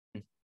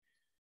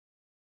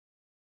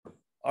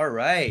All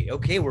right.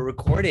 Okay, we're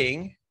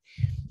recording.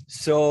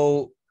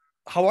 So,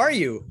 how are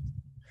you?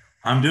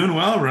 I'm doing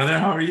well, brother.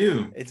 How are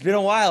you? It's been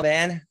a while,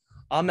 man.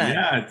 Ahmad.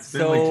 Yeah, it's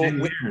been like So, 10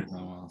 years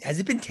almost has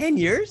it been 10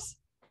 years?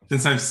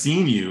 since I've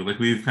seen you. Like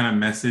we've kind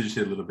of messaged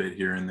a little bit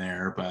here and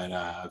there, but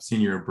I've seen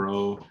your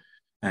bro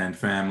and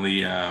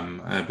family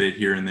a bit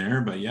here and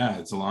there. But yeah,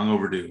 it's a long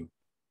overdue.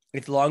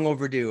 It's long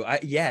overdue.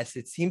 Yes,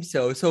 it seems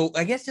so. So,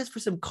 I guess just for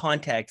some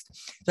context.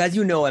 So, as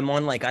you know, I'm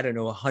on like I don't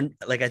know, 100,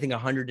 like I think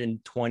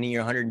 120 or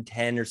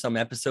 110 or some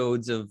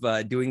episodes of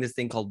doing this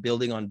thing called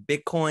building on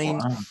Bitcoin.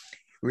 Wow.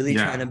 Really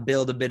trying Yeah. to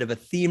build a bit of a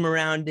theme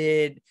around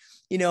it.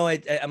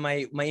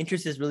 My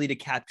interest is really to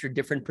capture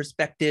different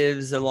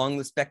perspectives along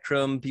the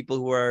spectrum, people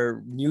who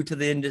are new to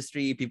the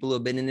industry, people who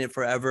have been in it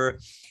forever,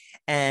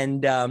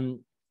 and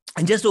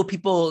just so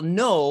people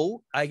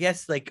know, I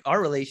guess like our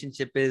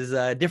relationship is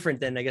different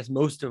than I guess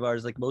most of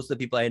ours. Like most of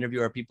the people I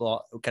interview are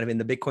people kind of in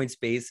the Bitcoin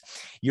space.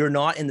 You're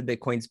not in the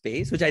Bitcoin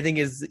space, which I think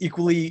is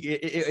equally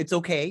it's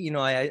okay.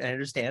 I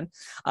understand.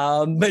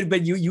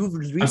 But you've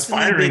recently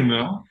Aspiring been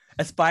though.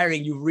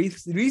 aspiring. You've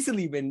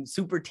recently been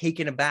super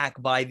taken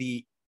aback by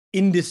the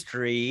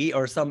industry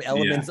or some Yeah.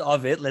 elements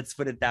of it. Let's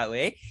put it that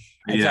way.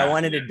 And so I Yeah.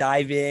 wanted to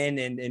dive in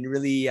and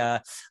really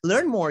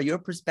learn more your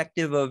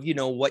perspective of,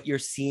 what you're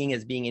seeing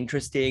as being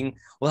interesting.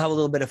 We'll have a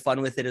little bit of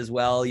fun with it as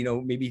well,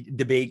 maybe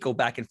debate, go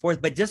back and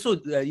forth. But just so,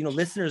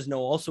 listeners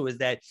know also is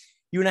that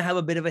you and I have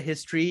a bit of a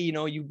history.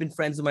 You've been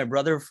friends with my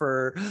brother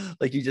for,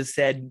 like you just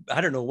said,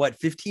 I don't know what,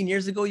 15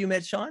 years ago you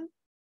met Sean?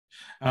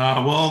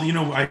 Well,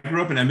 I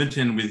grew up in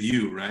Edmonton with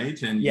you,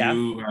 right? And Yeah.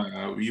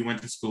 you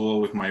went to school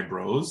with my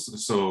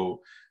bros.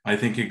 So I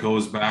think it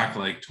goes back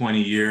like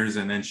 20 years.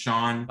 And then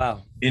Sean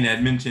Wow. in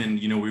Edmonton,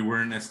 we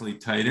weren't necessarily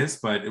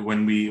tightest, but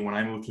when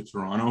I moved to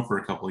Toronto for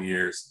a couple of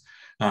years,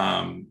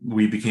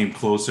 we became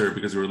closer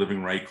because we were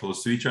living right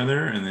close to each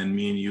other. And then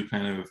me and you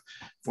kind of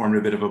formed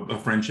a bit of a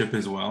friendship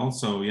as well.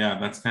 So yeah,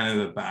 that's kind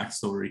of the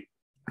backstory.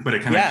 But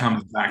it kind of Yeah.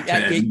 comes back to Yeah,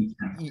 Edmonton.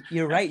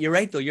 you're right. You're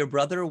right, though. Your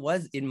brother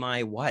was in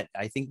my what?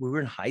 I think we were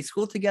in high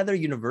school together,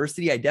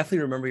 university. I definitely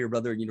remember your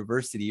brother in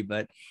university,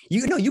 but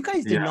you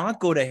guys did Yeah. not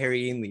go to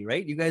Harry Ainley,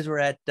 right? You guys were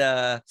at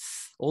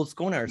Old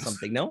Scona or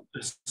something, no?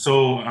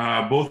 So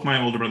both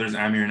my older brothers,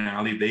 Amir and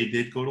Ali, they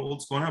did go to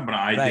Old Scona, but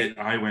I Right. did.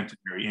 I went to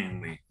Mary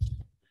Ainley.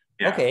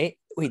 Yeah, Okay.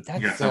 Wait, I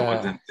that's guess I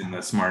wasn't in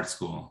the smart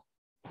school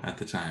at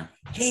the time.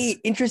 hey,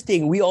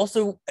 interesting. We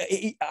also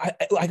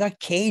I got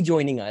Kay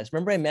joining us.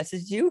 Remember I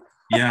messaged you?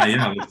 Yeah,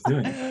 yeah, let's do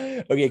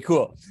it. Okay,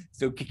 cool.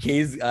 So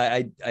Kay's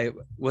I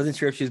wasn't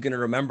sure if she was gonna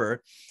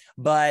remember,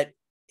 but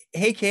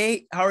hey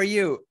Kay, how are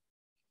you?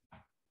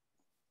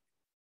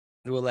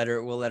 We'll let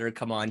her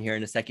come on here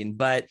in a second.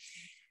 But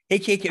hey,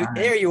 All KK, right.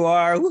 there you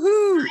are.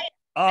 Woohoo!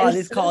 I'm Oh,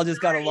 this so call just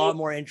got a lot sorry.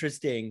 more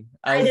interesting.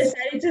 I I was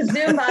decided to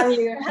Zoom on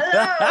you.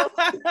 Hello.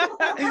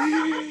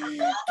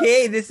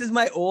 Okay, this is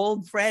my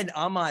old friend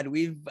Ahmad.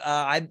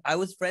 I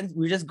was friends.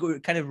 We were just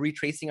kind of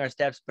retracing our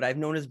steps, but I've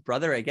known his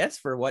brother, I guess,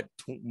 for what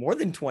more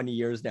than 20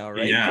 years now,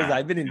 right? Because Yeah,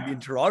 I've been in, yeah, in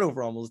Toronto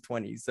for almost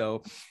 20.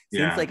 So since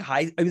yeah. like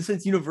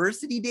since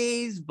university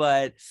days,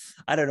 but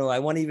I don't know. I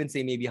want to even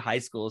say maybe high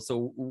school.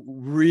 So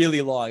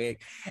really long.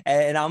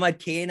 And Ahmad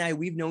Kay and I,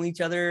 we've known each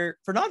other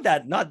for not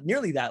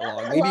nearly that Not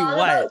long. that Maybe long,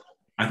 what? about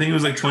I think it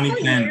was a like couple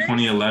 2010, years.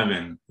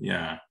 2011.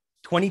 Yeah.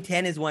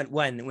 2010 is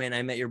when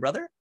I met your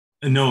brother?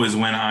 No, is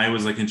when I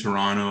was like in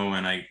Toronto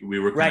and we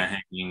were kind Right. of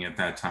hanging at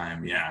that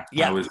time. Yeah, I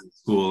Yeah. was in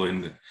school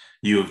in the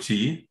U of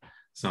T.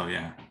 So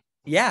yeah,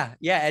 Yeah.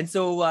 And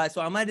so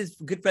Ahmad is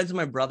good friends with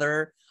my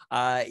brother.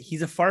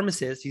 He's a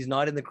pharmacist. He's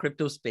not in the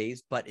crypto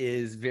space, but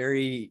is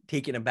very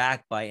taken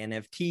aback by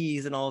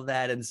NFTs and all of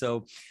that. And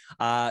so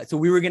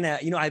we were gonna,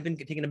 I've been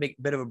taking a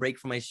bit of a break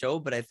from my show,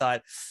 but I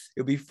thought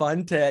it would be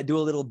fun to do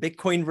a little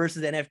Bitcoin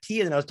versus NFT.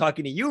 And then I was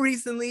talking to you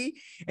recently,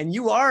 and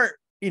you are,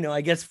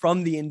 I guess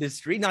from the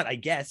industry. Not, I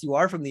guess you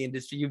are from the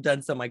industry. You've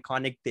done some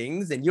iconic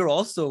things, and you're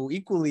also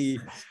equally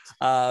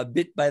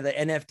bit by the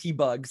NFT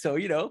bug. So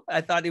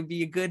I thought it'd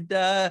be a good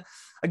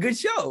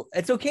show.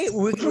 It's okay.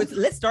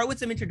 Let's start with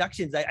some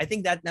introductions. I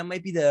think that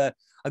might be a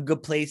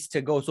good place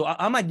to go. So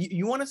Ahmad,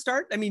 you want to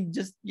start? I mean,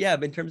 just yeah,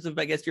 in terms of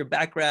I guess your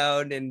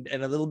background and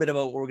a little bit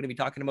about what we're going to be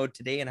talking about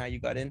today and how you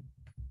got in.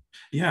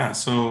 yeah.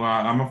 So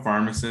I'm a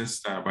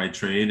pharmacist by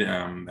trade,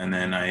 and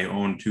then I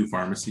own two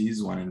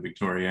pharmacies, one in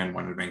Victoria and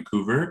one in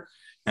Vancouver,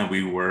 and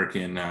we work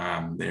in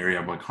the area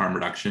of like harm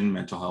reduction,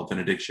 mental health, and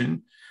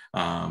addiction,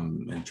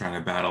 and trying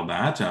to battle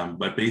that.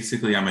 But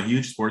basically, I'm a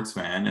huge sports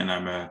fan, and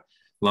I'm a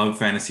love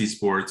fantasy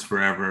sports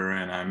forever,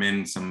 and I'm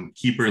in some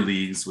keeper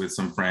leagues with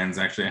some friends.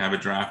 Actually, I have a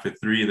draft of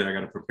three that I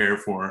got to prepare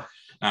for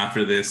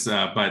after this,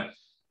 but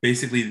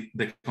basically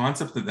the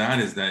concept of that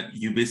is that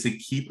you basically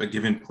keep a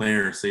given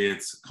player, say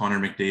it's Connor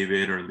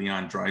McDavid or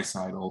Leon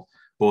Draisaitl,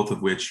 both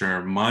of which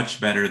are much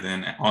better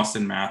than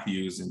Austin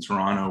Matthews in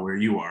Toronto, where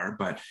you are,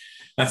 but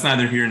that's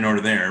neither here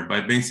nor there.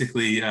 But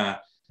basically,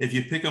 if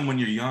you pick them when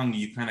you're young,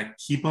 you kind of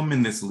keep them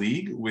in this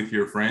league with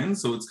your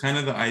friends. So it's kind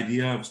of the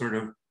idea of sort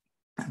of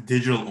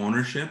digital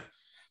ownership,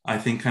 I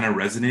think kind of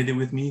resonated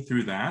with me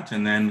through that.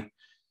 And then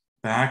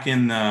Back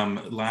in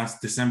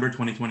last December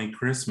 2020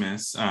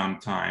 Christmas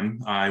time,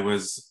 I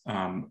was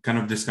kind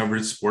of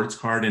discovered sports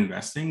card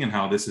investing and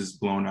how this has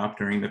blown up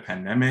during the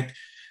pandemic.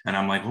 And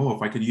I'm like, oh,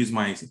 if I could use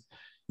my,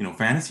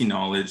 fantasy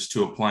knowledge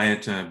to apply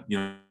it to,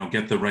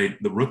 get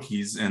the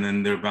rookies, and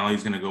then their value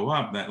is going to go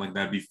up.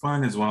 That'd be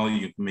fun as well.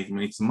 You can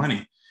make some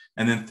money.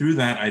 And then through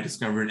that, I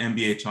discovered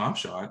NBA Top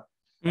Shot,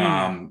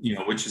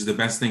 which is the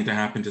best thing to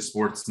happen to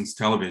sports since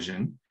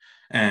television.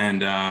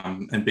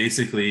 And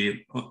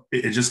basically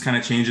it just kind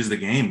of changes the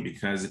game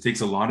because it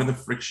takes a lot of the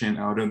friction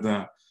out of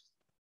the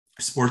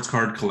sports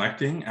card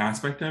collecting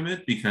aspect of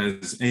it,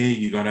 because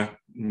you got to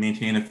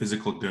maintain a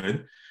physical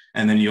good,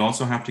 and then you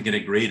also have to get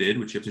it graded,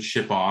 which you have to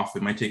ship off.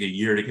 It might take a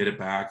year to get it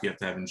back. You have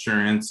to have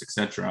insurance,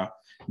 etc.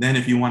 Then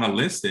if you want to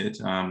list it,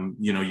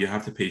 you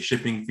have to pay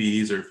shipping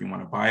fees, or if you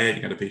want to buy it,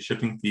 you got to pay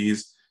shipping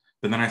fees.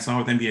 But then I saw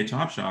with NBA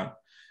Top Shot,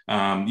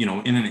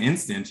 in an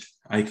instant,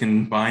 I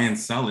can buy and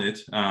sell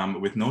it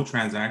with no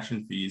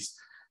transaction fees,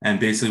 and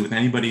basically with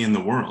anybody in the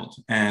world.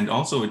 And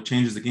also it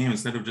changes the game.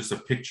 Instead of just a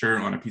picture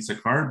on a piece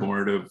of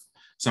cardboard of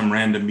some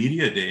random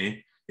media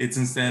day, it's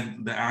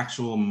instead the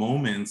actual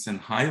moments and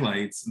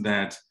highlights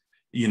that,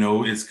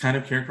 is kind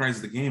of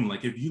characterized the game.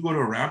 Like if you go to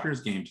a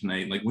Raptors game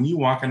tonight, like when you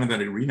walk into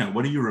that arena,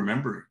 what are you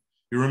remembering?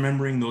 You're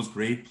remembering those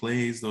great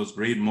plays, those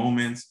great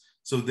moments.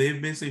 So they've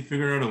basically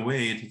figured out a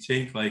way to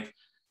take like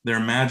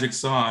their magic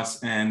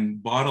sauce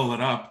and bottle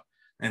it up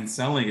and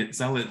sell it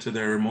to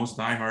their most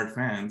diehard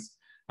fans.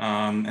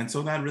 And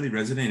so that really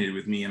resonated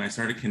with me. And I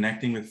started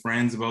connecting with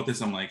friends about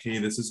this. I'm like, hey,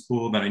 this is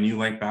cool that I knew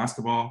like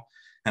basketball.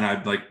 And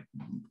I've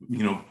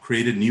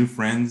created new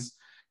friends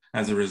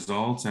as a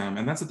result.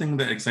 And that's the thing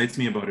that excites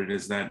me about it,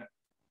 is that,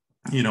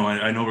 I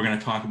know we're going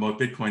to talk about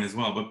Bitcoin as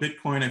well, but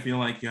Bitcoin, I feel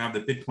like you have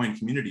the Bitcoin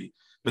community,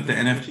 but the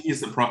NFT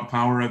is the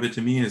power of it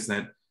to me is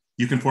that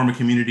you can form a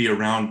community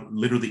around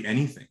literally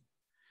anything.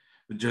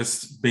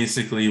 Just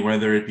basically,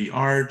 whether it be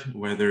art,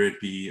 whether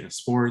it be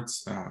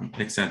sports,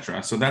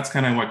 etc. So that's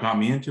kind of what got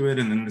me into it.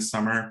 And then this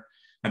summer,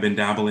 I've been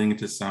dabbling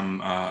into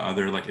some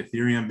other like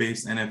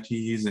Ethereum-based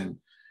NFTs and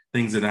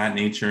things of that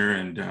nature.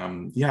 And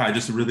I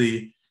just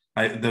really,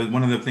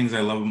 one of the things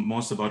I love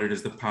most about it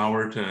is the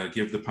power to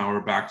give the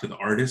power back to the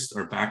artist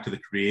or back to the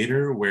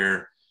creator,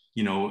 where,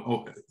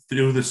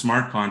 through the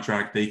smart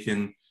contract, they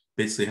can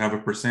basically have a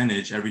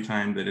percentage every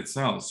time that it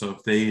sells. So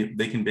if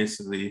they can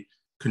basically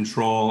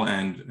control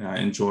and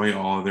enjoy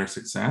all of their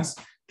success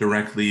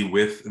directly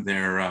with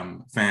their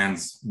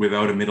fans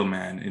without a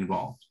middleman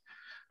involved.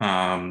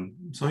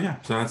 So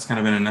that's kind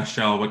of in a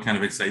nutshell what kind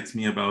of excites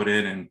me about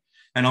it,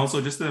 and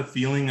also just the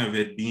feeling of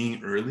it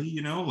being early.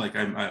 Like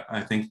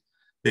I think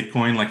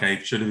Bitcoin, like I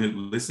should have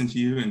listened to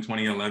you in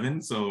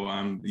 2011. So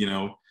I'm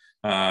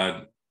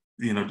gonna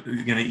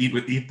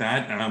eat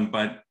that.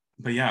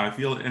 But yeah, I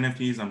feel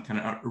NFTs, I'm kind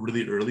of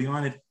really early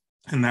on it,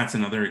 and that's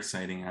another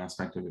exciting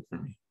aspect of it for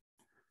me.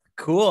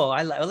 Cool.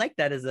 I like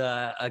that as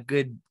a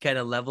good kind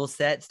of level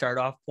set start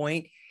off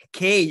point.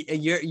 Kay,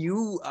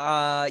 you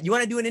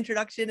want to do an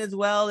introduction as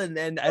well, and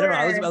then I don't know.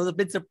 I was a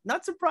bit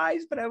not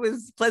surprised, but I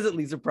was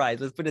pleasantly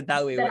surprised. Let's put it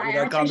that way with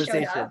our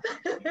conversation.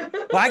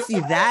 Well, actually,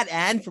 that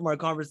and from our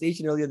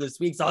conversation earlier this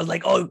week, so I was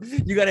like, "Oh,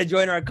 you got to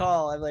join our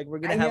call." I'm like, "We're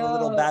gonna have a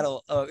little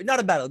battle. Not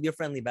a battle, it'll be a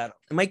friendly battle.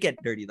 It might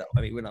get dirty though. I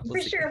mean, we're not for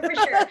sure.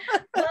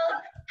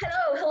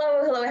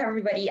 Well, hello,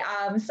 everybody.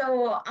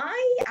 So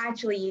I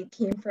actually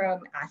came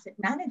from asset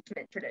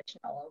management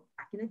traditional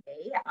back in the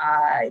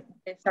day.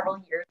 Did several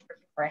years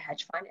working for a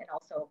hedge fund and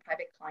also a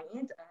private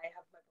client. I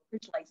have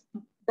my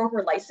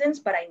broker license,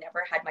 but I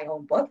never had my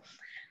own book.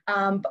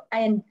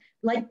 And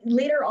like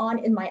later on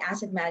in my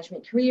asset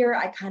management career,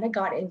 I kind of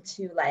got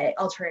into like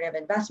alternative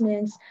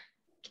investments,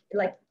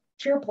 like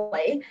pure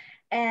play.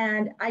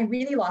 And I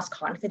really lost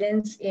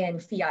confidence in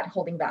fiat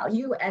holding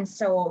value. And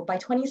so by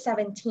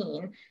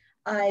 2017,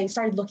 I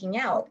started looking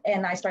out,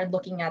 and I started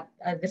looking at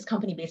this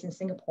company based in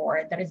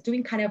Singapore that is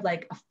doing kind of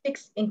like a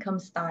fixed income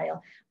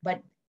style,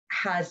 but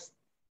has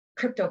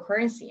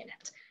cryptocurrency in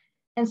it.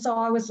 And so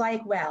I was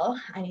like, well,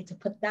 I need to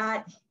put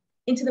that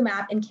into the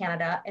map in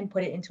Canada and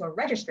put it into a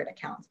registered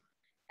account.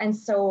 And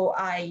so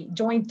I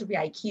joined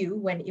 3IQ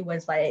when it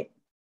was like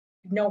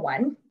no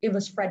one. It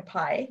was Fred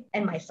Pye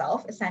and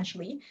myself,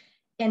 essentially,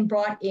 and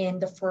brought in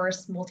the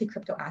first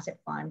multi-crypto asset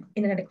fund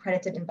in an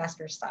accredited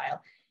investor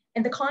style.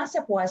 And the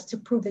concept was to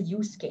prove the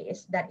use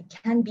case that it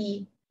can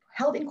be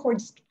held in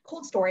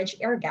cold storage,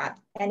 air gap,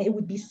 and it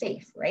would be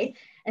safe, right?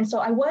 And so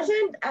I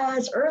wasn't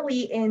as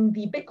early in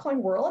the Bitcoin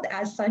world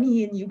as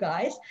Sunny and you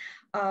guys.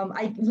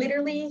 I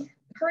literally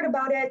heard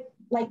about it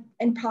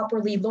and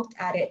properly looked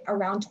at it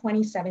around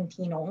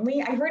 2017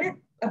 only. I heard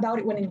about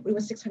it when it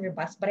was $600,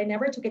 but I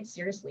never took it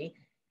seriously.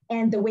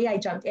 And the way I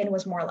jumped in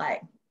was more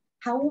like,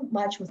 how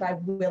much was I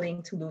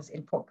willing to lose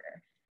in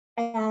poker?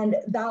 And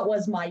that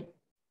was my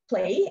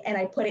play, and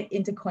I put it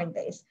into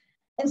Coinbase.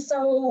 And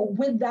so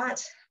with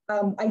that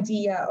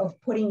idea of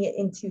putting it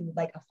into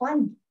like a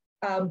fund,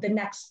 the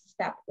next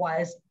step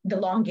was, the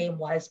long game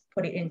was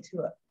put it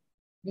into a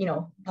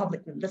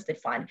publicly listed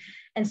fund.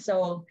 And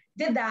so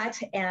did that,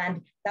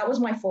 and that was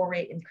my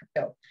foray in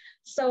crypto.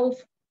 So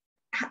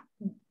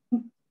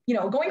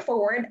going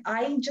forward,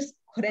 I just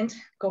couldn't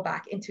go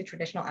back into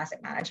traditional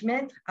asset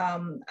management.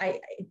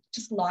 It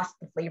just lost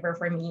the flavor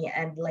for me.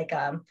 And like,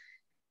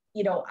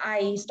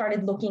 I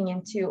started looking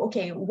into,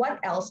 okay, what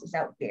else is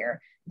out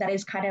there that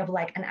is kind of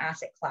like an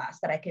asset class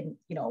that I can,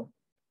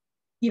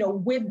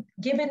 with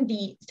given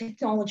the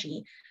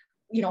technology,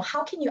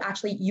 how can you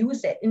actually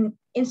use it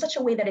in such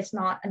a way that it's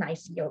not an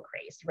ICO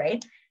craze,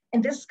 right?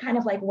 And this is kind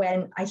of like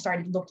when I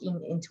started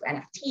looking into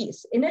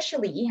NFTs.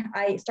 Initially,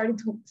 I started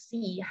to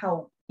see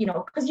how,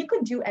 because you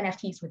could do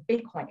NFTs with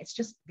Bitcoin, it's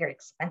just very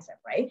expensive,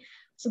 right?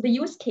 So the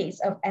use case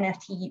of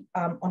NFT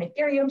on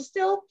Ethereum,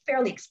 still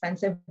fairly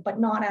expensive, but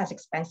not as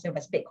expensive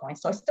as Bitcoin.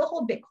 So I still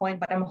hold Bitcoin,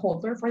 but I'm a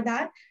holder for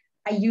that.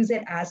 I use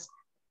it as,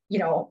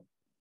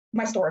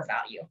 my store of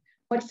value.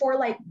 But for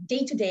like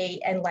day to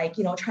day and like,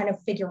 trying to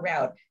figure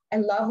out, I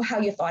love how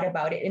you thought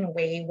about it in a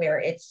way where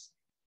it's,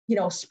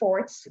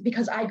 sports,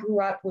 because I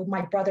grew up with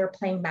my brother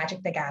playing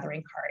Magic the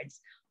Gathering cards,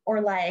 or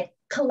like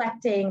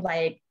collecting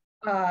like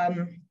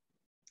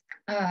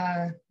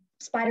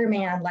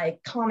Spider-Man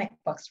like comic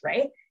books,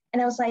 right?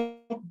 And I was like,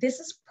 this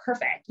is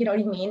perfect. You know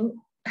what I mean?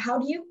 How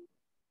do you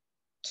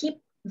keep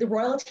the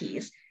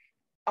royalties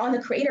on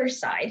the creator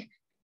side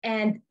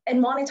and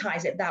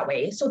monetize it that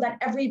way so that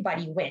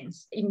everybody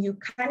wins? And you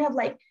kind of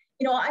like,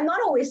 I'm not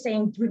always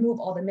saying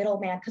remove all the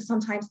middleman, because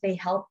sometimes they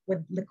help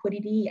with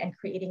liquidity and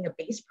creating a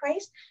base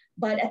price.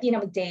 But at the end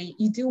of the day,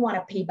 you do want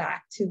to pay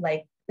back to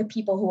like the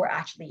people who are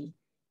actually,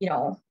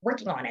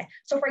 working on it.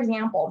 So for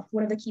example,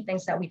 one of the key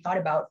things that we thought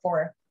about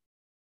for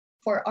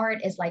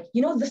art is like,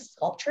 the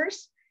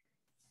sculptures,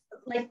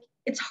 like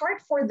it's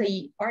hard for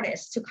the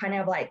artist to kind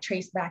of like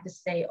trace back to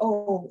say,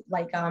 oh,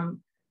 like,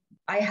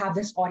 I have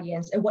this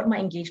audience and what my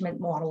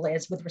engagement model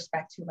is with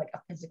respect to like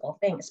a physical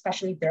thing,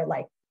 especially if they're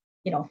like,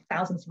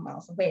 thousands of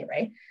miles away,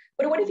 right?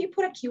 But what if you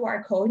put a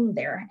QR code in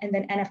there and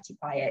then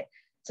NFTify it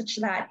such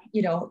that,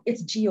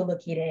 it's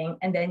geolocating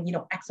and then,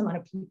 X amount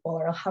of people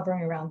are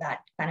hovering around that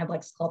kind of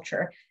like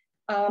sculpture.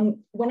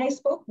 When I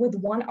spoke with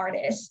one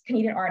artist,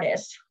 Canadian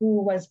artist,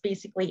 who was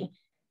basically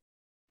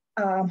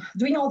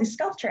doing all this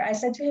sculpture, I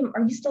said to him,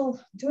 are you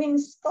still doing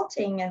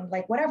sculpting and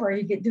like whatever,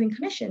 you get doing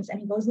commissions? And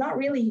he goes, not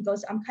really. He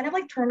goes, I'm kind of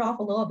like turned off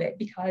a little bit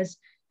because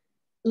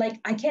like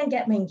I can't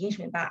get my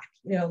engagement back,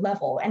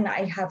 level, and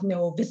I have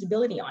no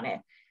visibility on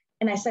it.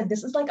 And I said,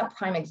 this is like a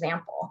prime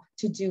example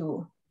to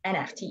do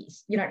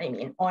NFTs, you know what I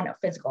mean, on a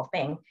physical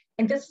thing.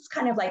 And this is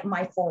kind of like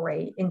my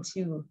foray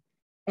into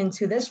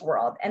this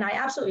world. And I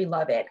absolutely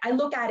love it. I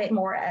look at it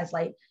more as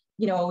like,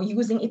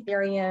 using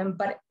Ethereum,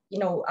 but,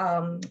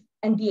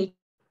 NBA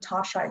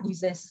Top Shot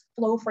uses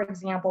Flow, for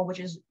example, which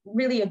is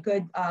really a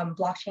good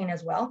blockchain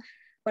as well.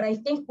 But I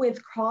think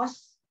with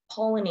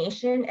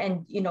cross-pollination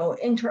and,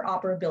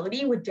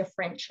 interoperability with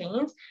different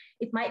chains,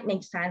 it might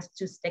make sense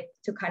to stick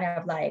to kind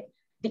of like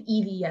the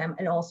EVM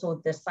and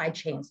also the side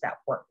chains that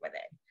work with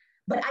it.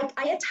 But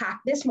I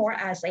attack this more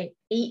as a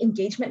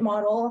engagement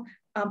model,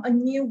 a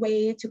new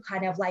way to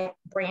kind of like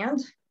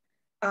brand,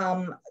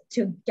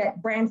 to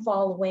get brand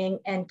following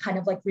and kind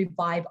of like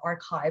revive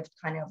archived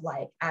kind of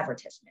like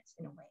advertisements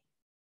in a way.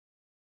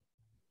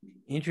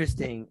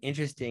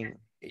 Interesting.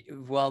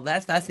 Well,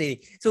 that's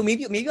fascinating. So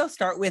maybe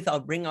I'll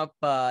bring up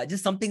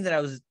just something that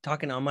I was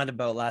talking to Ahmad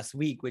about last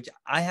week, which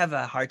I have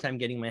a hard time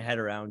getting my head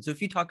around. So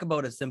if you talk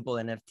about a simple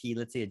NFT,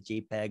 let's say a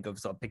JPEG of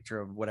a picture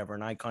of whatever,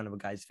 an icon of a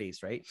guy's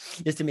face, right?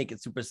 Just to make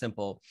it super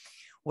simple.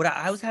 What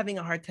I was having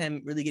a hard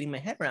time really getting my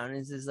head around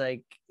is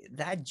like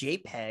that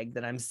JPEG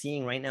that I'm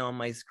seeing right now on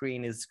my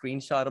screen is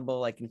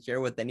screenshotable. I can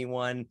share with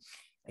anyone.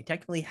 I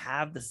technically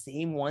have the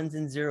same ones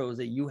and zeros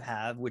that you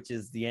have, which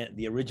is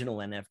the original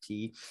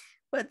NFT,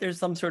 but there's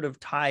some sort of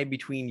tie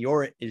between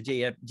your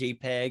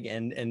JPEG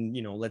and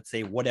let's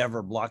say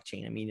whatever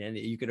blockchain. I mean, and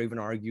you could even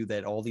argue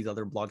that all these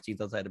other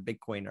blockchains outside of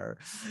Bitcoin are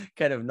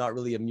kind of not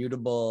really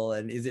immutable.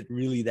 And is it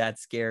really that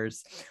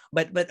scarce?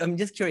 But I'm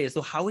just curious.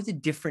 So how is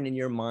it different in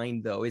your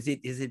mind, though? Is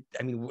it?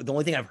 I mean, the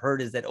only thing I've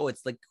heard is that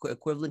it's like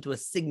equivalent to a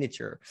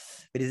signature.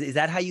 But is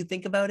that how you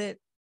think about it?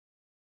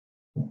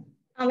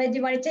 Ahmed, do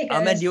you want to take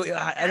I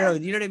don't know.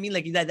 You know what I mean?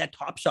 Like that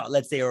Top Shot,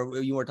 let's say,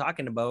 or you were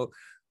talking about,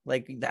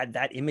 like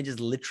that image is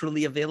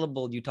literally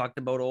available. You talked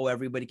about,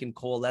 everybody can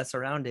coalesce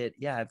around it.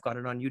 Yeah, I've got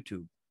it on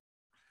YouTube.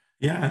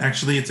 Yeah,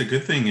 actually, it's a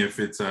good thing if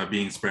it's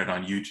being spread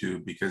on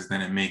YouTube, because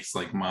then it makes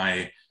like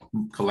my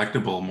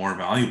collectible more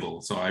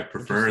valuable. So I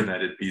prefer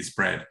that it be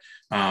spread.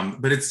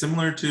 But it's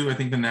similar to, I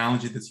think the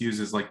analogy that's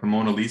used is like the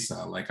Mona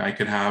Lisa. Like I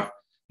could have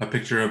a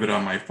picture of it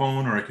on my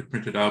phone, or I could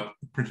print it out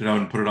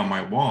and put it on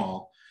my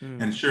wall.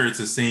 And sure, it's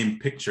the same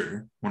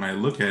picture when I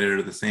look at it,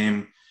 or the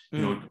same,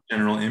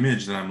 general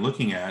image that I'm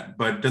looking at,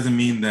 but it doesn't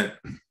mean that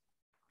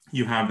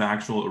you have the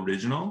actual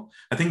original.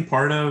 I think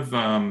part of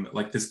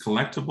like this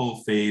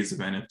collectible phase of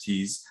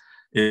NFTs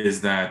is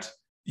that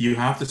you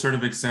have to sort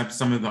of accept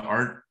some of the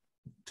art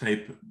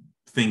type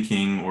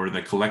thinking or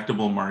the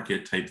collectible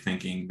market type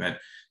thinking, that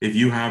if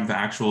you have the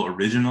actual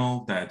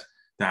original that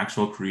the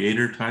actual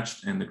creator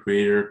touched and the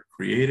creator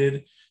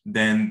created,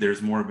 then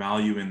there's more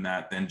value in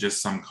that than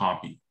just some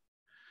copy.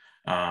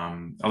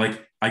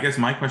 Like I guess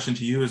my question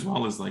to you as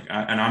well is like,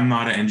 and I'm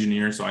not an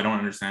engineer, so I don't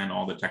understand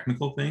all the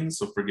technical things.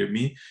 So forgive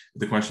me if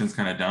the question's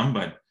kind of dumb,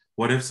 but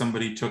what if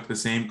somebody took the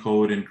same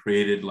code and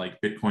created like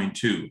Bitcoin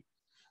 2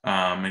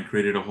 and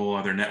created a whole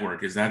other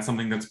network? Is that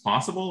something that's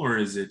possible, or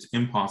is it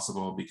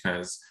impossible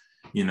because,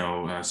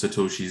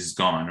 Satoshi's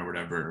gone or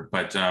whatever?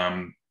 But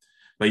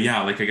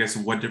yeah, like, I guess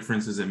what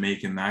difference does it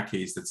make in that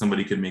case that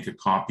somebody could make a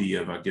copy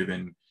of a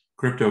given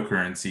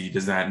cryptocurrency?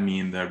 Does that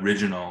mean the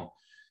original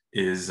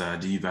is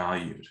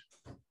devalued?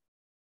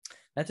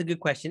 That's a good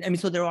question. I mean,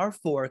 so there are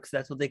forks,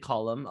 that's what they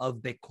call them, of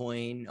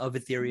Bitcoin, of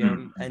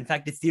Ethereum. In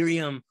fact,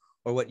 Ethereum,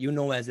 or what you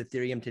know as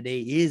Ethereum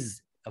today,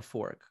 is a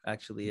fork.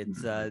 Actually,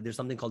 it's there's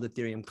something called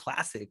Ethereum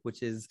Classic,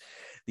 which is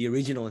the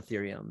original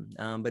Ethereum.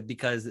 But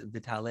because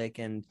Vitalik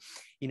and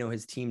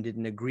his team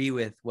didn't agree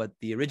with what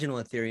the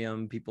original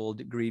Ethereum people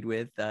agreed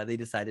with, they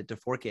decided to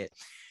fork it.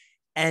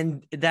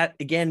 And that,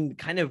 again,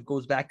 kind of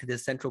goes back to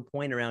this central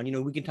point around,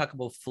 we can talk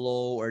about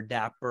Flow or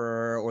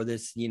Dapper or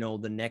this,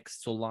 the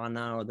next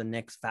Solana or the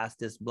next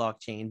fastest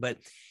blockchain. But,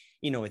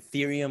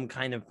 Ethereum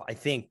kind of, I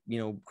think,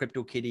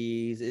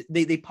 CryptoKitties,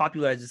 they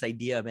popularized this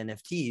idea of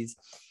NFTs,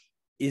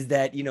 is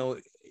that,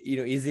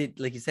 is it,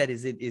 like you said,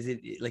 is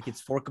it like it's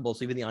forkable?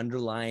 So even the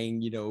underlying,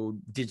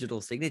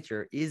 digital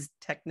signature is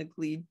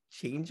technically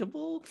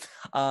changeable.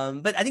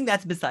 But I think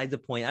that's besides the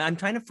point. I'm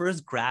trying to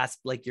first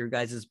grasp like your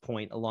guys'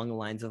 point along the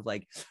lines of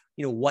like,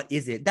 what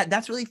is it?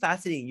 That's really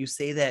fascinating. You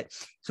say that.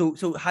 So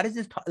how does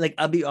this, like,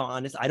 I'll be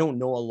honest, I don't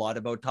know a lot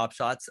about Top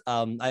Shots.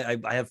 I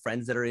have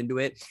friends that are into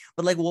it,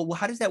 but like, well,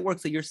 how does that work?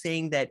 So you're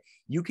saying that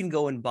you can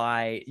go and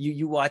buy,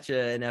 you watch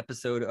an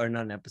episode, or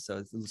not an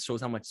episode, it shows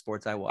how much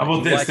sports I watch.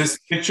 How about this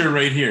picture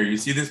right here? You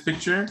see this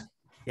picture?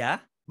 Yeah.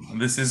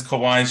 This is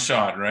Kawhi's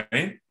shot,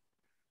 right?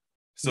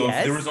 So yes.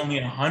 If there was only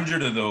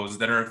 100 of those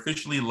that are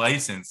officially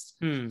licensed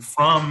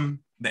from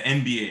the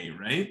NBA,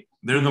 right?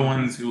 They're the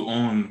ones who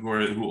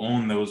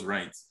own those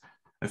rights,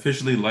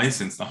 officially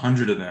licensed,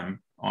 100 of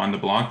them on the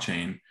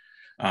blockchain,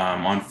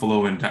 on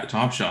Flow and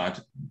Top Shot.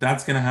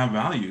 That's going to have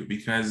value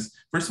because,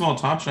 first of all,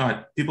 Top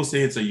Shot, people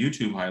say it's a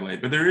YouTube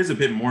highlight, but there is a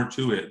bit more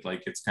to it.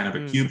 Like, it's kind of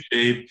a cube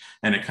shape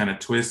and it kind of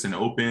twists and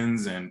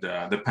opens, and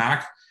the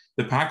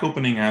pack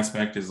opening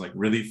aspect is like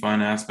really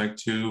fun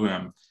aspect too.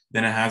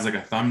 Then it has like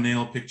a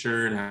thumbnail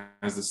picture. It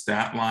has the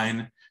stat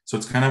line. So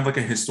it's kind of like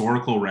a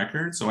historical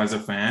record. So as a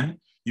fan,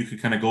 you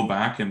could kind of go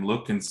back and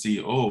look and see,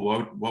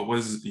 what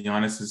was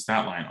Giannis's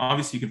stat line?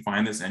 Obviously, you can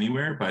find this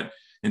anywhere, but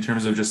in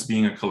terms of just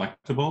being a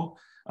collectible.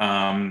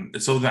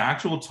 So the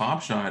actual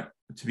Top Shot,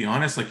 to be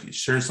honest, like,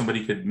 sure,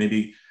 somebody could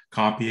maybe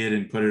copy it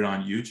and put it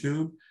on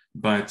YouTube,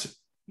 but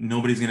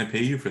nobody's going to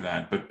pay you for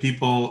that. But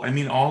people, I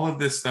mean, all of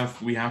this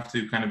stuff, we have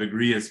to kind of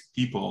agree as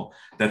people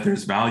that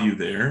there's value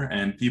there,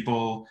 and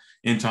people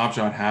in Top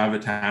Shot have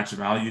attached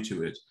value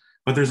to it.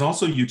 But there's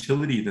also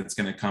utility that's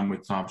going to come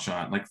with Top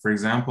Shot. Like, for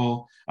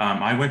example,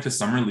 I went to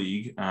Summer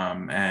League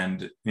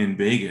and in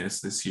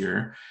Vegas this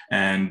year,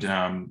 and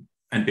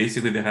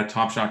basically they had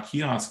Top Shot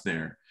kiosk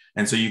there.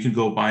 And so you can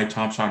go buy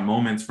Top Shot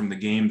moments from the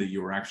game that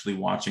you were actually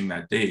watching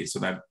that day. So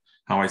that,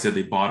 how I said,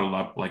 they bottle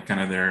up like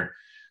kind of their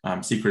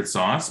secret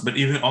sauce. But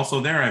even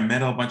also there, I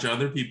met a bunch of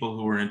other people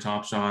who were in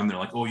Top Shot, and they're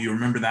like, oh, you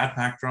remember that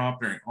pack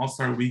drop during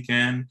All-Star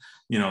Weekend?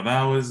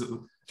 That was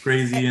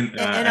crazy. And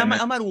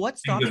Ahmad,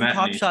 what's stopping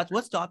Top Shots?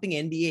 What's stopping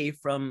NBA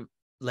from,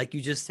 like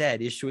you just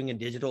said, issuing a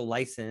digital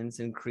license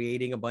and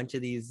creating a bunch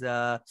of these, these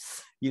NFTs?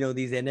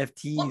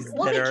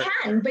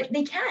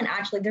 They can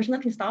actually. There's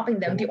nothing stopping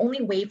them. The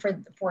only way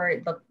for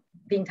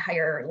the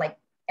entire like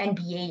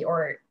NBA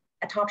or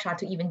a Top Shot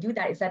to even do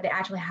that is that they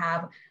actually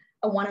have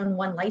a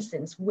one-on-one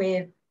license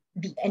with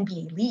the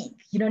NBA league.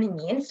 You know what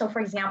I mean? So for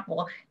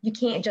example, you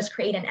can't just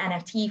create an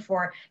NFT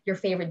for your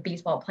favorite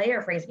baseball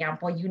player, for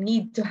example. You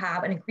need to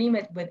have an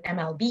agreement with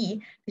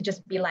MLB to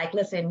just be like,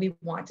 listen, we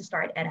want to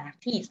start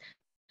NFTs.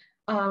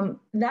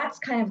 That's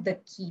kind of the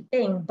key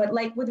thing. But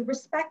like with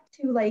respect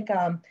to like,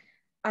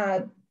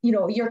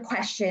 your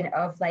question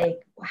of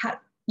like, how,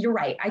 you're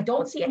right. I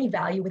don't see any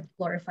value with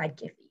glorified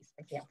Giphies,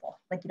 for example,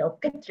 like,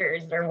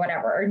 pictures or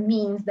whatever, or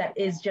memes that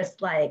is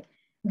just like,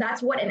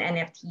 that's what an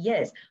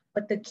NFT is.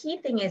 But the key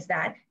thing is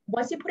that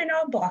once you put it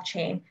on a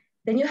blockchain,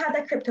 then you have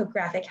that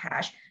cryptographic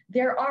hash.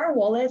 There are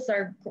wallets that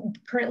are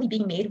currently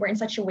being made where in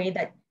such a way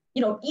that,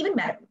 even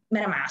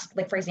MetaMask,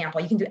 like for example,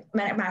 you can do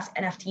MetaMask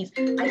NFTs.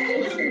 I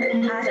think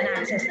it has an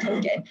access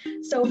token.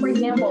 So for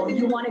example,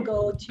 you want to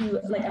go to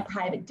like a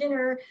private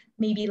dinner,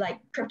 maybe like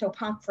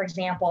CryptoPunk, for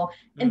example,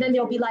 and then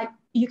they'll be like,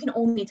 you can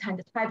only attend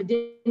this private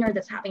dinner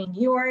that's happening in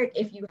New York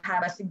if you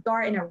have a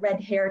cigar and a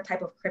red hair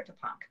type of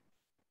CryptoPunk.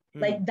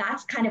 Like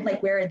that's kind of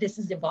like where this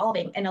is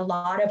evolving. And a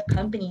lot of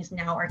companies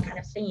now are kind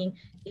of saying,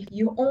 if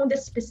you own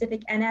this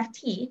specific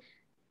NFT,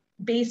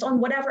 based on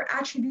whatever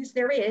attributes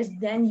there is,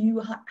 then you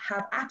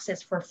have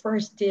access for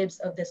first dibs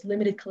of this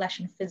limited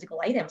collection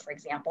physical item, for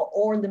example,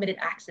 or limited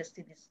access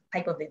to this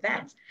type of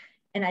event.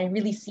 And I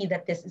really see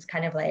that this is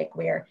kind of like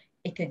where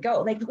it could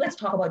go. Like, let's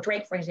talk about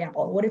Drake, for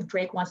example. What if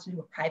Drake wants to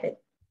do a private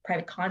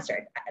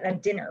concert at a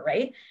dinner,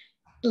 right?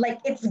 like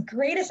it's the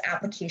greatest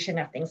application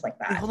of things like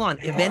Wait, that. hold on,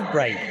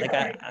 Eventbrite.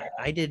 Like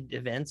I did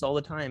events all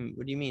the time.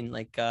 What do you mean?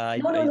 Like I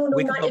No,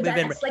 wake up not on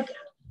events. Eventbrite. Like,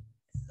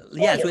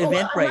 Yeah, so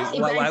unless Eventbrite.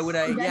 Why would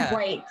I? Yeah.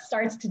 Eventbrite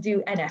starts to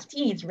do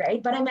NFTs,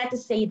 right? But I meant to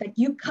say that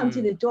you come to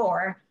Mm, the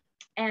door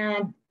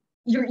and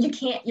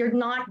you're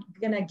not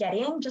gonna get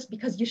in just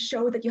because you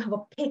show that you have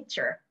a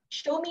picture.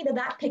 Show me that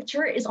that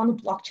picture is on the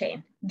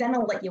blockchain, then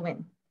I'll let you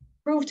in.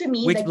 Prove to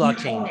me which that you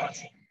blockchain? own it.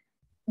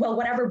 Well,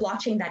 whatever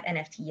blockchain that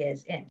NFT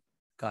is in.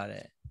 Got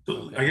it.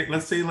 So Okay.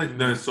 let's say like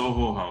the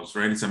Soho House,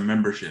 right? It's a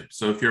membership.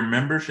 So if your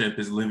membership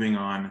is living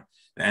on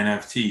the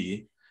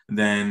NFT,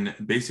 then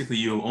basically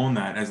you own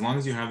that. As long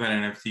as you have that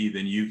NFT,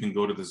 then you can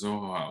go to the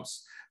Soho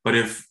House. But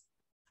if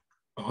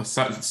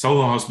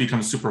Soho House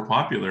becomes super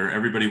popular,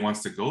 everybody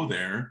wants to go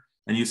there,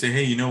 and you say,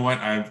 hey, you know what?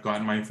 I've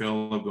gotten my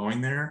fill of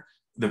going there.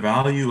 The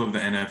value of the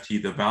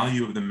NFT, the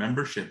value of the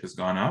membership has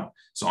gone up.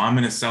 So I'm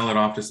going to sell it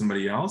off to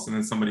somebody else, and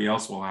then somebody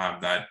else will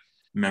have that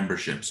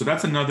membership. So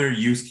that's another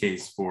use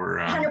case for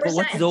 100%. But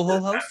what's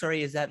Zoho House?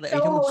 Sorry, is that like, are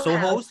you talking about Soho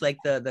Soho's, House. like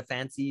the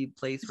fancy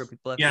place where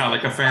people have yeah,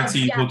 like a Club, fancy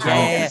yeah, hotel.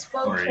 Yeah, yeah.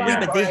 bespoke Or, club, Yeah, yeah.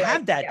 but they or have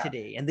like, that yeah.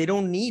 today, and they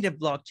don't need a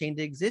blockchain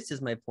to exist.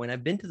 Is my point.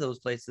 I've been to those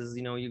places.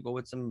 You know, you go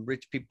with some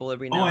rich people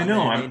every Oh, now I and know.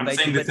 then. They I'm invite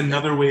saying you, that's but like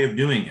another way of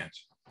doing it.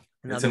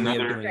 It's another way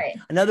of another. doing it, Right.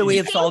 another way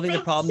of Same solving the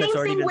thing, problem that's same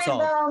already thing been with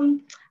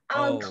solved.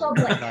 Oh, Club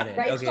Link, got it.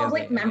 right? Okay, Club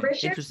Link okay, okay.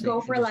 memberships go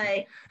for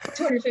Interesting.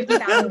 like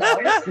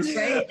 $250,000,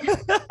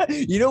 right?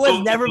 You know what's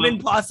So, never been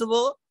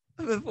possible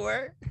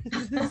before?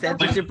 like,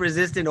 Censorship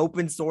resistant,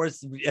 open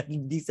source,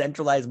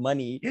 decentralized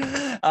money.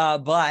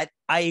 But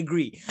I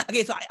agree.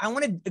 Okay, so I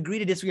want to agree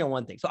to disagree on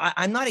one thing. So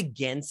I'm not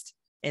against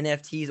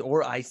NFTs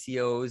or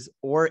ICOs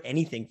or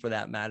anything for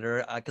that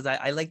matter, because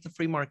I like the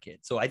free market.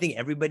 So I think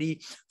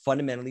everybody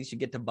fundamentally should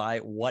get to buy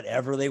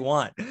whatever they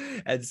want.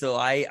 And so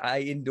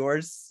I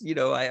endorse, you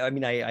know, I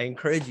mean, I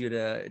encourage you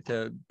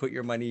to put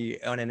your money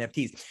on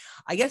NFTs.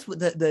 I guess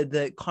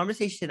the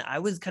conversation I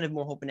was kind of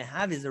more hoping to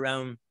have is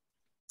around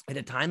at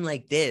a time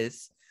like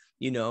this,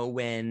 you know,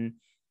 when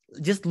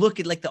just look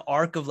at like the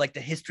arc of like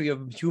the history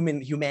of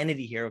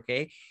humanity here.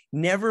 Okay.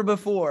 Never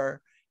before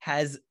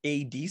has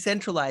a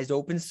decentralized,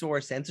 open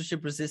source,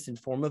 censorship resistant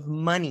form of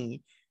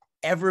money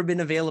ever been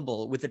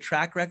available, with a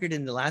track record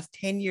in the last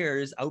 10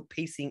 years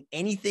outpacing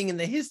anything in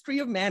the history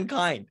of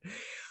mankind.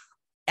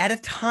 At a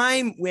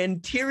time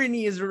when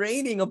tyranny is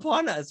raining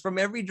upon us from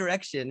every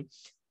direction,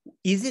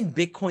 isn't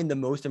Bitcoin the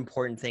most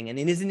important thing? And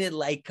isn't it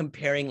like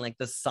comparing like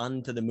the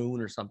sun to the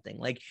moon or something?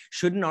 Like,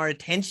 shouldn't our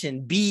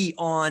attention be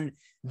on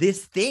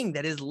this thing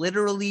that is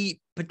literally,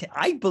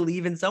 I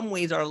believe in some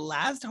ways, our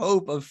last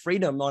hope of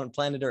freedom on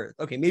planet Earth?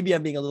 Okay, maybe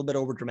I'm being a little bit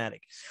over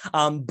dramatic,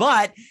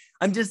 but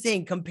I'm just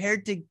saying,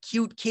 compared to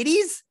cute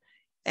kitties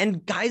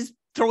and guys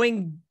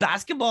throwing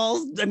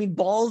balls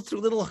through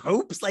little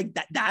hoops, like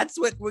that's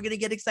what we're going to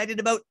get excited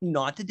about.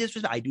 Not to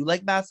disrespect, I do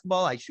like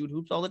basketball, I shoot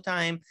hoops all the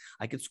time,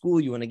 I could school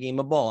you in a game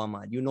of ball,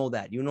 Ahmad. You know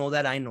that,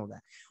 I know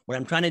that. What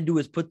I'm trying to do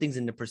is put things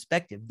into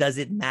perspective. Does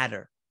it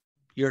matter?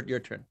 Your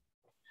turn.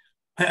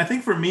 I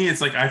think for me,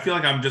 it's like I feel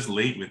like I'm just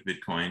late with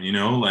Bitcoin, you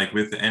know, like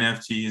with the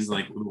NFTs,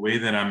 like the way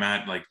that I'm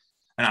at, like,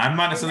 and I'm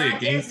not necessarily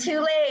against. Too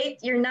late.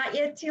 You're not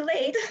yet too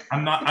late.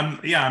 I'm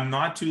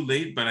not too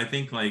late, but I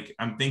think like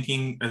I'm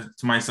thinking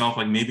to myself,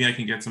 like maybe I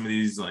can get some of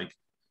these like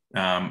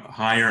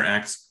higher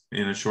X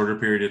in a shorter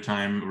period of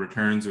time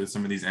returns with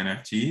some of these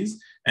NFTs.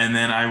 And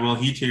then I will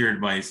heed to your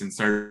advice and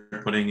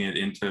start putting it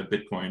into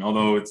Bitcoin,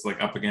 although it's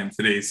like up again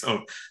today.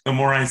 So the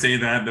more I say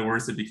that, the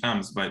worse it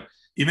becomes. But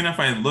even if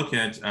I look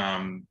at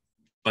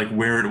like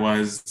where it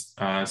was,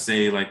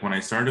 say like when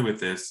I started with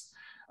this,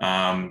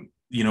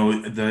 you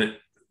know, the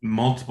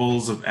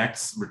multiples of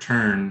X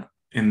return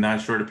in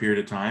that short a period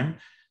of time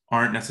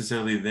aren't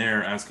necessarily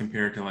there as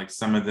compared to like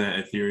some of the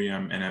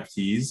Ethereum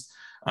NFTs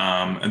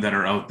that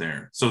are out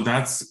there. So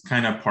that's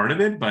kind of part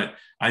of it. But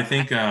I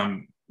think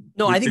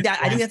no, I think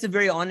that's a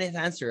very honest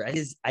answer. I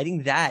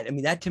think that, I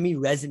mean, that to me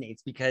resonates,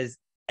 because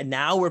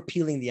now we're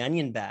peeling the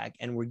onion back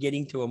and we're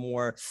getting to a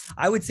more,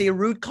 I would say, a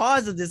root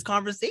cause of this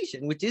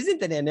conversation, which isn't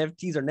that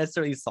NFTs are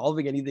necessarily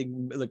solving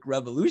anything like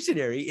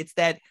revolutionary. It's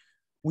that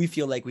we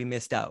feel like we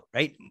missed out,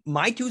 right?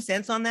 My 2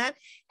 cents on that,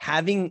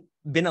 having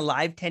been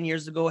alive 10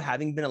 years ago,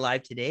 having been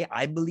alive today,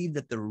 I believe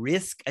that the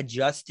risk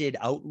adjusted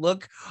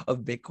outlook of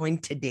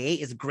Bitcoin today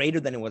is greater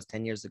than it was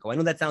 10 years ago. I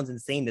know that sounds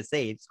insane to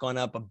say. It's gone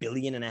up 1.5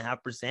 billion,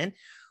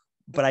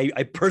 but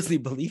I personally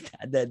believe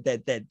that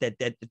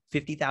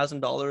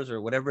 $50,000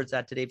 or whatever it's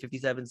at today,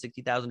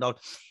 $57,000, $60,000,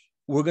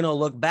 we're going to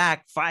look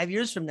back 5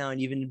 years from now and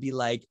even be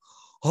like,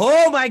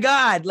 oh my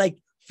God, like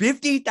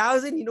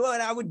 50,000, you know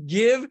what I would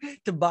give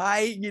to buy,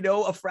 you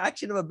know, a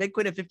fraction of a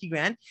Bitcoin at 50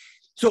 grand.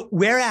 So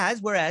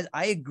whereas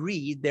I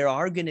agree, there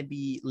are going to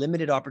be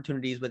limited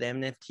opportunities with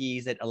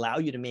NFTs that allow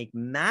you to make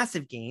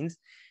massive gains,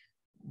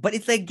 but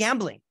it's like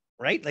gambling,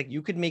 right? Like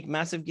you could make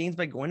massive gains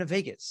by going to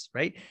Vegas,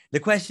 right? The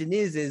question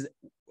is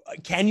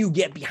can you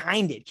get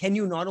behind it? Can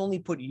you not only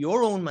put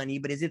your own money,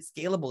 but is it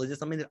scalable? Is it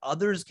something that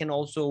others can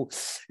also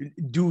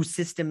do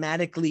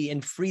systematically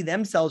and free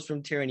themselves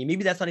from tyranny?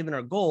 Maybe that's not even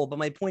our goal, but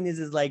my point is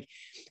like,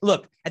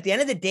 look, at the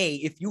end of the day,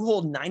 if you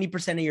hold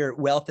 90% of your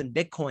wealth in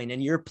Bitcoin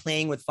and you're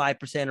playing with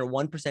 5% or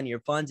 1% of your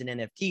funds in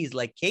NFTs,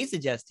 like Kay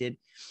suggested,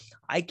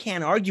 I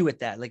can't argue with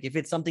that. Like if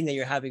it's something that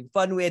you're having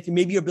fun with,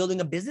 maybe you're building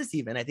a business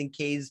even. I think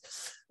Kay's,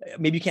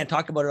 maybe you can't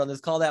talk about it on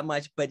this call that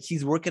much, but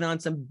she's working on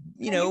some,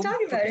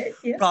 talking about it.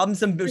 Yeah. Problems,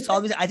 some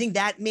solving. I think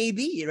that may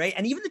be right.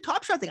 And even the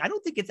Top Shot thing, I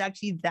don't think it's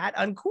actually that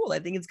uncool. I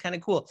think it's kind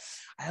of cool.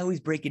 I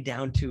always break it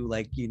down to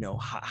like,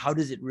 how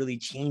does it really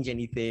change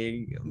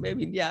anything?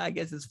 Maybe, yeah, I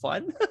guess it's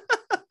fun.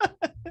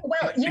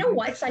 Well, you know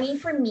what, Sunny,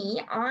 for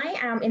me, I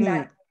am in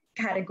that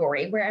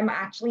category where I'm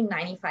actually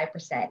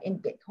 95% in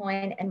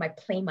Bitcoin and my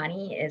play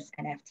money is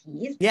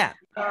NFTs. Yeah.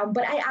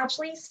 But I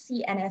actually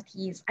see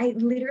NFTs, I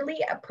literally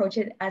approach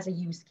it as a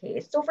use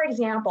case. So for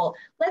example,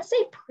 let's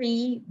say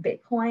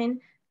pre-Bitcoin,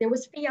 there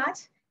was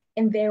fiat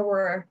and there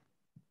were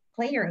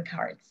player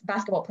cards,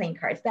 basketball playing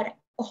cards that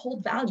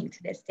hold value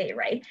to this day,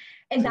 right?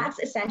 And that's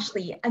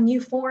essentially a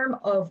new form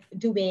of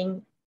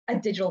doing a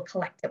digital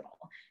collectible.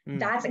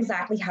 That's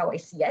exactly how I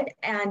see it.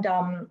 And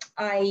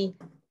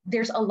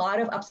there's a lot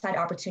of upside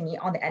opportunity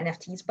on the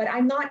NFTs, but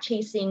I'm not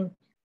chasing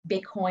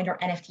Bitcoin or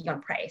NFT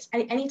on price.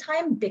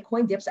 Anytime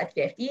Bitcoin dips at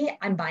 50,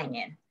 I'm buying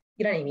in.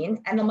 You know what I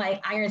mean? And I'm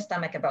like iron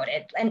stomach about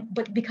it.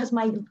 But because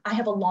I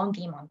have a long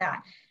game on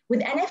that.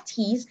 With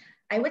NFTs,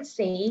 I would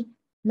say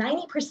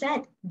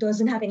 90%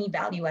 doesn't have any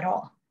value at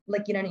all.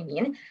 Like, you know what I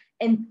mean?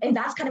 And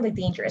that's kind of like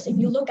dangerous. If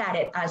you look at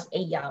it as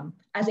an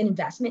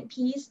investment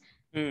piece,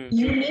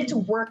 you need to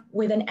work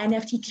with an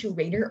NFT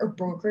curator or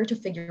broker to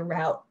figure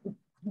out,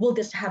 will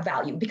this have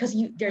value? Because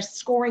there's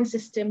scoring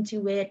system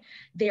to it.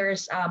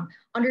 There's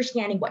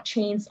understanding what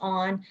chain's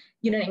on,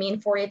 you know what I mean,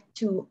 for it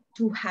to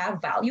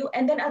have value.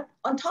 And then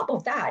on top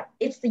of that,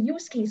 it's the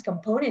use case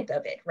component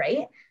of it,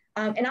 right?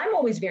 And I'm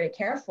always very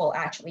careful,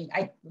 actually.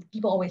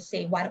 People always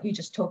say, why don't you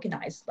just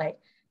tokenize like,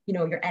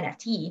 your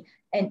NFT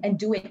and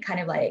do it kind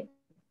of like,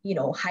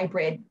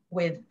 hybrid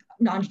with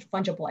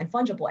non-fungible and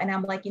fungible. And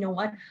I'm like, you know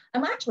what?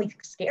 I'm actually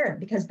scared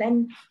because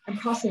then I'm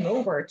crossing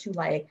over to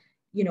like,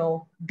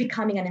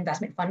 becoming an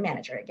investment fund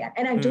manager again.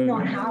 And I do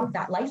not have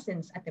that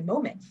license at the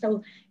moment.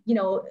 So,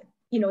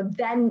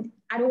 then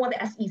I don't want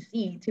the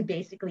SEC to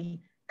basically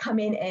come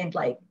in and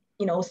like,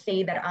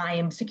 say that I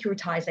am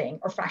securitizing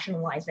or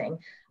fractionalizing,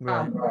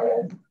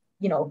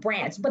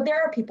 brands. But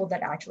there are people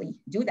that actually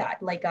do that.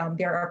 Like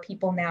there are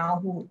people now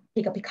who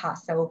take a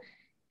Picasso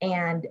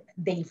and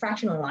they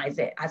fractionalize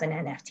it as an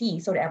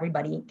NFT so that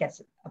everybody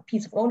gets a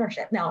piece of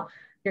ownership. Now,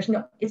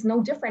 it's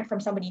no different from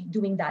somebody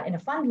doing that in a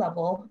fund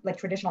level, like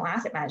traditional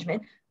asset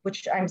management,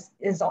 which I'm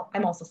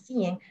also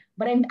seeing.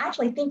 But I'm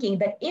actually thinking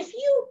that if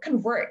you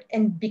convert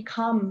and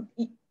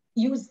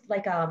use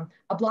like a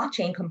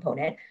blockchain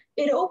component,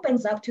 it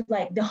opens up to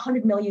like the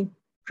 100 million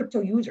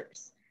crypto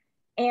users.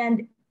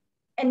 And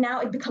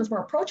now it becomes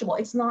more approachable.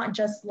 It's not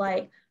just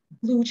like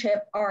blue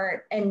chip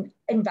art and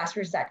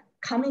investors that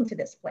come into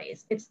this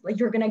place. It's like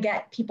you're gonna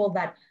get people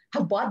that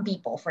have bought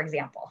Beeple, for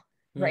example,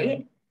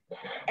 right?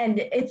 And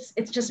it's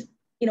just,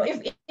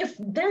 if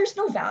there's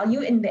no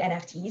value in the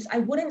NFTs, I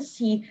wouldn't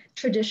see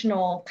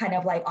traditional kind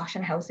of like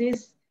auction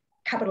houses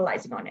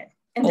capitalizing on it.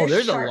 And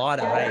there's a lot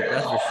of hype,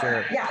 that's for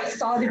sure. Yeah,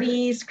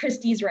 Sotheby's,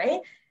 Christie's,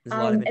 right?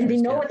 And they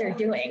know what they're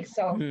doing.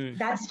 So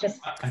that's just.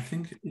 I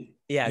think.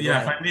 Yeah.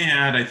 If I may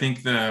add, I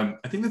think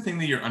the thing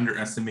that you're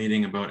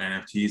underestimating about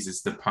NFTs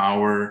is the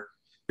power.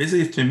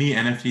 Basically, to me,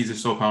 NFTs are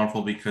so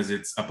powerful because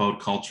it's about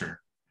culture.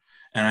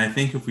 And I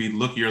think if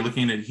you're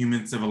looking at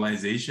human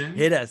civilization.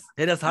 Hit us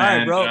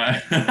hard, bro.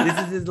 This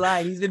is his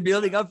line. He's been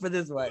building up for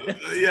this one.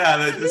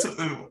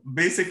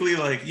 Basically,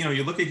 like,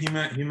 you look at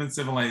human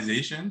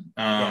civilization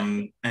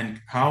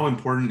and how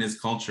important is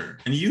culture.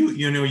 And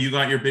you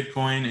got your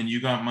Bitcoin and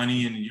you got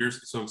money and you're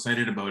so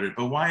excited about it.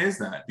 But why is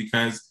that?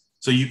 Because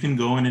so you can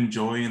go and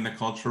enjoy in the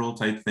cultural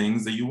type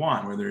things that you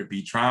want, whether it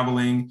be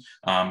traveling,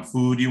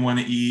 food you want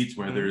to eat,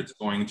 whether it's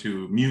going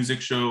to music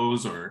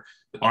shows or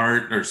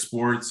art or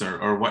sports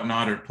or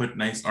whatnot, or put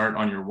nice art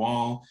on your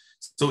wall.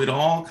 So it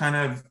all kind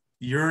of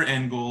your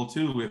end goal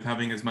too, with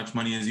having as much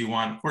money as you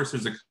want. Of course,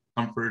 there's the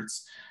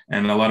comforts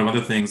and a lot of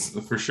other things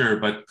for sure,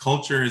 but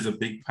culture is a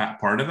big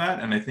part of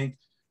that. And I think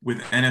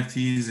with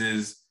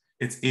NFTs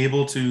it's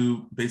able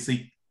to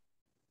basically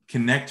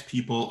connect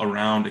people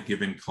around a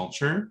given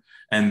culture.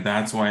 And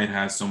that's why it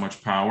has so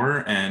much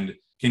power and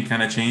can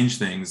kind of change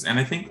things. And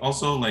I think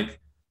also, like,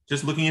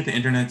 just looking at the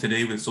internet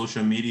today with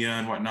social media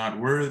and whatnot,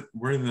 we're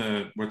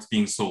what's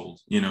being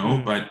sold,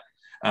 but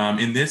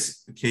in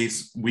this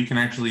case, we can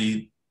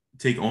actually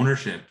take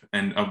ownership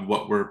of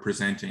what we're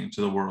presenting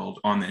to the world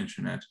on the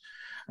internet.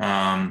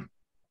 And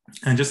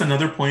just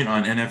another point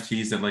on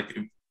NFTs that, like,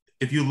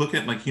 if you look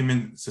at like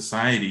human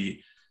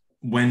society,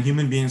 when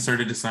human beings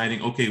started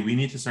deciding, okay, we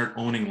need to start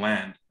owning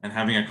land and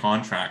having a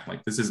contract,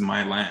 like, this is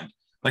my land.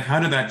 Like,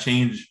 how did that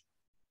change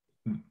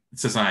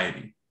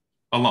society?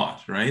 A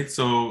lot, right?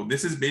 So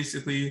this is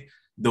basically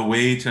the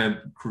way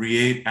to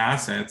create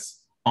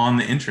assets on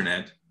the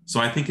internet. So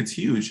I think it's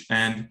huge.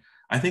 And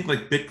I think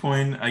like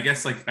Bitcoin, I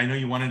guess like I know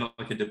you wanted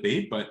like a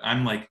debate, but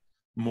I'm like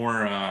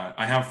more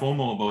I have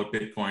FOMO about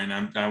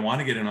Bitcoin. I want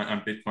to get in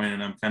on Bitcoin,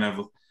 and I'm kind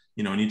of,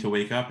 need to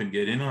wake up and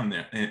get in on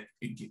there,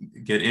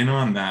 get in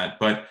on that.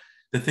 But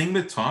the thing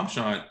with Top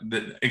Shot,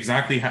 that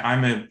exactly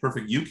I'm a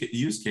perfect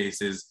use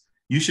case, is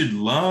you should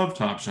love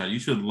Top Shot. You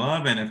should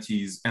love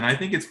NFTs. And I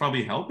think it's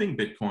probably helping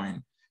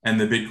Bitcoin and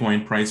the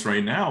Bitcoin price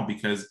right now,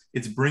 because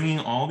it's bringing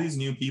all these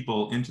new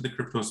people into the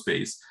crypto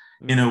space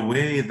in a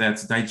way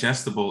that's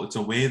digestible. It's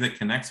a way that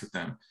connects with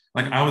them.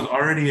 Like I was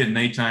already at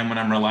nighttime when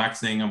I'm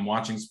relaxing, I'm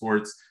watching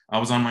sports. I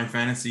was on my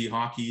fantasy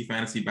hockey,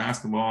 fantasy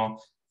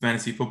basketball,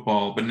 fantasy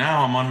football, but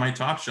now I'm on my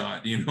Top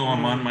Shot, I'm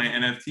on my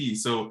NFT.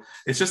 So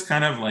it's just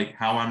kind of like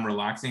how I'm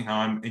relaxing,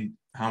 how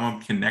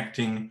I'm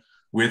connecting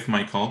with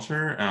my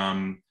culture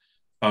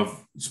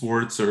of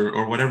sports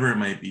or whatever it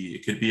might be.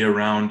 It could be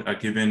around a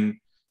given,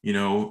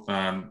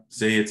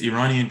 say it's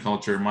Iranian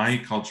culture, my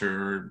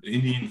culture, or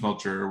Indian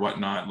culture or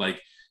whatnot.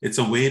 Like it's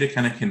a way to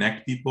kind of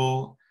connect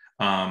people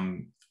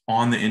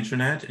on the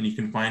internet, and you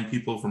can find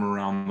people from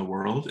around the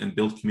world and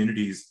build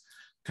communities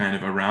kind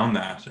of around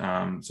that.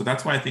 So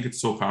that's why I think it's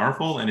so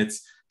powerful, and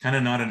it's kind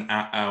of not an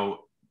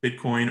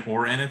Bitcoin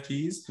or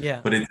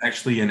NFTs, but it's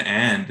actually an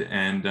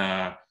and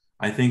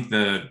I think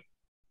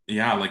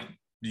like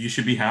you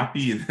should be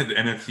happy that the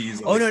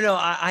NFTs. Oh no,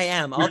 I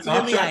am.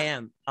 Ultimately,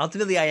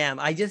 I am.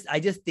 I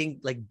just think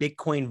like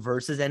Bitcoin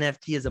versus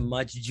NFT is a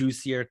much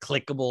juicier,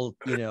 clickable,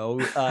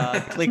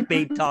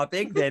 clickbait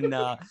topic than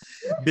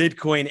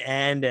Bitcoin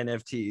and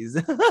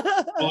NFTs.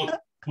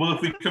 Well,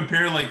 if we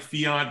compare like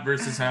fiat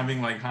versus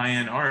having like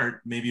high-end art,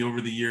 maybe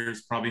over the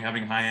years, probably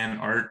having high-end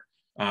art,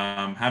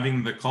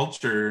 having the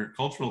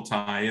cultural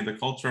tie, the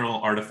cultural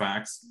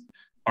artifacts,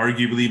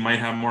 arguably might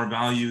have more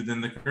value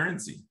than the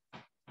currency.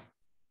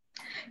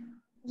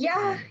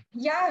 Yeah,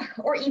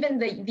 or even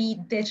the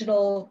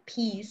digital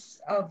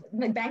piece of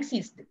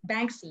Banksy,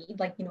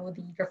 like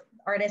the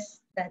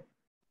artist that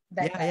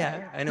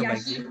I know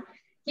Banksy.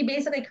 He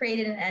basically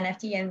created an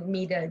NFT and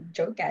made a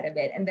joke out of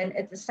it, and then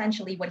it's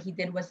essentially what he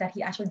did was that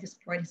he actually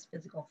destroyed his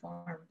physical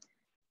form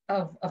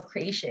of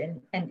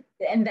creation, and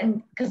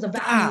then because the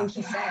value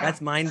he said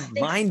that's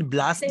mind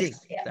blasting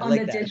on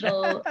the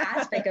digital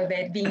aspect of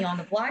it being on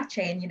the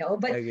blockchain,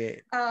 but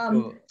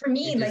cool. For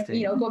me, like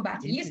go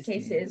back to use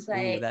cases,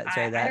 like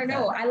I don't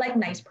know, I like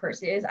nice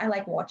purses, I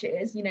like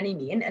watches, you know what I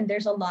mean, and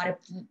there's a lot of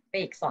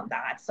fakes on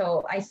that,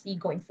 so I see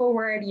going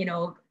forward,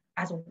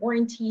 as a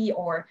warranty,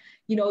 or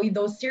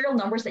those serial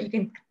numbers that you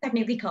can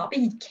technically copy,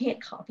 you can't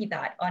copy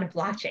that on a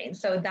blockchain.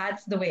 So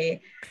that's the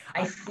way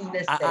I see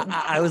this thing.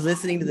 I was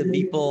listening to the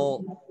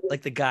people,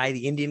 like the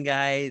Indian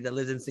guy that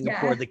lives in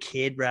Singapore, the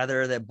kid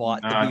rather, that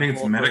bought the I think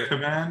it's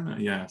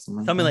Metakavan,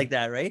 something like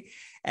that, right?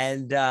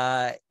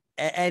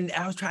 And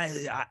I was trying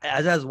to,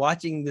 as I was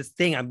watching this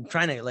thing, I'm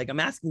trying to, like,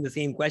 I'm asking the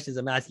same questions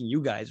I'm asking you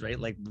guys, right?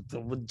 Like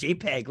with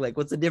JPEG, like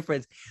what's the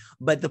difference?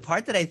 But the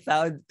part that I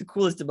found the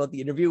coolest about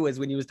the interview was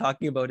when he was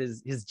talking about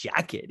his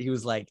jacket. He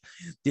was like,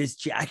 this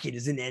jacket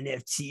is an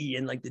NFT,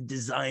 and like the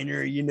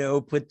designer,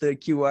 put the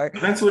QR.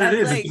 But that's what it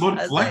is. Like, it's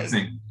about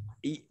flexing.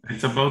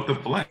 It's about the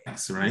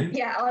flex, right?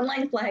 Yeah,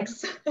 online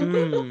flex.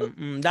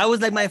 That was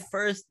like my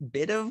first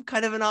bit of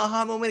kind of an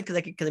aha moment, because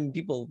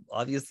people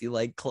obviously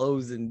like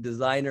clothes and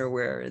designer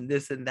wear and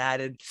this and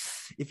that, and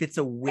if it's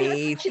a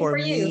way for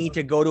me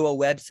to go to a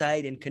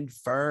website and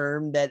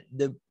confirm that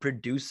the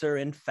producer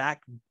in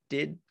fact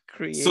did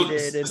create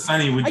it, and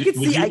Sunny,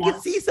 I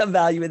could see some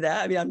value in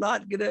that. I mean, I'm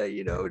not gonna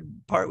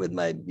part with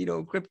my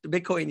crypto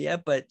Bitcoin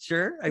yet, but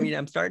sure. I mean,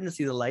 I'm starting to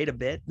see the light a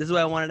bit. This is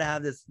why I wanted to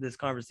have this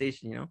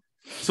conversation.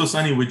 So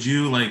Sunny, would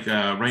you like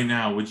right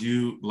now, would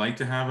you like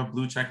to have a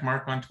blue check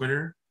mark on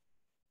Twitter?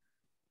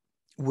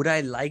 Would I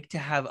like to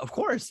have? Of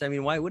course. I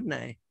mean, why wouldn't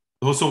I?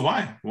 Oh, so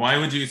why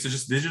would you? It's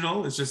just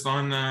digital. It's just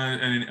on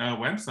a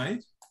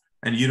website,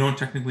 and you don't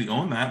technically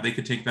own that. They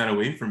could take that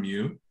away from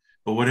you.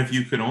 But what if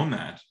you could own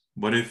that?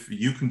 What if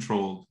you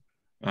controlled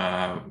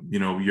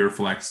your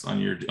flex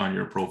on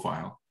your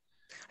profile?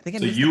 I think I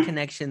missed the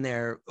connection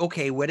there.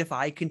 Okay, what if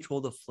I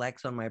control the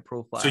flex on my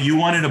profile? So you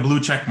wanted a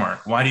blue check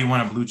mark. Why do you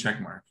want a blue check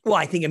mark?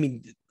 Well,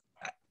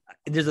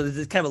 there's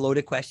kind of a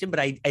loaded question, but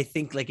I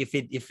think like if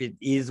it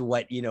is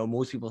what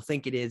most people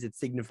think it is, it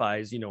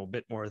signifies a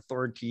bit more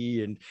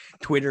authority, and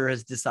Twitter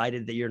has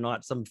decided that you're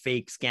not some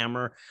fake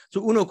scammer. So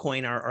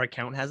UnoCoin, our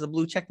account, has a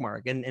blue check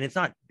mark, and it's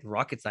not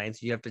rocket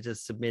science. You have to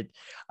just submit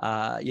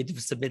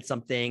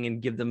something and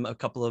give them a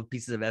couple of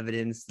pieces of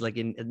evidence, like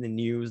in the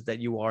news, that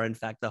you are in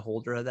fact the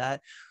holder of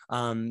that.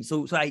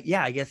 So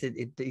I guess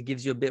it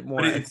gives you a bit more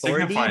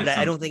authority, but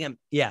I don't think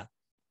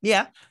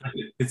Yeah,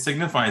 it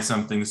signifies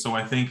something. So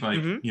I think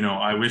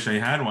I wish I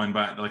had one,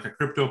 but like a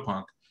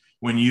CryptoPunk,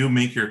 when you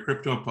make your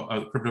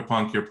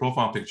CryptoPunk your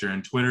profile picture,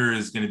 and Twitter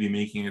is going to be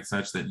making it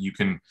such that you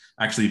can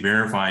actually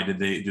verify do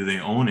they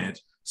own it.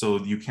 So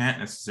you can't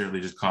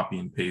necessarily just copy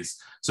and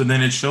paste. So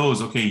then it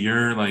shows, okay,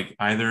 you're like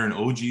either an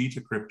OG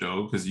to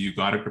crypto because you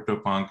got a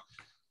CryptoPunk,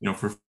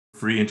 for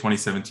free in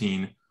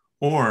 2017,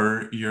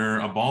 or you're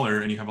a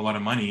baller and you have a lot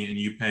of money and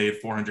you pay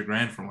 400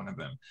 grand for one of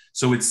them.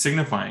 So it's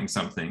signifying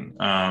something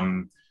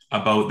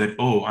about that.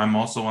 Oh, I'm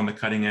also on the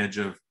cutting edge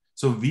of.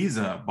 So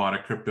Visa bought a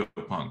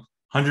CryptoPunk,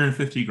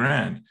 150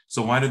 grand.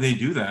 So why do they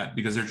do that?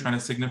 Because they're trying to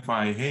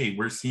signify, hey,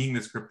 we're seeing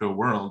this crypto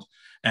world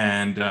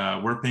and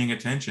we're paying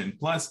attention.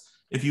 Plus,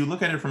 if you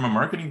look at it from a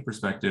marketing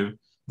perspective,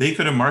 they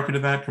could have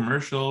marketed that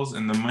commercials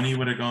and the money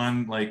would have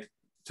gone like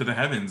to the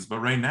heavens. But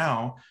right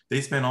now,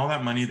 they spent all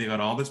that money. They got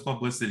all this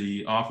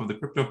publicity off of the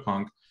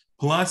CryptoPunk.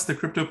 Plus, the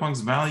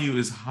CryptoPunk's value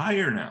is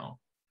higher now.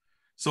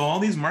 So all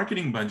these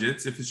marketing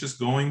budgets, if it's just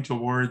going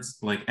towards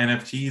like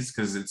NFTs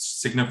because it's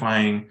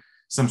signifying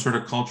some sort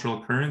of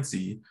cultural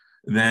currency,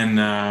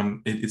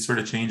 then it sort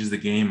of changes the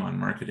game on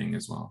marketing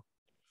as well.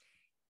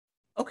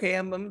 Okay,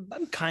 I'm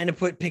kind of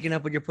picking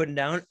up what you're putting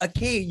down.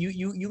 Okay,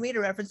 you made a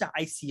reference to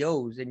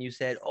ICOs and you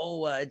said,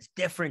 oh, it's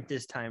different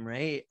this time,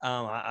 right?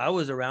 I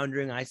was around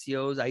during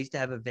ICOs. I used to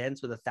have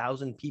events with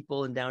 1,000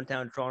 people in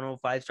downtown Toronto,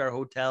 5-star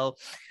hotel.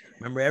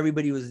 Remember,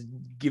 everybody was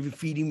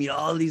feeding me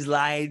all these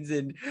lines,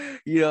 and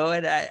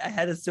and I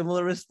had a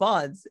similar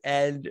response.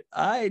 And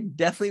I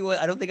definitely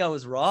I don't think I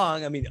was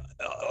wrong. I mean,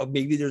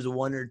 maybe there's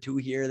one or two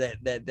here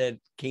that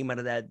came out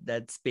of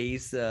that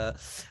space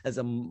as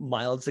a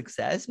mild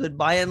success, but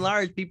by and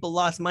large, people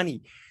lost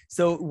money.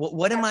 So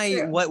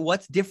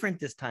what's different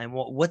this time?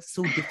 What's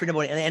so different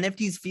about it? And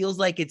NFTs feels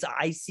like it's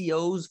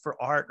ICOs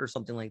for art or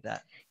something like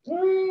that.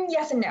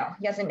 Yes and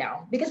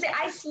no, because the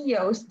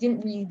ICOs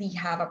didn't really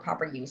have a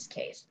proper use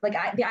case. Like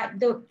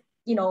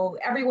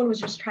everyone was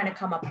just trying to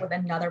come up with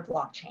another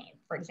blockchain,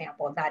 for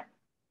example, that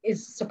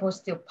is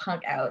supposed to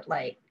punk out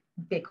like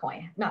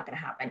Bitcoin. Not going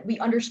to happen. We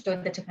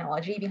understood the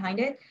technology behind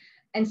it,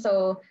 and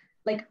so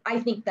like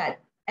I think that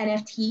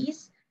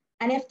NFTs,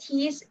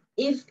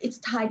 if it's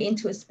tied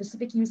into a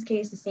specific use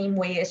case, the same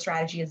way a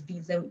strategy as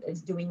Visa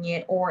is doing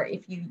it, or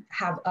if you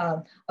have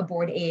a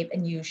Bored Ape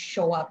and you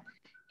show up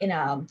in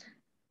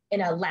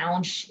a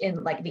lounge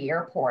in like the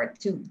airport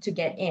to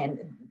get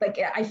in, like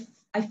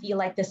I feel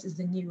like this is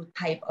the new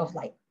type of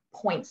like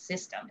point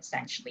system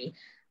essentially.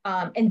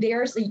 And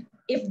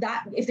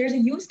if there's a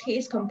use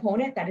case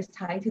component that is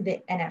tied to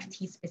the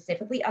NFT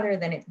specifically, other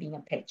than it being a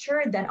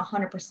picture, then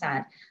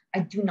 100%, I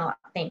do not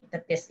think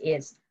that this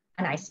is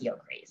an ICO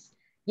craze.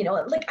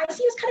 Like ICO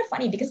is kind of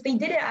funny because they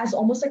did it as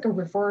almost like a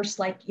reverse,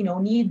 like,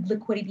 need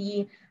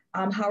liquidity.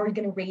 How are we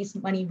going to raise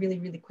money really,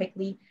 really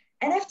quickly?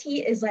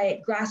 NFT is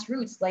like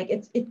grassroots, like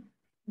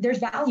there's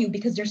value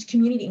because there's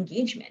community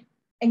engagement,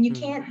 and you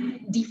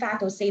can't de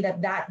facto say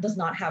that does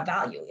not have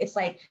value. It's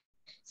like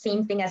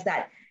same thing as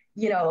that,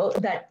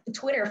 that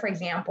Twitter, for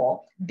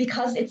example,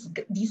 because it's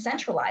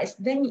decentralized,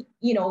 then,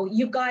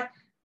 you've got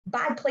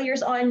bad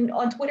players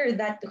on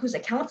Twitter whose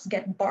accounts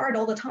get barred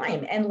all the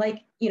time. And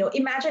like,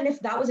 imagine if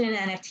that was in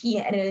an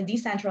NFT and in a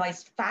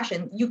decentralized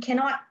fashion, you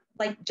cannot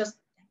like just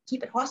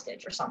keep it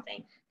hostage or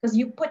something because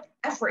you put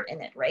effort in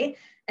it, right?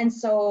 And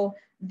so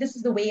this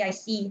is the way I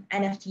see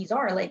NFTs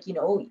are like,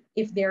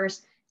 if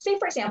there's, say,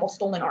 for example,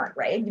 stolen art,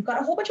 right? You've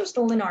got a whole bunch of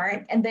stolen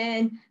art, and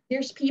then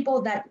there's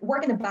people that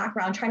work in the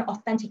background trying to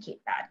authenticate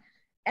that.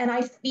 And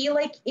I feel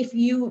like if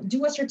you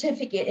do a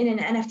certificate in an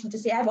NFT to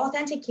say, I've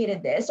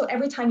authenticated this, so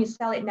every time you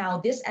sell it now,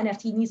 this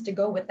NFT needs to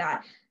go with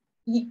that.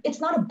 It's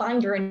not a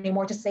binder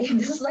anymore to say,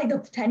 this is like the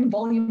 10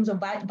 volumes of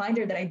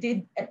binder that I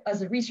did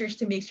as a research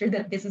to make sure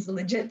that this is a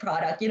legit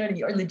product,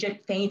 or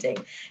legit painting.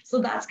 So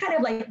that's kind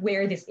of like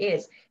where this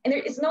is. And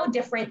there is no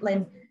different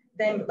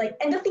than like,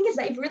 and the thing is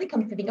that if you really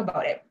come to think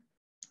about it,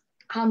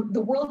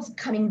 the world's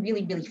coming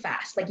really, really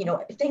fast. Like,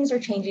 things are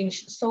changing,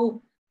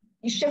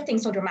 shifting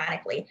so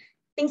dramatically.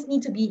 Things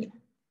need to be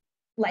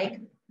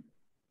like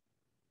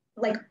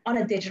on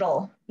a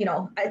digital,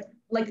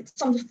 like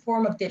some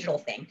form of digital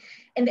thing.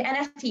 And the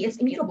NFT is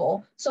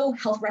immutable, so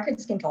health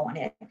records can go on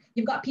it.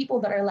 You've got people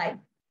that are like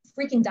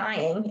freaking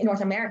dying in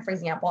North America, for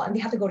example, and they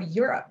have to go to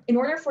Europe. In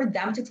order for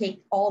them to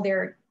take all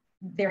their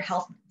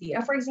health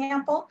data, for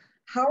example,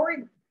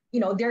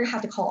 they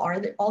have to call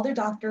all their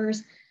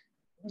doctors,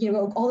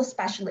 all the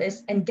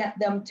specialists, and get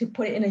them to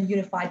put it in a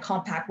unified,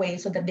 compact way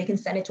so that they can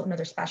send it to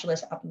another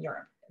specialist up in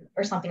Europe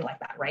or something like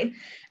that, right?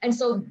 And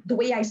so the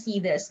way I see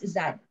this is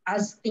that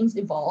as things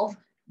evolve,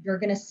 you're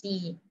going to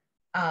see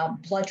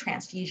blood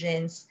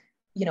transfusions,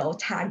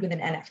 tagged with an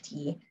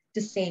NFT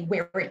to say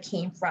where it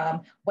came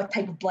from, what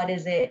type of blood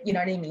is it, you know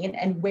what I mean?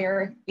 And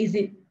where is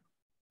it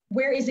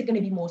going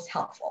to be most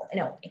helpful in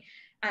a way?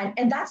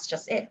 And that's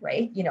just it,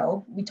 right?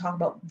 We talk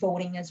about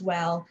voting as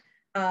well.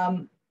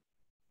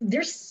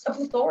 There's a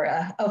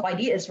plethora of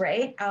ideas,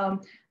 right?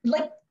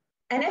 Like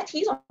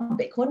NFTs on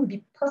Bitcoin would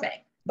be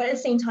perfect, but at the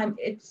same time,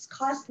 it's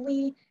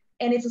costly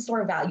and it's a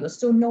store of value.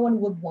 So no one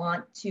would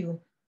want to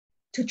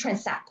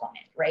transact on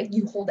it, right?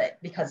 You hold it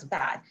because of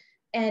that.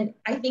 And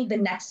I think the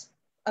next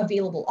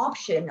available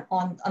option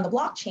on the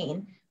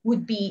blockchain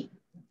would be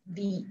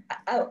the,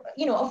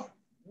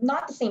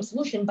 not the same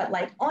solution, but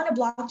like on a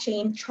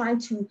blockchain trying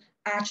to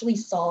actually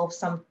solve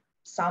some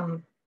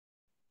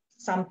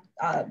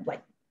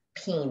like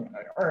pain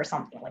or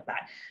something like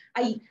that.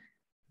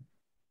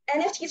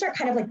 NFTs are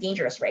kind of like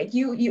dangerous, right?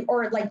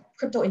 Or like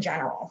crypto in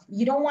general.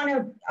 You don't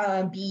want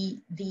to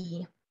be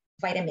the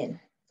vitamin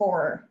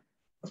for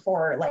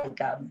like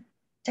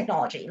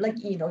technology. Like,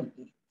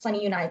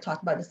 Sunny, you and I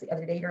talked about this the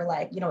other day. You're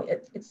like,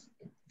 it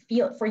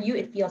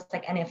feels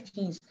like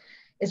NFTs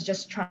is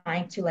just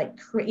trying to like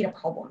create a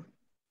problem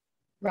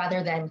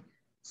rather than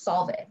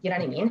solve it. You know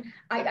what I mean?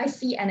 I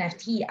see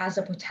NFT as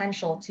a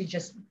potential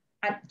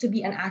to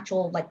be an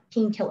actual like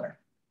painkiller,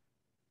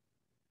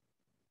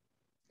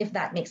 if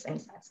that makes any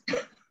sense.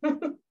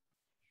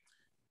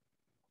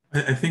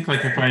 I think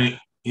like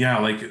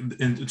like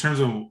in terms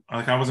of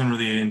like, I wasn't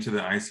really into the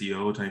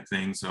ICO type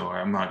thing, so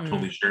I'm not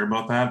totally sure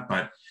about that.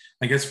 But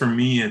I guess for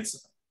me,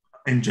 it's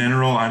in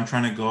general, I'm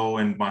trying to go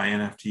and buy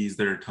NFTs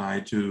that are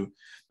tied to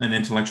an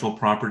intellectual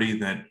property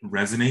that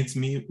resonates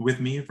with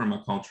me from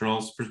a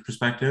cultural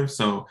perspective.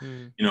 So,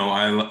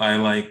 I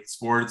like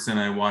sports and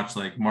I watch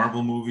like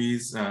Marvel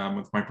movies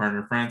with my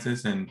partner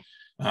Francis, and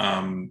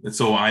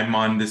so I'm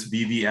on this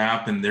VV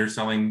app, and they're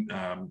selling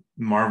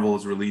Marvel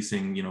is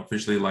releasing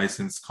officially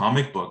licensed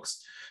comic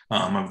books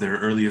of their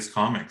earliest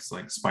comics,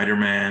 like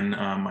Spider-Man.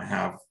 I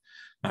have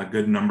a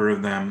good number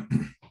of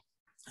them.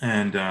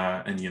 And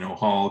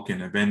Hulk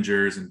and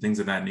Avengers and things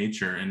of that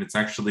nature. And it's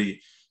actually,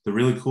 the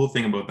really cool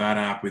thing about that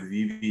app with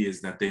Vivi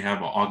is that they have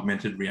an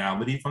augmented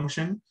reality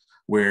function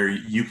where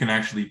you can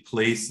actually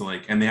place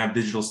and they have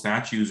digital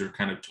statues or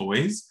kind of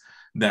toys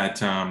that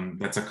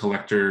that's a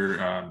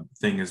collector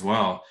thing as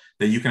well,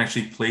 that you can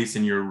actually place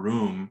in your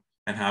room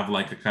and have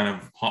like a kind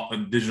of a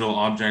digital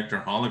object or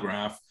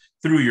holograph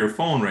through your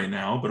phone right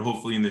now, but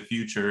hopefully in the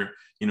future,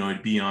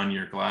 it'd be on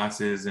your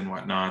glasses and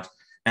whatnot.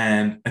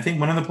 And I think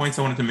one of the points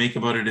I wanted to make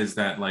about it is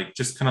that, like,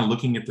 just kind of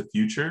looking at the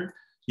future,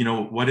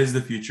 what is the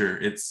future?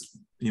 It's,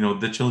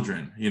 the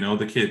children,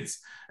 the kids.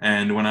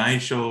 And when I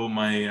show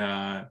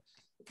my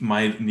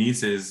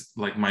nieces,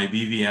 like, my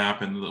VV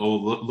app and, oh,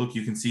 look,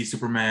 you can see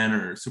Superman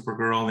or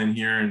Supergirl in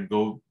here and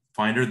go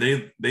find her,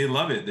 they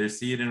love it. They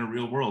see it in a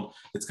real world.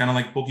 It's kind of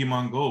like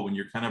Pokemon Go, when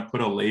you kind of put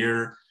a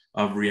layer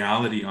of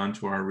reality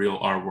onto our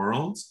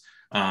worlds.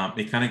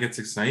 It kind of gets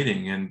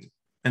exciting.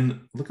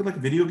 And look at like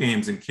video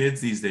games and kids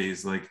these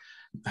days, like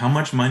how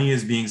much money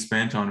is being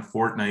spent on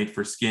Fortnite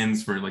for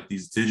skins for like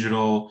these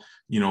digital,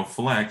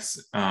 flex,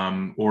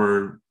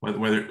 or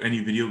whether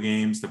any video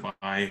games to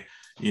buy,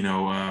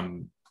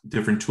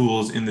 different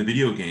tools in the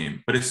video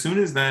game. But as soon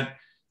as that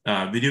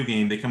video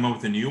game, they come out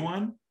with a new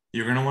one,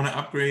 you're going to want to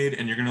upgrade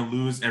and you're going to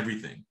lose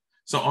everything.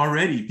 So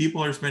already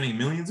people are spending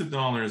millions of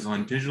dollars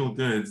on digital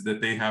goods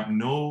that they have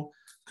no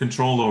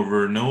control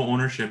over, no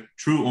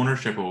true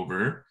ownership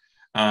over.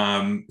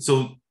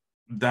 So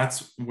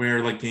that's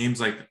where like games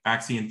like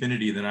Axie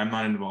Infinity that I'm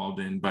not involved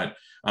in, but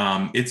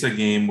it's a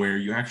game where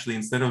you actually,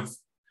 instead of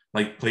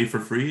like play for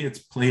free, it's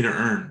play to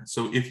earn.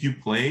 So if you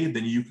play,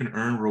 then you can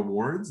earn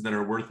rewards that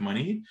are worth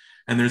money.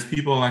 And there's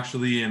people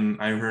actually, and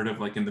I heard of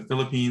like in the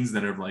Philippines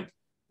that are like,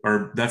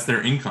 or that's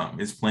their income,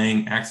 is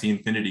playing Axie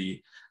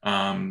Infinity.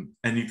 And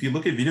if you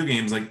look at video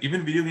games, like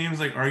even video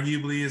games, like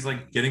arguably is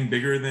like getting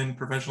bigger than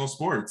professional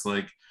sports.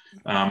 Like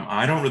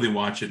I don't really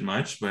watch it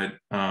much, but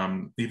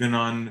even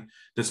on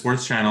the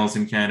sports channels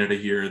in Canada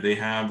here, they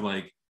have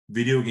like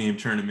video game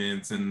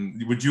tournaments.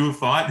 And would you have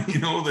thought,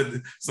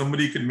 that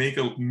somebody could make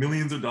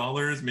millions of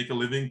dollars, make a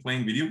living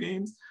playing video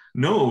games?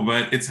 No,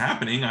 but it's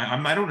happening.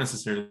 I don't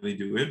necessarily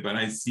do it, but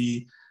I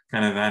see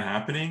kind of that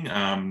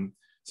happening.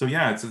 So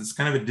yeah, it's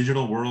kind of a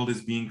digital world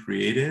is being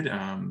created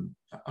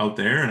out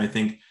there. And I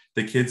think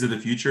the kids of the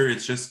future,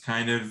 it's just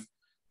kind of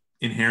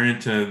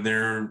inherent to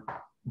their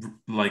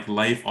like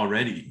life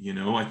already.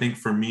 I think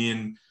for me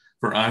and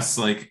for us,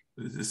 like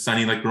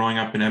Sunny, like growing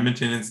up in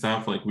Edmonton and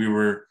stuff, like we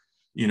were,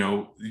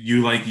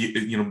 you like,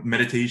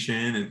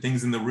 meditation and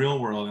things in the real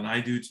world. And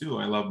I do too.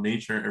 I love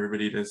nature.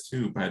 Everybody does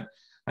too. But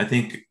I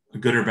think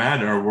good or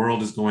bad, our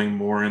world is going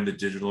more in the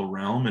digital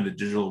realm and the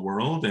digital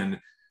world. And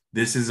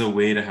this is a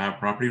way to have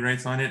property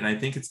rights on it. And I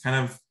think it's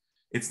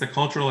the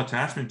cultural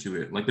attachment to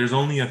it. Like there's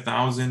only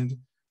 1,000,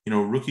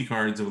 rookie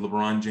cards of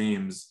LeBron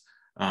James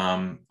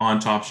on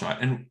Top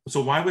Shot. And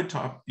so why would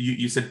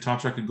you said Top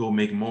Shot could go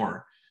make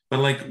more, but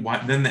like why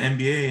then the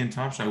NBA and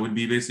Top Shot would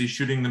be basically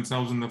shooting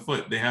themselves in the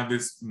foot. They have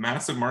this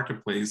massive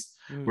marketplace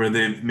where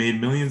they've made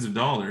millions of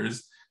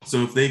dollars.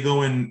 So if they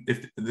go in,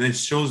 if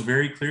this shows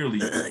very clearly,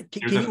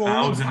 can you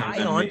only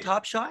buy on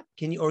Top Shot?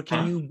 Can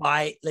you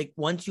buy, like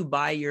once you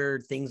buy your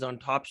things on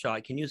Top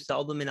Shot, can you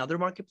sell them in other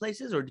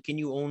marketplaces, or can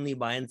you only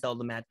buy and sell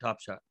them at Top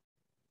Shot?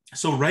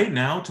 So right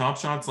now, Top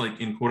Shot's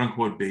like in quote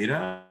unquote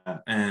beta.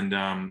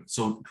 And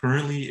so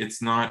currently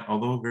it's not,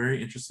 although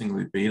very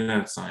interestingly,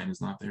 beta sign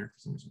is not there.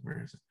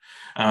 Where is it?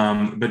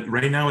 But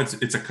right now it's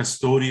a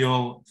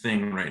custodial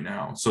thing right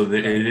now. So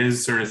that it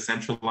is sort of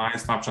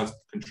centralized, Top Shot's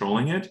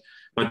controlling it.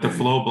 But the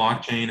Flow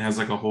blockchain has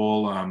like a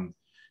whole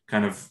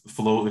kind of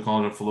flow, they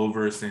call it a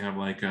Flowverse. They have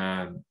like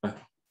a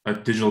a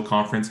digital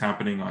conference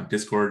happening on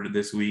Discord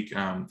this week.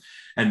 And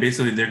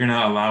basically they're going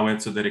to allow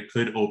it so that it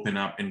could open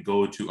up and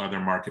go to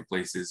other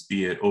marketplaces,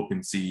 be it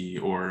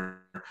OpenSea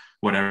or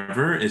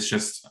whatever. It's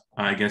just,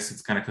 I guess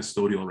it's kind of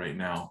custodial right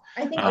now.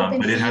 I think But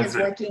it OpenSea has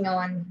is working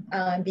on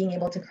being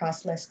able to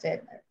cross-list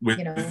it, with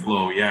you know.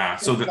 Flow, yeah.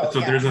 So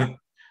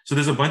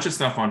there's a bunch of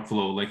stuff on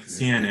Flow. Like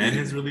CNN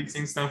is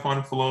releasing stuff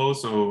on Flow.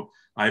 So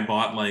I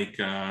bought like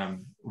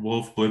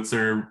Wolf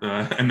Blitzer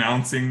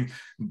announcing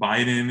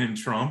Biden and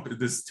Trump.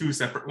 There's two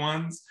separate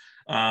ones.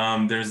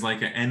 There's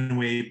like an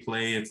N-way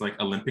play. It's like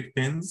Olympic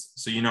pins.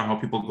 So you know how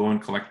people go and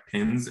collect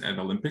pins at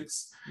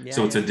Olympics. Yeah,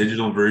 so it's a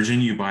digital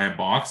version. You buy a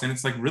box, and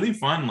it's like really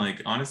fun.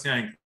 Like honestly,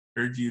 I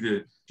encourage you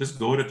to just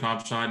go to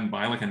Top Shot and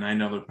buy like a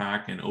 $9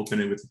 pack and open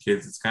it with the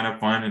kids. It's kind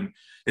of fun,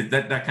 and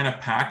that kind of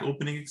pack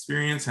opening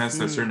experience has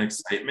a certain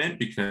excitement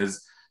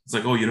because it's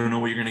like, oh, you don't know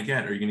what you're going to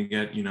get. Are you going to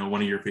get, you know,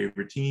 one of your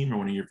favorite team or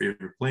one of your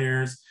favorite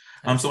players?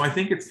 So I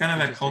think it's kind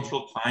of that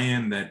cultural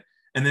tie-in that,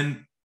 and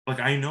then like,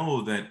 I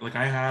know that like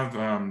I have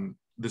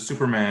the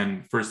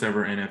Superman first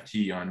ever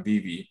NFT on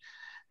Vivi,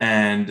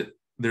 and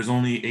there's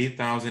only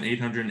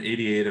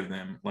 8,888 of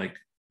them like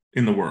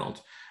in the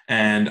world.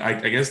 And I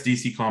guess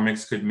DC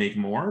Comics could make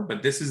more,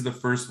 but this is the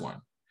first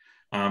one.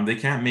 They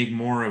can't make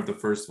more of the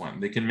first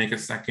one. They can make a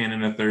second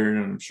and a third,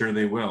 and I'm sure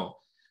they will.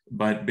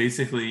 But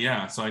basically,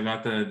 yeah. So I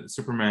got the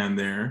Superman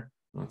there.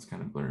 Oh, it's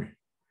kind of blurry.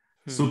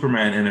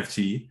 Superman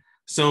NFT.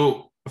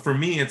 So for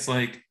me, it's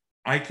like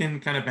I can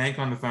kind of bank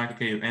on the fact,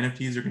 okay, if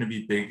NFTs are going to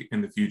be big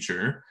in the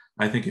future,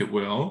 I think it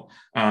will.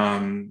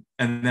 And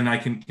then I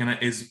can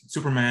is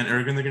Superman,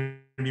 are there going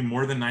to be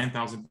more than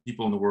 9,000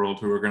 people in the world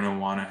who are going to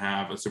want to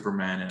have a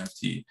Superman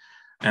NFT?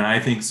 And I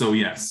think so,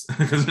 yes,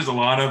 because there's a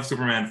lot of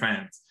Superman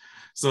fans.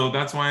 So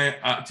that's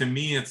why, to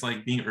me, it's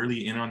like being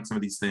early in on some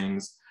of these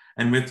things.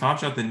 And with Top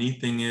Shot, the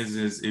neat thing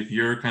is if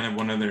you're kind of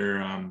one of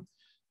their,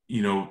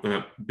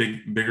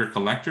 bigger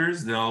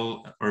collectors,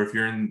 or if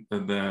you're in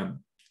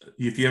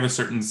if you have a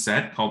certain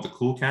set called the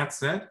Cool Cat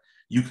set,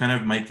 you kind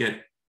of might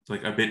get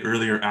like a bit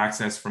earlier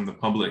access from the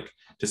public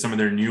to some of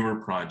their newer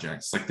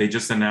projects. Like they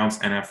just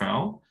announced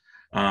NFL.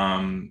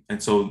 And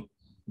so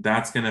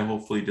that's going to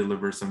hopefully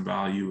deliver some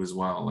value as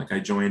well. Like I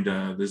joined,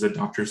 there's a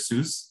Dr.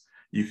 Seuss,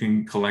 you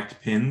can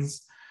collect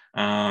pins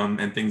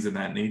and things of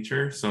that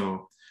nature.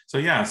 So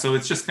yeah, so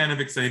it's just kind of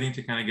exciting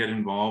to kind of get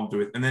involved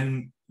with. And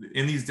then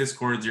in these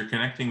Discords, you're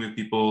connecting with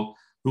people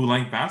who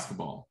like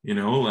basketball, you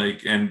know,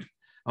 like, and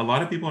a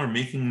lot of people are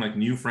making like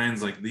new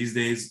friends. Like these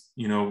days,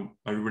 you know,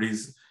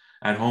 everybody's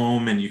at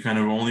home and you kind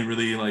of only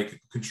really like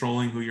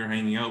controlling who you're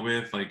hanging out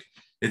with. Like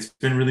it's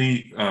been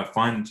really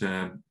fun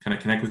to kind of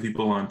connect with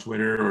people on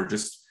Twitter, or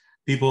just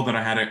people that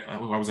I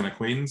was an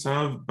acquaintance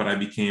of, but I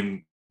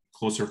became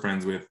closer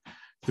friends with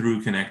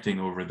through connecting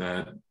over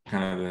the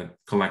kind of the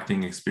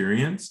collecting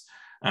experience.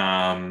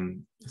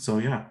 So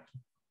yeah,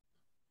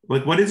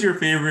 like what is your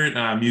favorite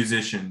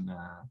musician,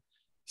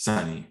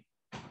 Sunny?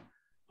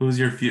 Who's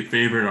your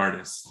favorite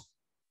artist?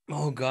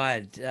 Oh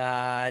God,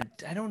 I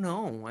don't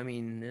know. I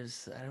mean,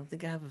 I don't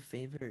think I have a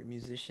favorite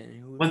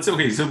musician.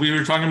 Okay. So we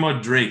were talking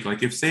about Drake.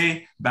 Like, if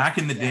say back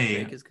in the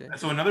day, Drake is good.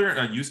 So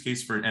another use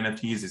case for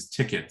NFTs is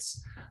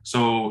tickets.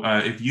 So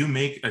if you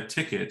make a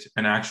ticket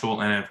an actual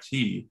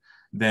NFT,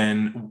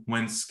 then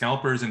when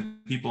scalpers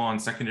and people on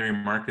secondary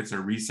markets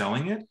are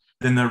reselling it,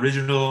 then the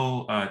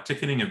original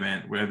ticketing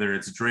event, whether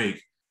it's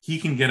Drake, he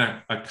can get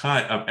a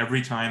cut of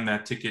every time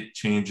that ticket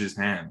changes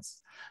hands.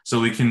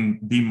 So it can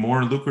be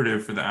more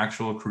lucrative for the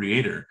actual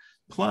creator.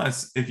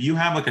 Plus, if you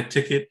have like a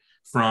ticket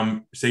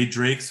from, say,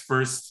 Drake's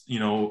first,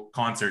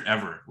 concert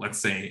ever, let's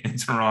say in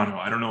Toronto,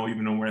 I don't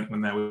even know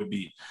when that would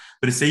be,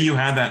 but say you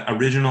had that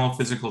original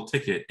physical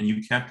ticket and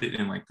you kept it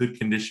in like good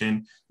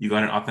condition, you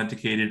got it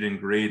authenticated and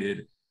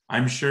graded,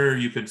 I'm sure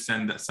you could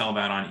sell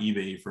that on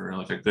eBay for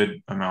like a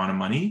good amount of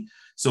money.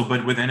 So,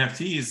 but with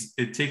NFTs,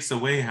 it takes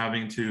away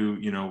having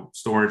to,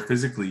 store it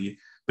physically,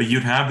 but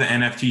you'd have the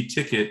NFT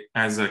ticket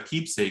as a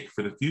keepsake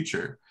for the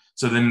future.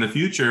 So then in the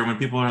future, when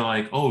people are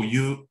like, oh,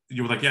 you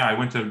were like, yeah, I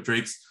went to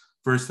Drake's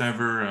first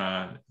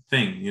ever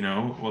thing,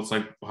 well, it's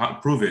like,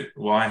 prove it.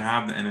 Well, I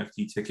have the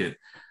NFT ticket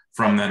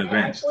from that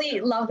event. I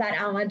actually love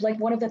that, Ahmad. Like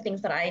one of the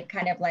things that I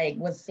kind of like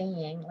was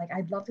saying, like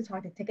I'd love to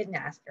talk to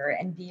Ticketmaster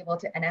and be able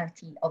to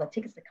NFT all the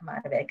tickets that come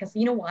out of it. Because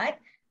you know what?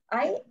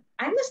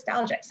 I'm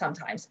nostalgic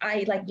sometimes.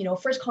 I like,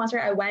 first concert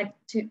I went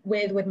to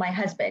with my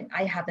husband,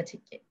 I have the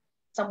ticket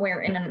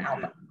somewhere in an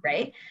album,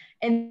 right?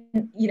 And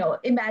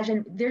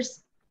imagine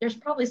there's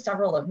probably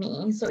several of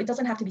me, so it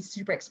doesn't have to be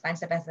super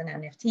expensive as an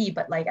NFT,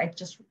 but like I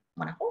just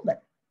want to hold it.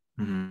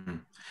 Mm-hmm.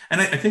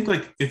 And I think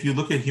like if you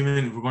look at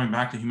we're going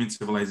back to human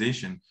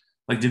civilization,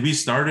 like did we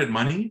start at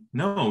money?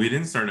 No, we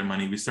didn't start at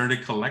money. We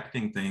started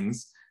collecting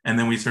things, and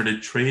then we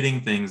started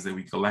trading things that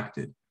we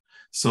collected.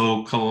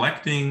 So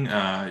collecting,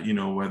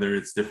 whether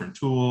it's different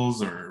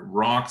tools or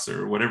rocks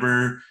or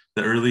whatever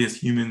the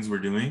earliest humans were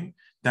doing,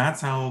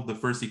 that's how the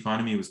first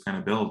economy was kind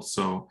of built.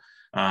 So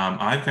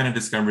I've kind of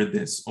discovered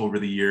this over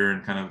the year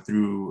and kind of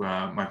through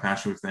my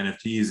passion with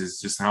NFTs is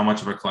just how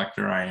much of a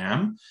collector I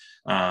am.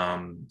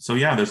 So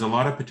yeah, there's a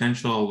lot of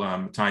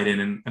potential tied in.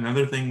 And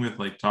another thing with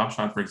like Top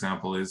Shot, for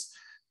example, is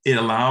it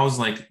allows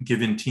like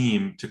given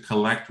team to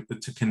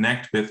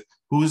connect with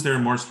who's their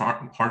most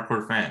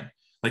hardcore fan.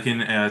 Like in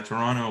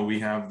Toronto, we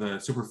have the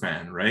super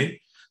fan, right?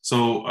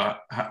 So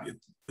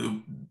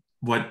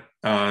what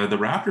the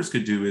Raptors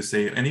could do is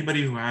say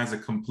anybody who has a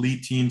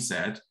complete team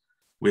set,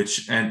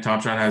 and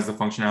Top Shot has the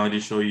functionality to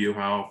show you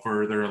how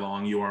further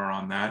along you are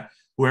on that.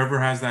 Whoever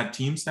has that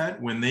team set,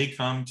 when they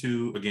come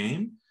to a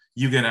game,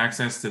 you get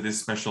access to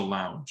this special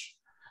lounge.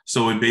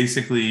 So it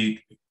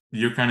basically,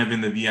 you're kind of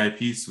in the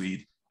VIP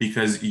suite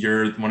because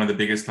you're one of the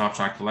biggest Top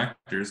Shot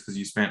collectors because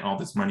you spent all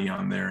this money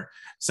on their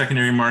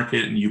secondary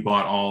market and you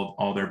bought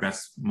all their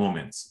best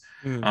moments.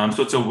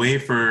 So it's a way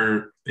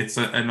for,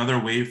 another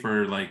way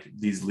for like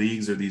these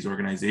leagues or these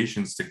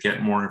organizations to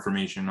get more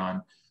information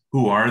on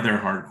who are their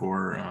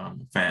hardcore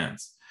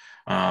fans.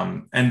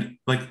 And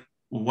like,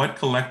 what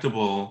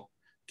collectible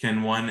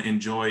can one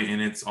enjoy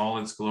in all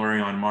its glory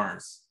on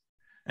Mars?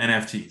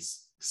 NFTs.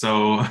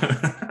 So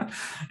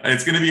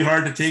it's going to be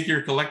hard to take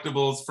your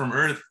collectibles from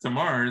Earth to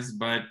Mars,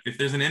 but if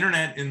there's an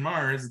internet in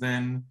Mars,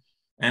 then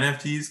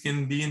NFTs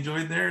can be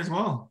enjoyed there as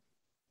well.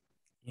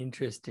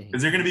 Interesting.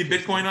 Is there going to be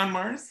Bitcoin on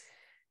Mars?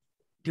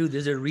 Dude,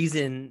 there's a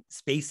reason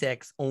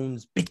SpaceX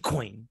owns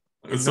Bitcoin.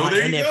 So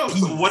there you go.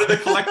 So what are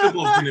the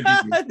collectibles going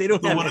to be? They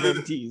don't have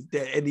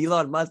NFTs. And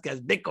Elon Musk has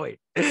Bitcoin,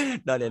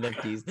 not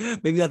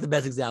NFTs. Maybe not the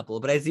best example,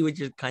 but I see what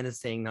you're kind of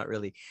saying. Not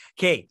really.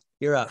 Kay,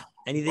 you're up.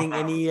 Anything?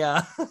 I don't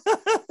know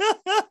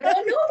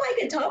if I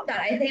could top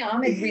that. I think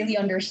Ahmed really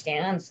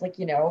understands, like,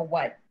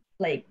 what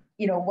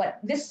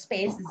this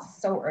space is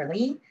so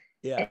early.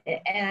 Yeah.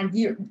 And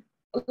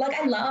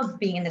I love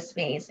being in this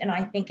space, and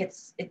I think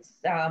it's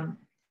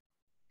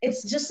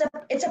just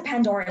it's a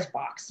Pandora's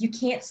box. You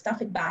can't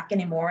stuff it back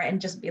anymore and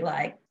just be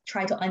like,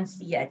 try to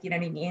unsee it. You know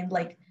what I mean?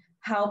 Like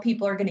how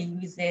people are going to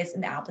use this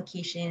in the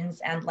applications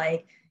and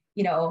like,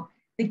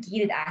 the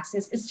gated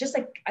access. It's just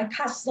like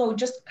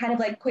just kind of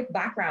like quick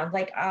background.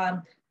 Like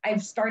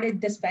I've started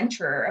this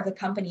venture of a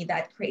company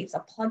that creates a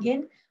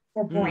plugin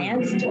for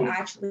brands to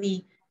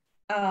actually,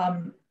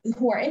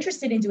 who are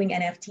interested in doing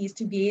NFTs,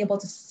 to be able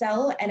to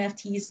sell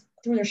NFTs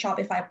through their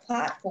Shopify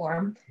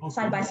platform,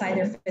 side by side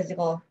their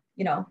physical,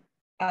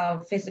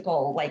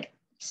 physical like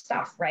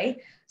stuff,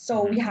 right?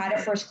 So we had a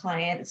first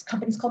client. This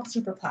company's called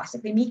Super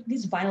Plastic. They make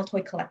these vinyl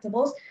toy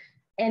collectibles.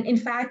 And in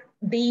fact,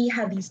 they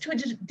have these two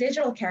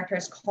digital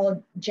characters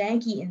called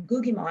Janky and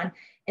Googimon,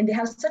 and they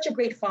have such a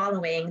great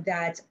following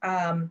that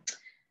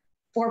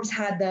Forbes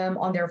had them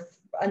on their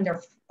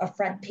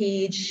front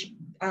page.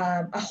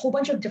 A whole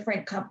bunch of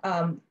different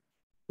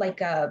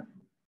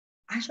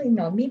actually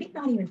no, maybe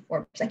not even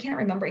Forbes. I can't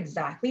remember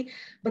exactly,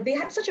 but they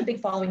had such a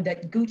big following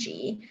that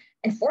Gucci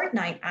and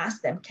Fortnite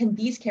asked them, can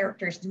these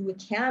characters do a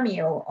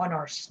cameo on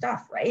our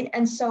stuff, right?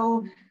 And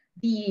so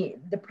the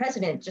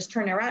president just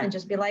turned around and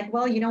just be like,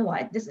 well, you know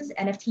what? This is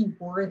NFT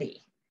worthy.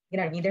 You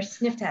know what I mean? There's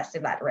sniff test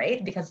of that,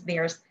 right? Because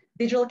there's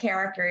digital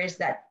characters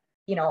that,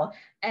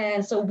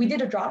 and so we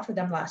did a drop for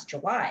them last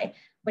July,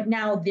 but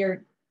now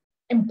they're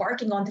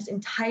embarking on this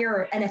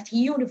entire NFT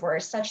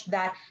universe such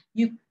that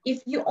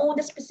if you own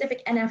a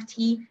specific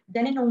NFT,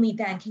 then and only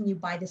then can you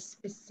buy this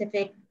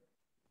specific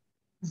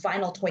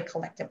vinyl toy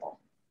collectible.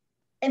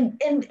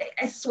 And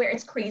I swear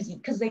it's crazy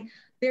because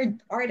their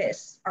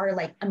artists are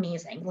like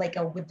amazing, like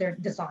with their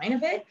design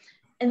of it.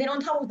 And then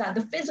on top of that,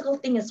 the physical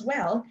thing as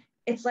well,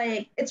 it's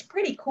like, it's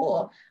pretty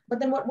cool. But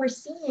then what we're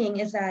seeing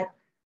is that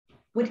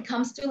when it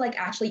comes to like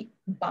actually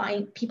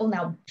buying, people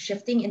now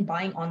shifting and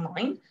buying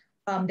online,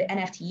 the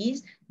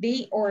NFTs,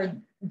 or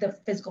the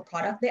physical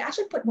product, they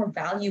actually put more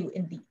value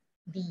in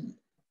the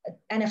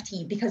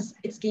NFT because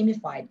it's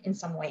gamified in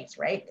some ways,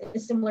 right?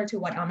 It's similar to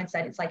what Ahmed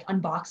said. It's like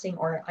unboxing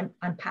or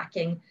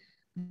unpacking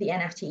the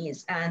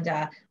NFTs.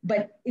 And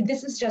but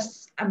this is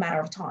just a matter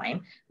of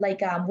time.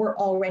 Like we're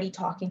already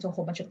talking to a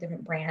whole bunch of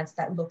different brands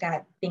that look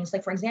at things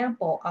like, for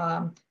example,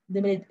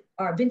 limited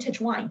or vintage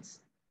wines,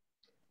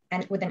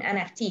 and with an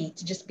NFT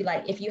to just be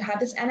like, if you have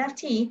this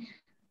NFT,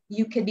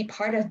 you could be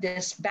part of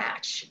this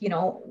batch,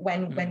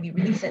 when we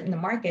release it in the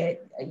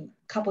market a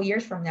couple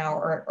years from now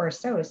or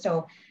so.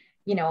 So,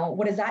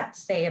 what does that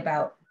say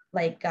about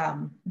like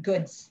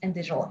goods and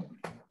digital,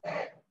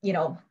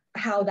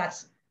 how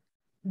that's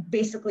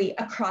basically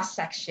a cross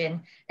section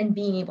and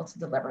being able to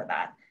deliver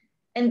that.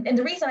 And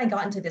the reason I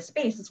got into this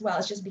space as well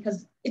is just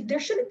because there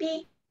shouldn't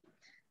be,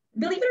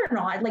 believe it or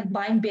not, like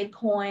buying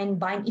Bitcoin,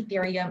 buying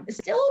Ethereum is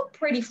still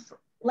pretty,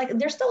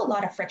 there's still a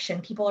lot of friction.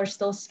 People are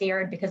still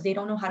scared because they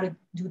don't know how to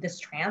do this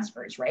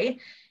transfers, right?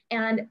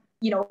 And,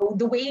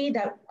 the way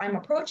that I'm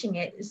approaching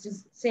it is to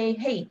say,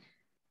 hey,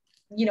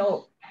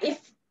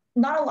 if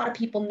not a lot of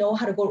people know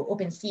how to go to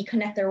OpenSea,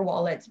 connect their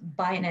wallets,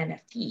 buy an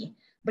NFT.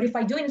 But if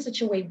I do it in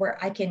such a way where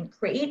I can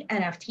create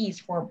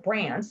NFTs for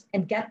brands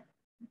and get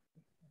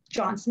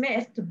John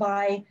Smith to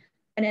buy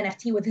an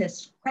NFT with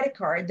his credit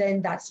card,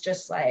 then that's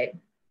just like,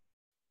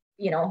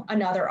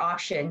 another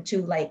option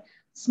to like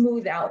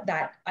smooth out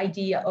that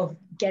idea of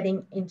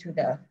getting into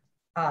the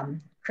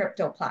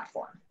crypto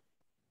platform.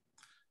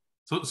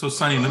 So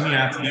Sunny, let me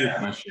ask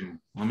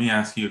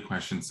you a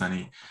question.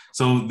 Sunny.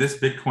 So this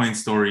Bitcoin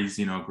stories,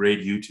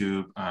 great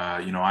YouTube.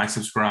 I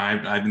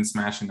subscribed. I've been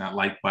smashing that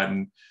like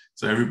button.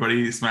 So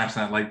everybody smash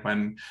that like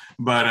button.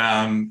 But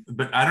I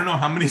don't know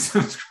how many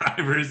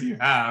subscribers you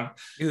have.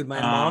 Dude,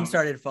 my mom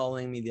started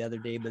following me the other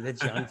day, but then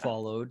she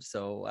unfollowed.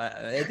 So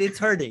it's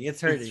hurting.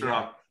 It's hurting. It's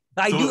rough.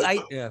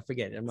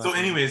 Forget it. So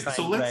anyways,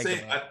 so let's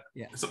say,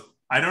 so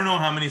I don't know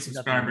how many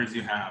subscribers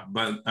you have,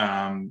 but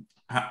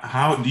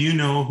how do you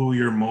know who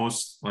your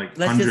most like?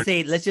 Let's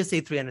just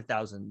say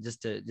 300,000,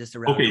 just to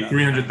round. Okay,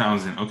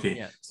 300,000. Okay,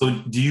 yeah. So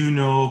do you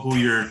know who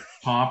your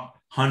top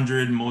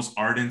 100 most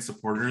ardent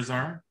supporters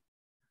are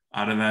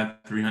out of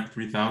that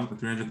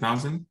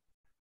 300,000?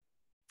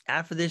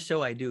 After this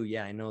show, I do.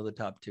 Yeah, I know the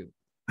top 2.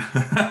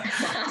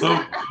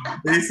 So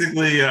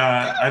basically,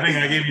 I think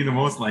I gave you the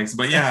most likes,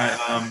 but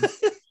yeah.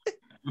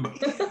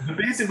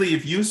 Basically,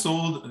 if you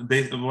sold,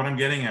 what I'm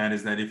getting at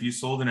is that if you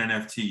sold an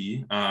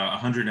NFT,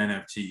 100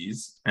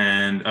 NFTs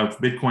and of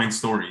Bitcoin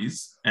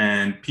stories,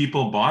 and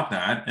people bought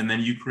that, and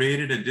then you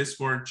created a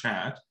Discord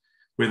chat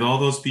with all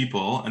those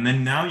people, and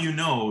then now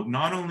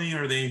not only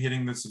are they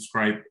hitting the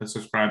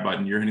subscribe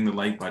button, you're hitting the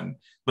like button,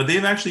 but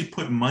they've actually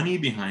put money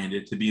behind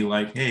it to be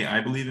like, hey, I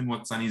believe in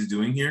what Sunny's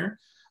doing here.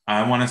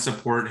 I want to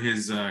support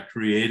his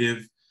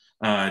creative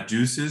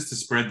juices to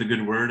spread the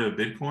good word of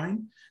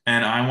Bitcoin.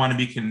 And I want to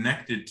be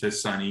connected to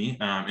Sunny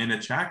in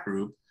a chat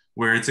group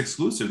where it's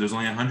exclusive. There's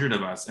only 100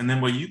 of us. And then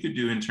what you could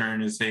do in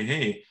turn is say,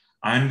 hey,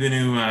 I'm going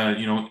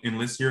to,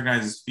 enlist your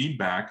guys'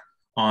 feedback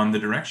on the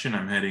direction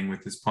I'm heading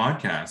with this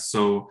podcast.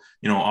 So,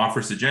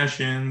 offer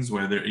suggestions,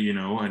 whether,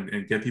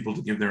 and get people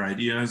to give their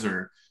ideas,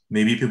 or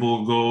maybe people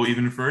will go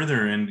even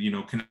further and,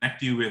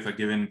 connect you with a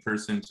given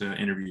person to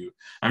interview.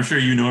 I'm sure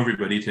you know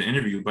everybody to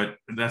interview, but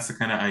that's the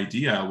kind of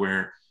idea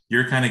where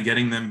you're kind of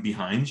getting them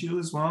behind you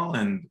as well.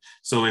 And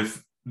so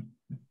if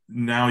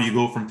now you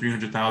go from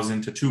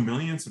 300,000 to 2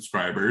 million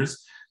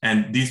subscribers,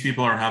 and these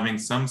people are having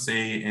some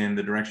say in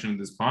the direction of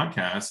this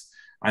podcast,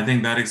 I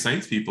think that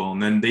excites people.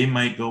 And then they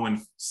might go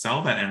and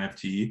sell that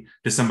NFT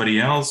to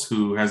somebody else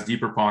who has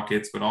deeper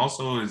pockets, but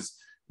also is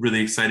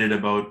really excited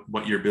about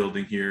what you're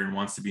building here and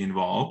wants to be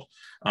involved.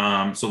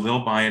 So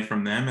they'll buy it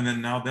from them, and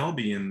then now they'll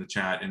be in the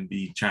chat and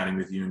be chatting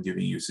with you and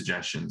giving you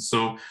suggestions.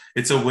 So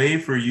it's a way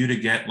for you to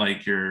get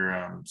like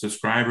your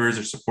subscribers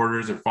or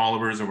supporters or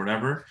followers or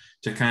whatever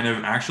to kind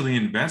of actually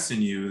invest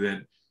in you,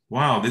 that,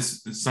 wow,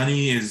 this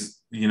Sunny is,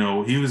 he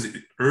was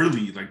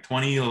early, like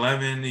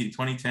 2011,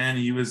 2010,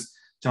 he was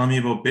telling me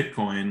about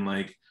Bitcoin.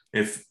 Like,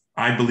 if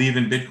I believe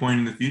in Bitcoin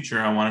in the future,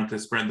 I want him to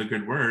spread the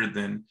good word,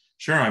 then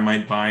sure, I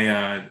might buy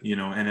a,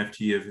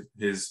 NFT of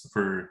his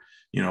for,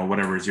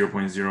 whatever,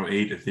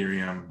 0.08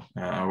 Ethereum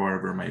or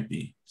whatever it might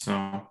be.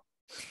 So.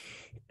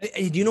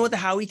 Do you know what the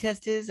Howey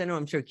test is? I know,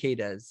 I'm sure Kay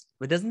does,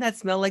 but doesn't that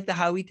smell like the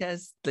Howey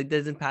test? Like,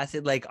 doesn't pass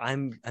it like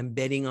I'm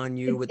betting on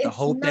you with the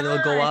hope that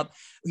it'll go up.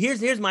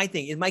 Here's my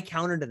thing, is my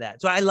counter to that.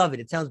 So I love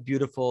it. It sounds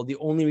beautiful. The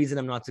only reason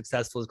I'm not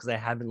successful is because I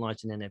haven't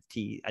launched an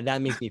NFT. And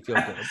that makes me feel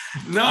good.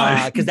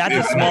 No, because that's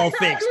a small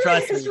fix.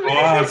 Trust me.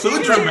 Wow,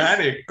 so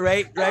dramatic.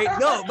 Right.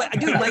 No, but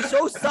dude, my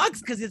show sucks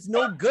because it's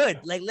no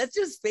good. Like, let's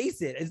just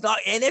face it. It's not,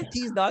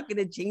 NFT is not going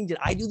to change it.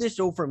 I do this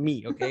show for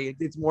me. Okay.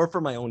 It's more for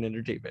my own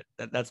entertainment.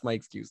 That's my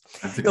excuse.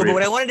 No, but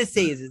what I wanted to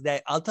say is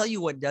that I'll tell you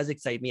what does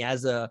excite me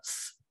as a,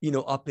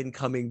 up and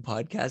coming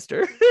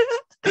podcaster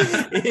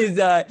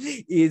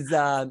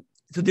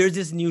so there's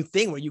this new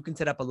thing where you can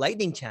set up a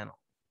Lightning channel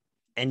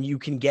and you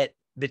can get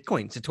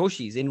Bitcoin,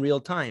 Satoshis in real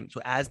time.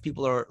 So as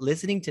people are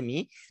listening to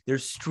me, they're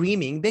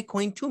streaming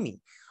Bitcoin to me.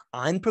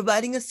 I'm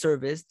providing a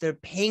service. They're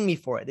paying me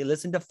for it. They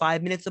listen to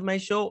 5 minutes of my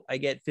show, I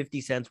get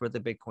 50 cents worth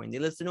of Bitcoin. They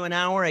listen to an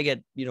hour, I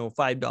get,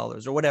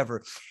 $5 or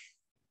whatever.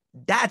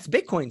 That's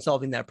Bitcoin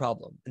solving that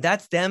problem.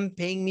 That's them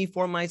paying me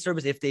for my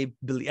service if they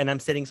believe, and I'm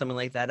setting something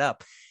like that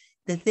up.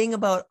 The thing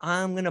about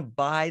I'm going to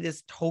buy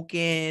this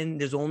token,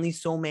 there's only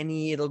so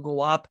many, it'll go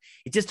up.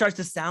 It just starts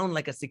to sound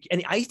like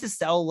and I used to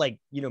sell like,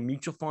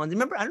 mutual funds.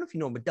 Remember, I don't know if you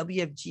know, but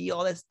WFG,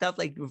 all that stuff,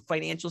 like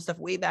financial stuff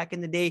way back in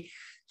the day.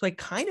 So I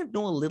kind of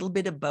know a little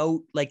bit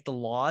about like the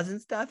laws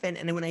and stuff. And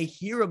then when I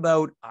hear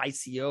about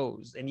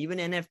ICOs and even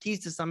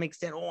NFTs to some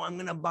extent, I'm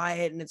going to buy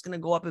it and it's going to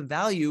go up in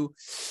value,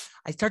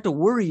 I start to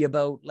worry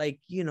about like,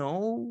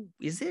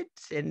 is it,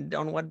 and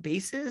on what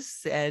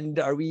basis? And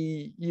are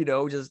we,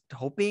 just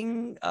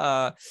hoping,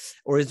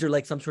 or is there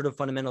like some sort of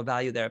fundamental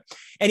value there?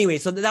 Anyway,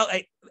 so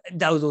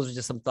those are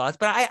just some thoughts,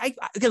 but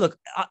okay, look,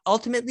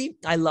 ultimately,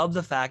 I love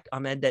the fact,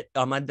 Ahmad,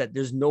 that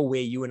there's no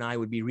way you and I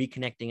would be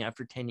reconnecting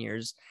after 10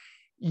 years,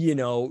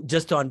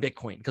 just on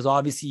Bitcoin, because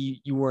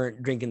obviously you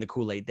weren't drinking the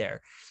Kool-Aid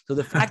there. So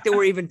the fact that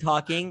we're even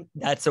talking,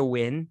 that's a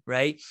win,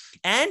 right?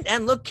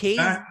 And look, Kay's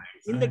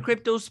in the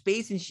crypto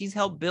space, and she's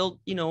helped build,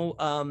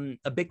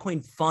 a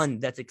Bitcoin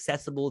fund that's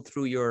accessible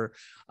through your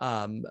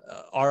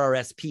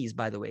RRSPs.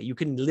 By the way, you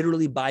can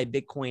literally buy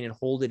Bitcoin and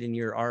hold it in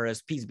your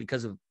RRSPs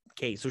because of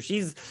Kay. So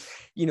she's,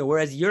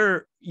 whereas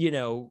you're,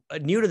 new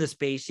to the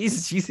space,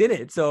 she's in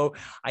it. So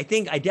I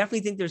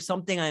definitely think there's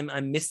something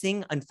I'm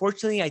missing.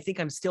 Unfortunately, I think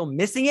I'm still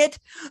missing it.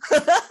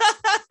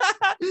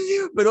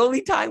 But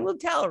only time will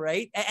tell,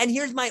 right? And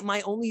here's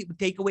my only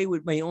takeaway,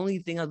 with my only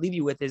thing I'll leave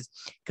you with is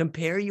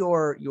compare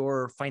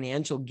your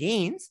financial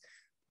gains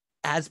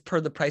as per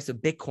the price of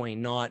Bitcoin,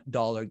 not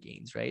dollar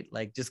gains, right?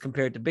 Like just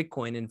compare it to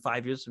Bitcoin in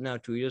 5 years from now,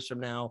 2 years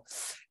from now,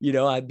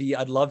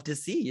 I'd love to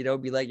see,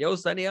 be like, yo,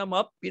 Sonny, I'm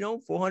up,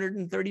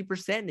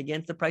 430%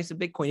 against the price of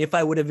Bitcoin. If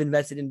I would have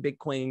invested in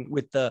Bitcoin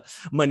with the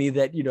money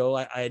that,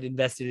 I had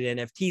invested in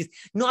NFTs,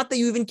 not that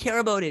you even care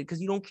about it,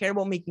 because you don't care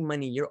about making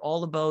money. You're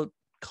all about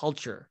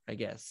culture, I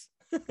guess.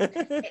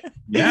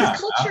 Yeah,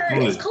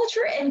 it's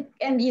culture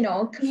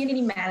and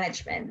community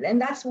management, and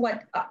that's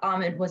what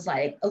Ahmed was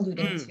like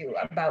alluding to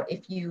about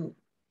if you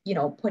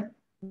put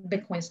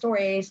Bitcoin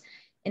stories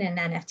in an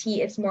NFT.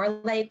 It's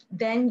more like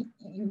then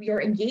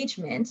your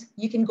engagement,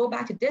 you can go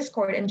back to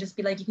Discord and just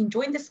be like, you can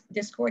join this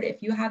Discord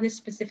if you have this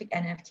specific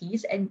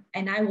NFTs,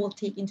 and I will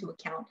take into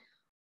account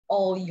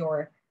all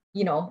your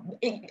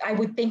I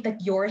would think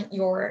that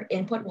your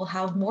input will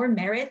have more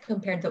merit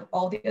compared to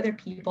all the other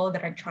people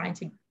that are trying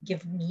to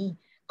give me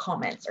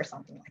comments or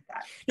something like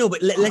that. No,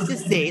 but let's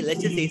just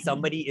say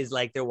somebody is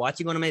like, they're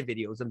watching one of my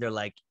videos and they're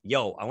like,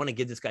 yo, I want to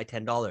give this guy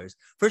 $10.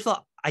 First of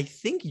all, I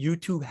think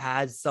YouTube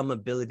has some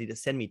ability to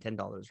send me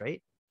 $10, right?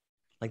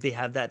 Like they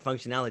have that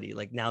functionality.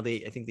 Like now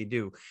I think they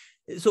do.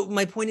 So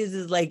my point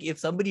is like, if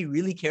somebody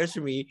really cares for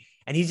me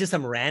and he's just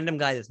some random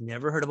guy that's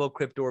never heard about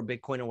crypto or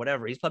Bitcoin or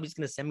whatever, he's probably just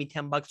going to send me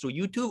 $10 through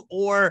YouTube.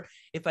 Or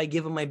if I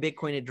give him my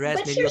Bitcoin address,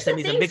 maybe he'll send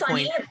me some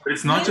Bitcoin. But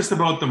it's not just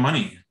about the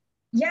money.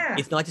 Yeah.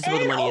 It's not just about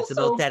the money. It's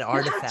about that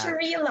artifact. You have to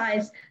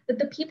realize that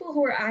the people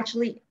who are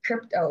actually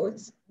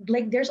cryptos,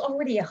 like there's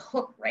already a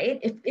hook, right?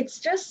 If it's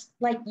just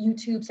like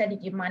YouTube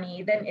sending you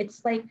money, then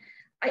it's like,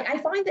 I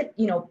find that,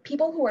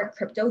 people who are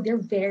crypto, they're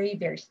very,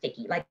 very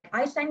sticky. Like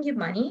I send you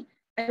money,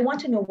 I want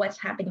to know what's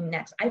happening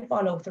next. I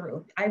follow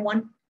through. I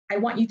want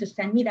you to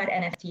send me that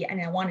NFT and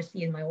I want to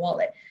see in my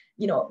wallet.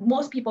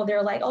 Most people,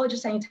 they're like, oh,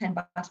 just send you $10,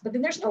 but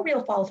then there's no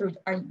real follow through.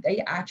 Are they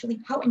actually,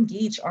 how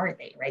engaged are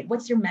they, right?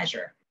 What's your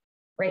measure,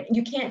 right?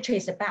 You can't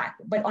trace it back,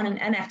 but on an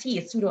NFT,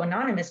 it's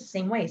pseudo-anonymous the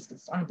same way.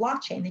 It's on a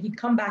blockchain. Then you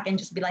come back and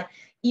just be like,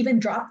 even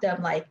drop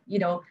them like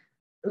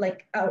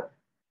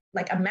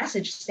a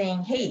message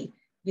saying, hey,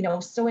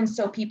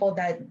 so-and-so people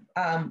that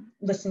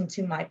listen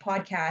to my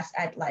podcast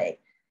at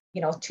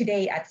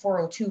today at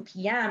 4:02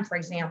 p.m., for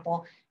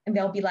example, and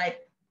they'll be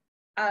like,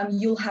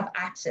 you'll have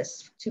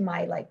access to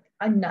my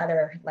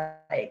another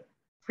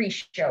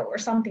pre-show or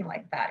something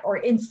like that, or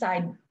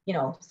insider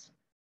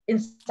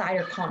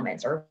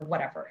comments or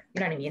whatever.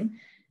 You know what I mean?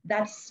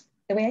 That's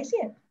the way I see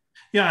it.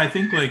 Yeah, I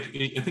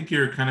think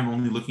you're kind of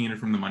only looking at it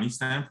from the money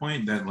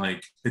standpoint, that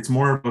it's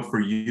more about,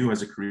 for you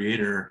as a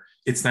creator,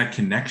 it's that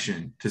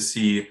connection to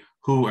see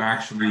who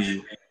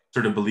actually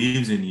sort of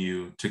believes in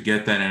you to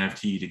get that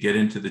NFT, to get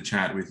into the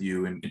chat with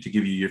you and to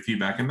give you your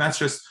feedback. And that's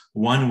just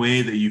one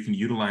way that you can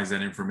utilize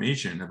that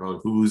information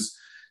about who's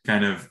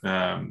kind of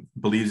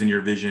believes in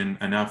your vision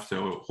enough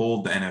to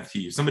hold the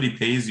NFT. If somebody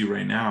pays you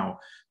right now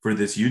for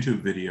this YouTube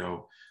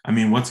video, I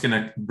mean, what's going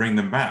to bring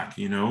them back?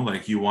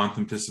 You want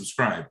them to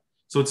subscribe.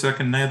 So it's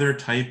like another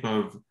type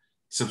of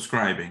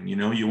subscribing.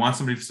 You want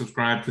somebody to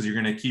subscribe because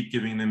you're going to keep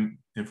giving them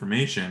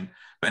information.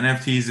 But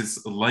NFTs,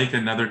 it's like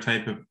another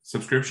type of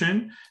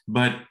subscription.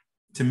 But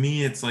to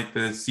me, it's like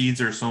the seeds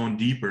are sown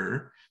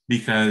deeper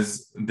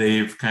because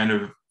they've kind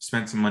of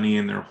spent some money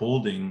and they're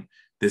holding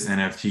this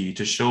NFT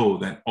to show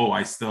that, oh,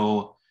 I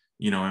still,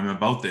 am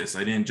about this.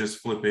 I didn't just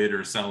flip it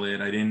or sell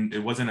it.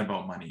 It wasn't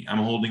about money. I'm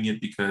holding it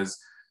because,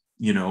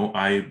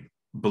 I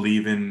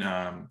believe in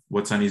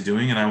what Sonny's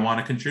doing and I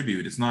want to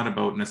contribute. It's not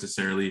about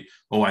necessarily,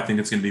 oh, I think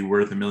it's going to be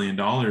worth $1 million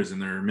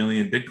and there are 1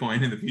 million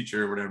Bitcoin in the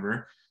future or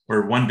whatever,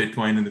 or 1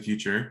 Bitcoin in the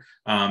future.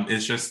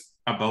 It's just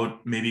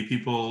about maybe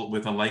people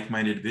with a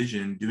like-minded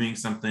vision doing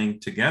something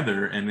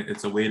together, and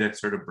it's a way to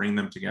sort of bring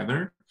them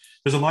together.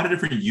 There's a lot of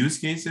different use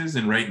cases,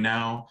 and right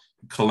now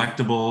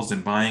collectibles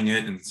and buying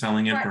it and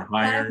selling it for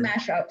hire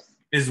mashups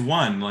is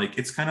one.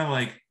 It's kind of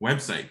like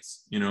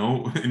websites, in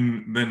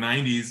the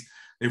 90s,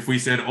 if we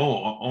said,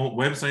 oh,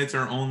 websites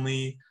are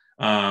only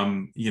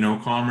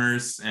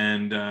commerce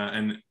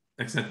and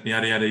except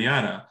yada yada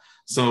yada.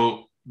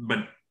 So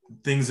but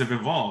things have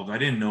evolved. I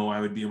didn't know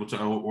I would be able to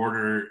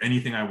order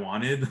anything I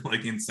wanted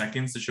in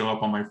seconds to show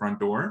up on my front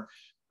door.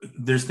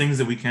 There's things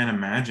that we can't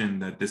imagine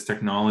that this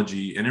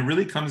technology, and it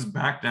really comes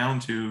back down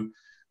to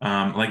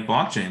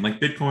blockchain.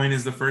 Bitcoin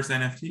is the first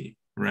NFT,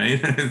 right?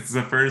 It's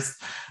the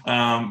first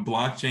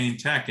blockchain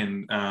tech.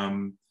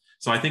 And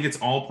so I think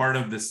it's all part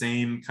of the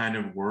same kind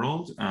of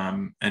world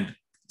and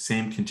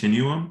same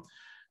continuum.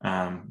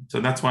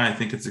 So that's why I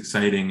think it's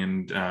exciting.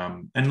 And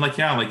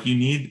you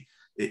need,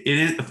 it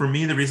is, for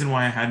me, the reason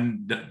why I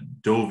hadn't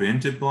dove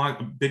into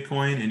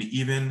Bitcoin and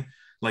even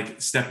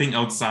stepping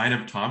outside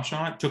of Top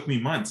Shot took me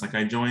months.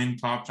 I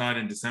joined Top Shot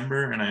in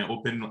December and I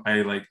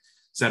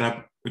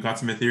got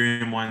some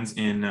Ethereum ones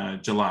in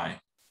July,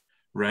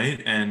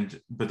 right?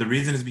 But the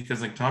reason is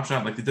because like Top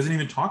Shot, like it doesn't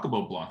even talk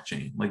about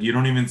blockchain. Like you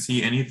don't even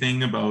see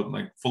anything about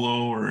like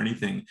flow or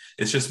anything.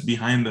 It's just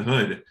behind the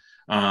hood,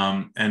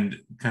 and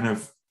kind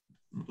of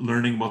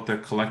learning about the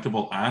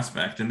collectible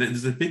aspect. And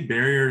there's a big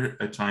barrier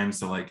at times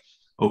to like,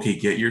 okay,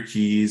 get your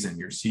keys and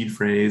your seed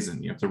phrase,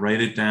 and you have to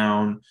write it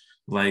down.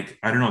 Like,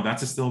 I don't know,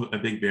 that's still a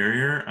big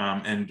barrier.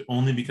 And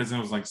only because I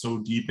was like so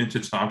deep into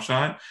Top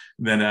Shot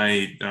that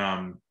I,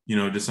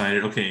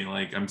 decided, okay,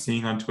 like I'm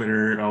seeing on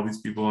Twitter, all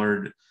these people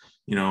are,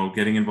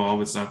 getting involved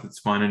with stuff that's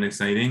fun and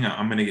exciting.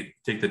 I'm going to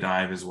take the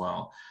dive as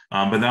well.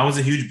 But that was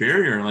a huge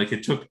barrier. Like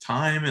it took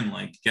time and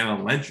like get a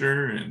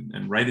ledger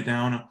and write it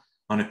down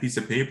on a piece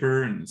of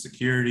paper and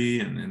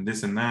security and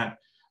this and that.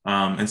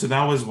 And so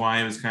that was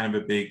why it was kind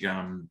of a big,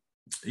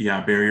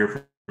 barrier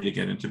for me to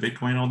get into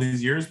Bitcoin all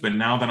these years. But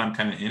now that I'm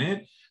kind of in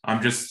it,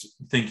 I'm just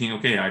thinking,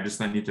 okay, I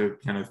need to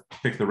kind of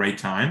pick the right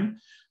time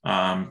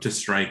to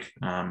strike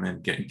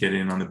and get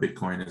in on the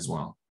Bitcoin as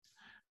well.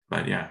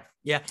 But yeah.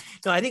 Yeah,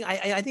 no, I think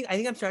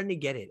I'm starting to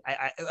get it.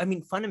 I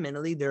mean,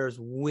 fundamentally, there's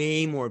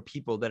way more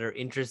people that are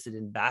interested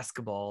in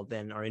basketball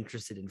than are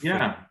interested in freedom.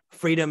 Yeah.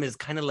 Freedom is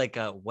kind of like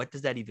what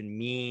does that even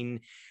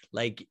mean?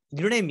 Like, you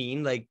know what I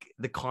mean? Like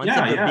the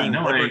concept of being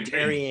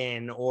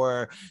libertarian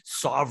or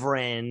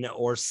sovereign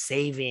or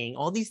saving,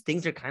 all these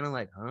things are kind of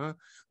like, huh?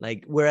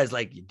 Like, whereas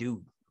like,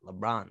 dude,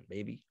 LeBron,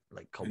 baby,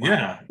 like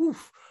Kawhi,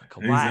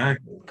 Kawhi,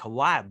 exactly.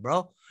 Kawhi,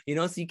 bro.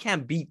 So you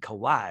can't beat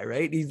Kawhi,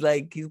 right? He's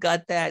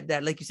got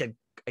that, like you said,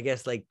 I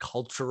guess like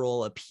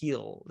cultural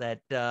appeal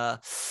that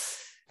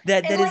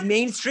is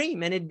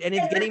mainstream, and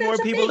it's getting more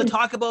people to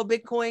talk about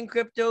Bitcoin,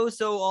 crypto.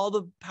 So all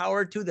the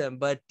power to them.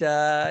 But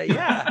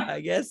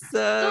I guess.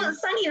 So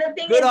Sunny, the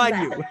thing good is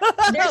on you.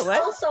 There's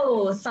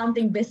also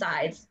something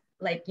besides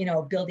like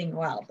building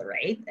wealth,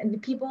 right? And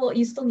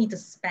you still need to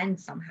spend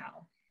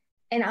somehow.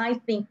 And I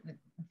think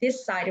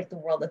this side of the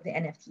world of the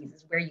NFTs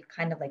is where you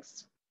kind of like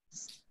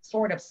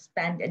sort of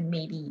spend and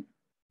maybe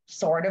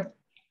sort of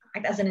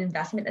act as an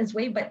investment as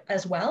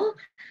well.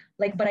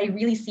 But I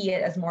really see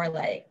it as more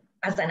like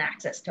as an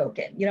access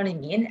token. You know what I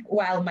mean?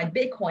 While my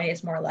Bitcoin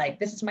is more like,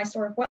 this is my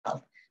store of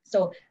wealth.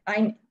 So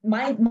my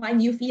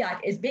new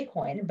fiat is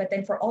Bitcoin, but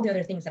then for all the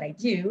other things that I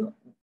do,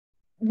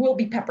 will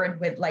be peppered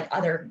with like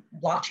other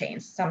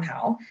blockchains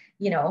somehow,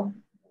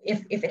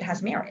 if it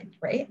has merit,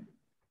 right?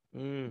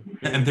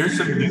 And there's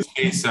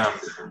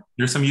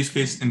some use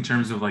case in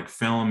terms of like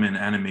film and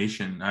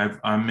animation.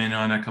 I'm in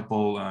on a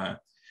couple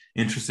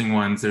interesting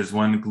ones. There's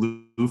one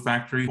glue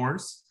factory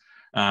horse,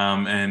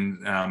 and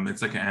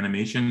it's like an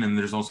animation, and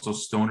there's also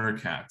stoner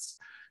cats.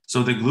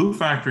 So the glue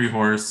factory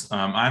horse,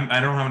 I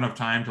don't have enough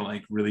time to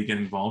like really get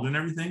involved in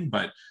everything,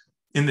 but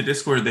in the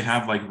Discord they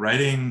have like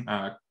writing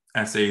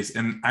essays,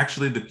 and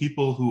actually the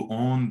people who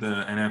own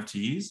the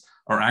NFTs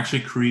are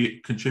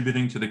actually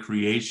contributing to the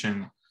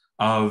creation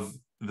of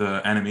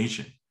the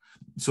animation.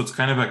 So it's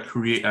kind of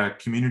a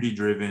community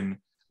driven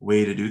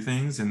way to do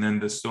things. And then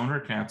the stoner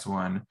cats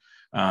one,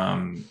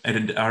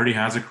 it already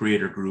has a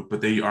creator group, but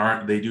they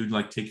do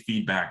like take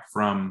feedback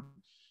from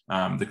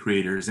the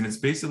creators, and it's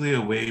basically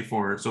a way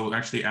so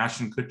actually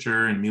Ashton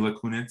Kutcher and Mila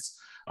Kunis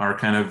are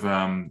kind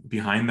of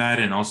behind that,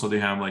 and also they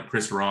have like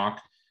Chris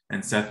Rock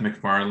and Seth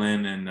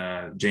MacFarlane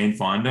and Jane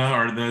Fonda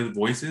are the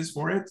voices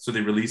for it. So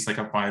they released like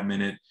a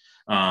 5-minute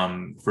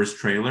first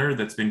trailer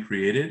that's been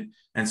created,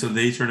 and so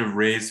they sort of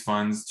raise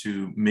funds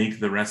to make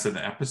the rest of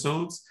the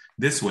episodes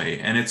this way,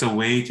 and it's a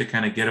way to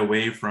kind of get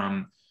away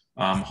from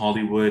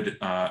Hollywood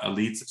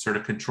elites sort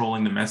of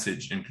controlling the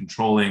message and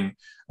controlling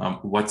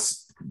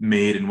what's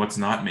made and what's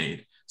not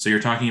made. So you're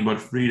talking about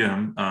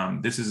freedom.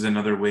 This is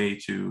another way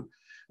to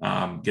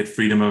get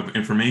freedom of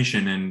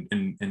information,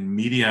 and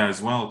media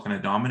as well kind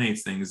of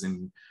dominates things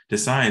and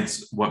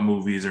decides what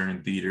movies are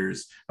in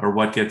theaters or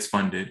what gets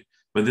funded.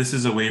 But this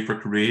is a way for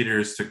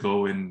creators to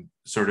go and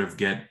sort of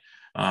get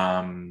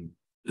some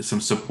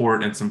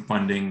support and some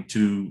funding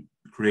to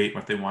create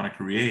what they want to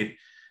create.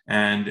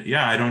 And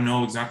yeah, I don't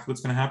know exactly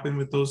what's going to happen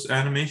with those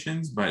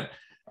animations, but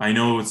I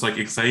know it's like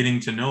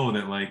exciting to know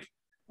that like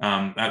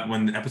that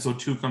when episode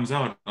 2 comes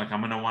out, like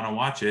I'm going to want to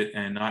watch it,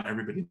 and not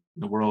everybody in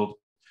the world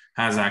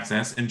has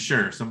access. And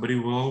sure, somebody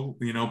will,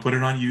 put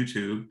it on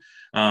YouTube.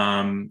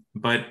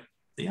 But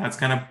yeah, it's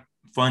kind of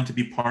fun to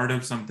be part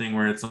of something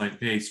where it's like,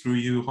 hey, screw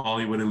you,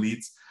 Hollywood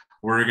elites.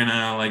 We're going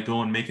to like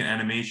go and make an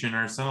animation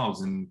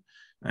ourselves. And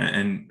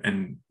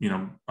I'm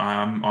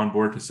on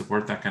board to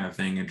support that kind of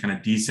thing and kind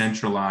of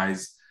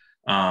decentralize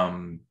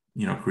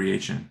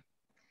creation.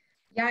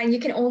 Yeah, and you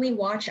can only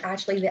watch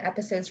actually the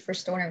episodes for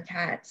Stoner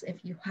Cats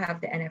if you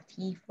have the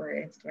NFT for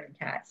Stoner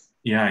Cats.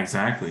 Yeah,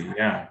 exactly.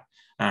 Yeah.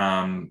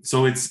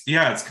 So it's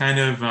kind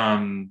of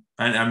I'm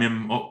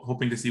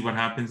hoping to see what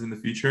happens in the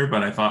future,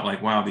 but I thought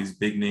like, wow, these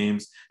big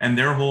names, and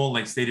their whole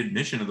like stated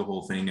mission of the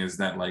whole thing is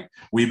that like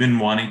we've been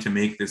wanting to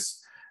make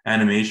this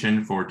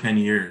animation for 10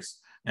 years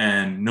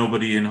and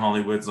nobody in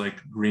Hollywood's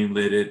like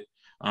greenlit it.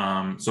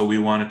 So we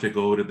wanted to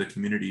go to the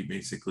community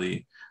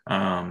basically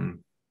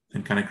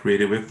and kind of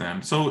create it with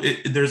them. So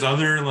there's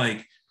other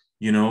like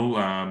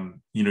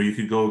you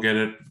could go get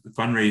a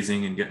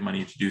fundraising and get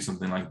money to do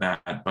something like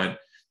that. But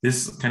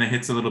this kind of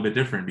hits a little bit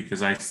different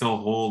because I still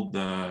hold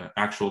the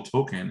actual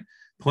token.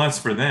 Plus,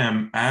 for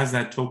them, as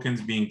that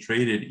token's being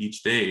traded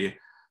each day,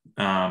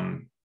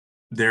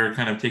 they're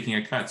kind of taking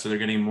a cut. So they're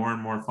getting more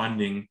and more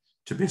funding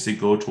to basically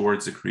go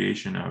towards the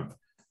creation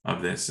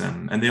of this.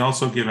 And they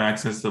also give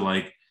access to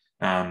like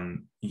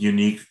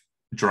unique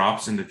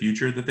drops in the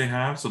future that they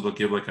have. So they'll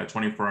give like a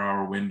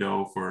 24-hour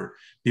window for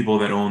people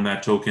that own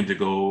that token to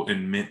go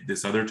and mint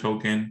this other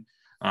token.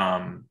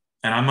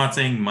 And I'm not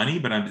saying money,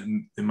 but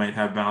it might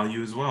have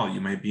value as well. You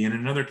might be in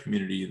another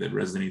community that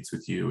resonates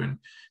with you and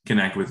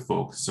connect with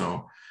folks.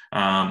 So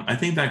I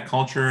think that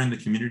culture in the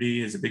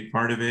community is a big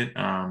part of it.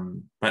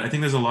 But I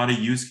think there's a lot of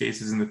use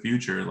cases in the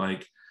future,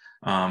 like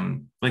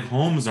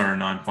homes are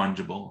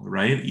non-fungible,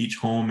 right? Each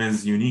home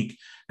is unique.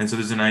 And so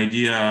there's an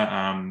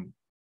idea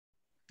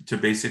to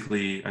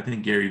basically, I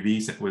think Gary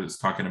Vee was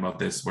talking about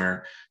this,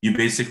 where you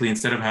basically,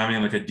 instead of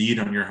having like a deed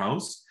on your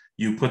house,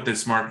 you put the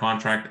smart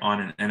contract on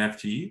an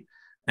NFT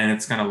and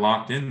it's kind of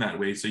locked in that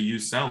way. So you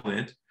sell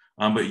it,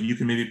 but you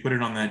can maybe put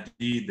it on that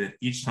deed that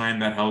each time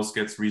that house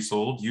gets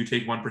resold, you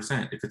take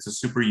 1%. If it's a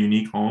super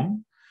unique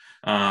home,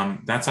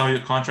 that's how your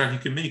contract you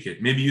can make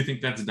it. Maybe you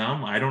think that's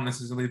dumb. I don't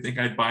necessarily think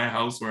I'd buy a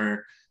house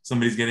where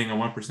somebody's getting a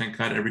 1%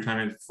 cut every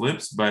time it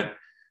flips, but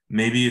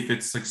maybe if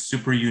it's like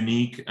super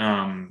unique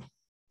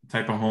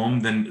type of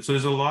home, then so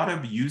there's a lot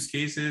of use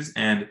cases,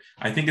 and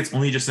I think it's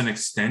only just an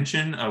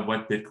extension of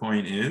what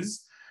Bitcoin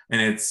is, and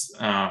it's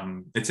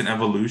an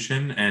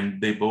evolution,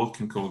 and they both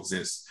can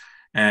coexist.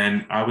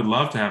 And I would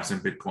love to have some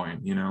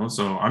Bitcoin,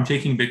 so I'm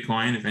taking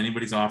Bitcoin if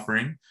anybody's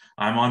offering.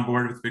 I'm on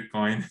board with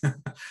Bitcoin,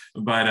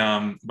 but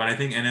I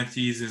think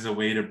NFTs is a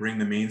way to bring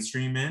the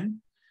mainstream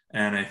in,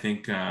 and I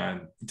think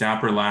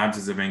Dapper Labs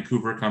is a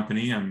Vancouver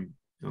company. I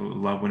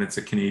love when it's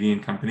a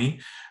Canadian company,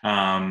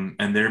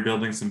 and they're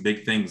building some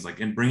big things,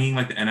 like and bringing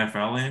like the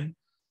NFL in.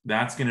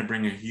 That's going to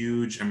bring a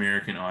huge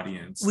American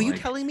audience. Were you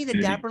telling me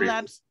that Dapper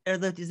Labs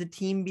is a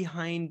team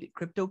behind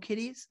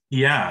CryptoKitties?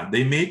 Yeah,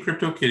 they made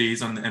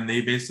CryptoKitties, and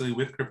they basically,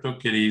 with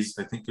CryptoKitties,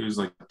 I think it was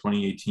like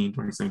 2018,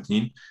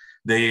 2017,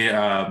 they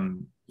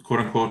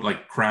quote unquote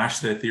like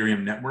crashed the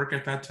Ethereum network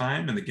at that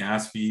time, and the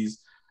gas fees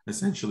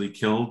essentially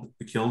killed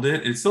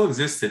it. It still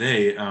exists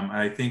today.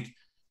 I think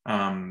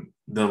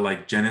the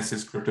like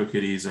Genesis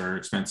CryptoKitties are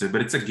expensive,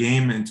 but it's a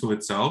game into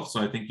itself.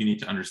 So I think you need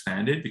to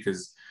understand it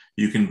because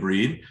you can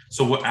breed.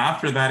 So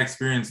after that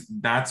experience,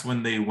 that's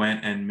when they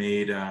went and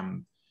made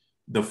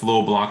the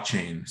Flow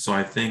blockchain. So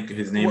I think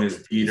his name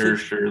is Peter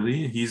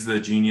Shirley. He's the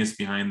genius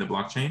behind the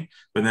blockchain.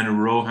 But then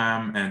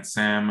Roham and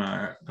Sam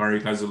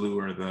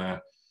Garigazulu are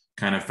the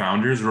kind of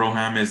founders.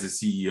 Roham is the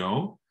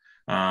CEO.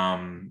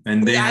 And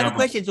I have a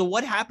question. So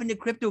what happened to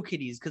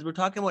CryptoKitties? Because we're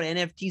talking about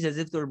NFTs as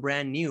if they're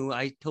brand new.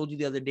 I told you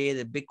the other day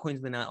that Bitcoin's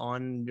been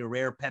on the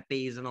rare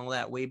Pepes and all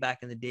that way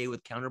back in the day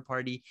with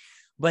Counterparty.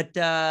 But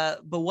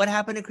what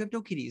happened to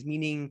CryptoKitties?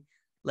 Meaning,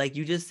 like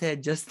you just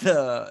said, just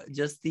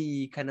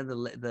the kind of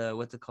the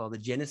what's it called? The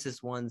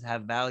Genesis ones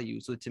have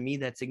value. So to me,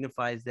 that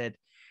signifies that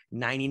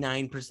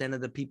 99% of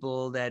the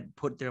people that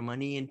put their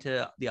money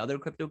into the other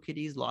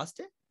CryptoKitties lost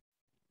it.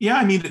 Yeah,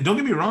 I mean, don't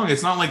get me wrong.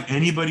 It's not like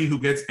anybody who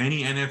gets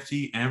any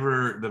NFT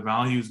ever, the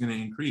value is going to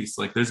increase.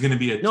 Like there's going to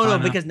be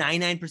because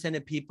 99%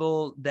 of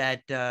people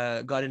that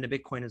got into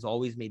Bitcoin has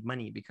always made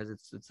money because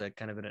it's a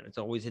kind of it's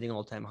always hitting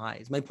all-time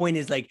highs. My point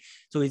is like,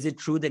 so is it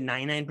true that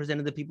 99%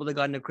 of the people that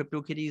got into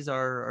CryptoKitties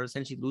are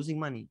essentially losing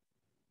money?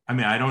 I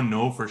mean, I don't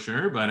know for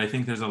sure, but I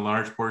think there's a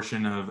large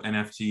portion of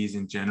NFTs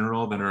in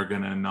general that are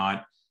going to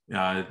not,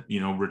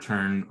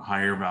 return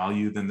higher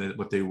value than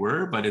what they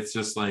were. But it's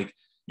just like,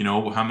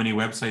 how many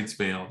websites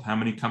failed, how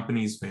many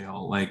companies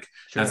fail. Like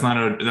sure.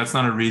 That's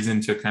not a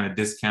reason to kind of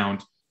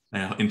discount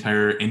an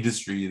entire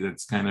industry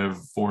that's kind of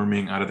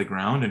forming out of the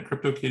ground. And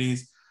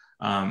CryptoKitties,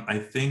 I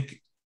think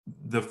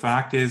the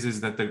fact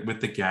is that with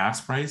the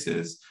gas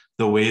prices,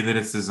 the way that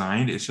it's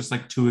designed, it's just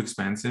like too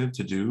expensive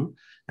to do.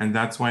 And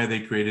that's why they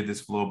created this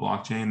Flow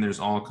blockchain.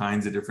 There's all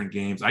kinds of different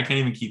games. I can't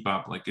even keep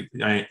up. Like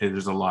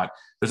there's a lot.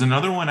 There's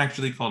another one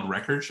actually called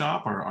Record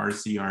Shop, or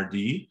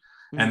RCRD,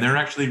 and they're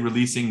actually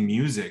releasing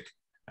music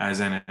as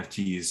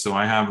NFTs. So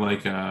I have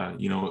like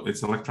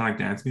it's electronic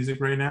dance music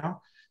right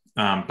now,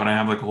 but I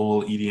have like a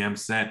whole EDM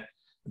set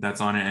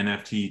that's on an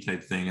NFT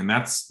type thing, and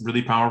that's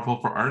really powerful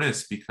for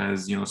artists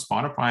because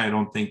Spotify I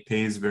don't think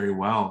pays very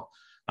well,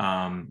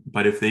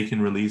 but if they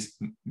can release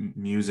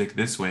music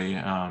this way,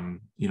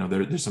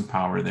 there's some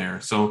power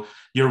there. So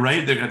you're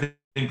right. I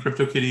think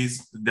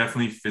CryptoKitties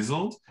definitely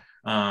fizzled,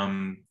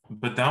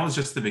 but that was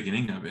just the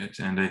beginning of it,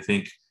 and I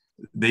think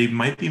they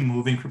might be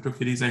moving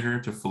CryptoKitties, I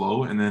heard, to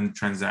Flow, and then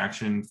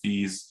transaction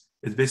fees.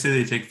 It's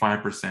basically they take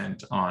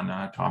 5% on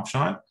Top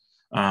Shot,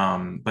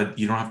 but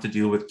you don't have to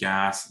deal with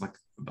gas, like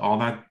all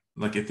that,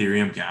 like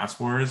Ethereum gas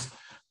wars,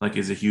 like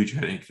is a huge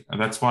headache.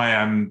 That's why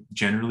I'm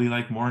generally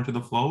like more into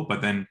the Flow.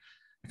 But then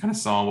I kind of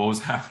saw what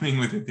was happening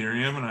with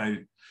Ethereum, and I,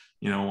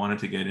 wanted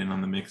to get in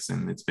on the mix,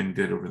 and it's been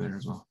good over there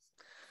as well.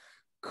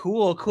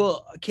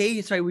 Cool.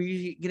 Okay, sorry, were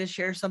you gonna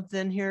share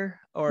something here?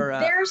 Or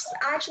There's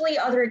actually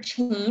other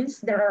chains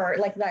that are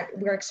like that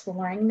we're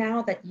exploring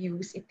now that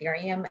use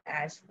Ethereum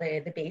as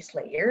the base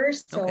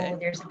layers. okay. So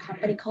there's a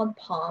company called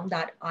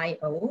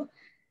Palm.io.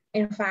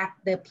 In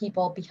fact, the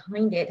people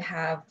behind it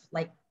have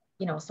like,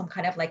 some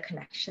kind of like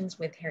connections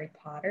with Harry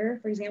Potter,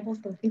 for example.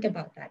 So think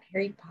about that,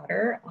 Harry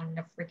Potter on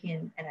a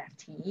freaking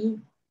NFT.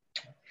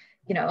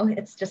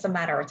 It's just a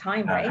matter of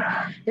time,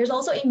 right? There's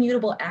also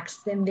Immutable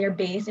X, and they're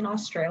based in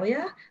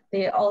Australia.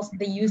 They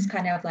use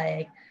kind of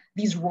like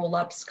these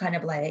roll-ups, kind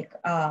of like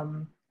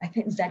I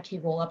think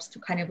ZK roll-ups to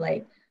kind of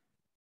like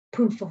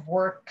proof of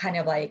work, kind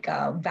of like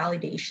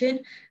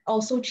validation.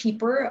 Also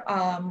cheaper,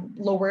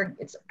 lower.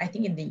 It's I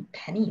think in the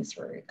pennies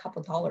or a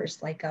couple of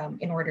dollars, like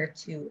in order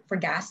for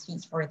gas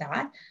fees for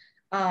that.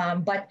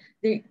 But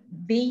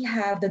they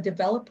have the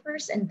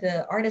developers and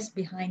the artists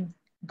behind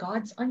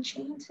Gods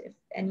Unchained, if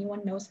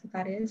anyone knows what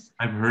that is.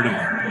 I've heard of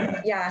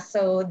that. Yeah,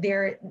 so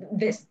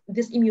this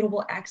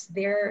Immutable X,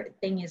 their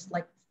thing is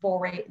like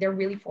they're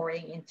really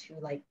foraying into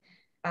like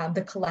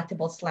the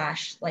collectible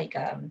slash like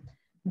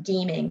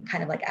gaming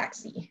kind of like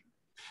Axie.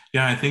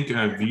 Yeah, I think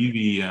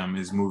Vivi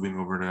is moving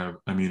over to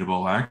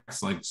Immutable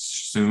X like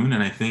soon,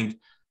 and I think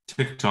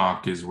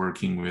TikTok is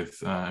working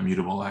with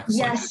Immutable X.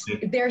 Yes,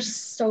 they're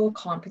so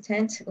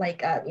competent,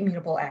 like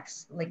Immutable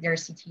X, like their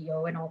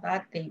CTO and all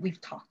that. We've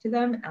talked to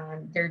them,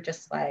 and they're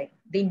just like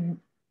they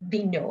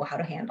know how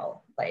to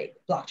handle like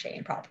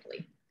blockchain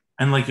properly.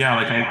 And like, yeah,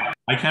 like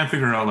I can't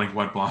figure out like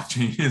what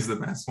blockchain is the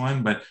best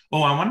one. But I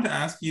wanted to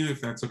ask you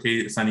if that's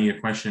okay, Sunny, a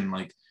question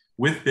like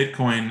with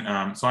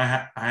Bitcoin. So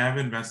I have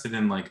invested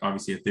in like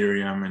obviously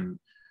Ethereum and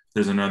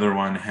there's another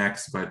one,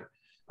 Hex, but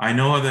I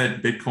know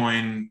that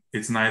Bitcoin,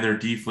 it's neither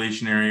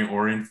deflationary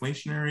or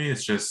inflationary.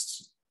 It's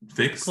just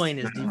fixed. Bitcoin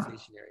is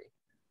deflationary.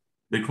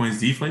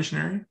 Bitcoin's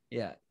deflationary?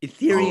 Yeah.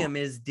 Ethereum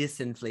is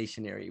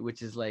disinflationary,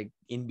 which is like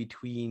in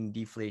between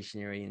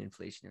deflationary and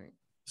inflationary.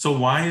 So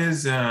why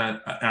is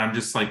I'm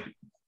just like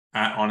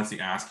honestly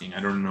asking,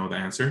 I don't know the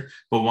answer,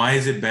 but why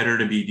is it better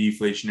to be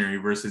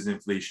deflationary versus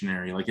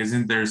inflationary? Like,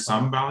 isn't there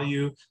some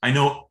value? I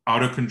know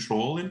out of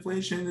control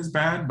inflation is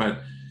bad,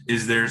 but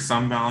is there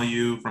some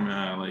value from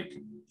a like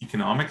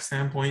economic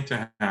standpoint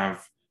to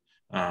have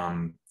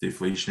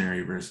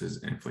deflationary versus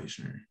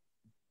inflationary?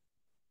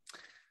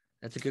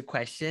 That's a good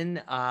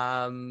question.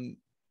 I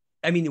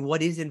mean,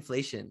 what is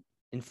inflation?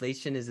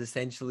 Inflation is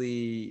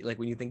essentially like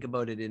when you think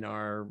about it in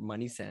our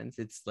money sense,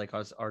 it's like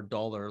our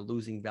dollar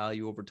losing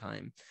value over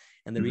time.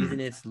 And the reason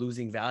it's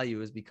losing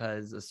value is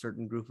because a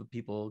certain group of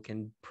people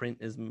can print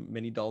as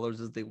many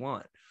dollars as they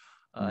want.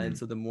 And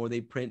so the more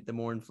they print, the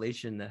more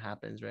inflation that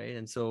happens, right?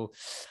 And so,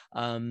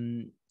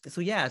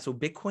 so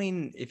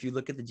Bitcoin, if you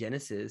look at the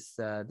Genesis,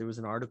 there was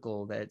an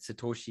article that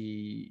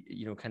Satoshi,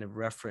 kind of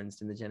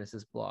referenced in the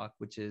Genesis block,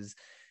 which is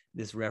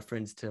this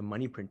reference to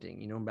money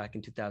printing, back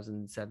in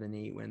 2007,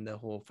 8, when the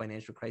whole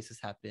financial crisis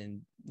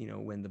happened,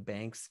 when the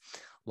banks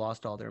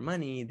lost all their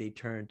money, they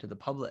turned to the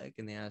public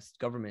and they asked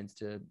governments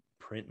to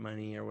print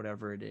money or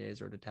whatever it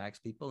is, or to tax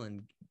people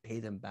and pay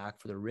them back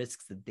for the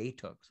risks that they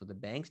took. So the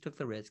banks took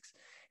the risks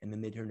and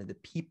then they turned to the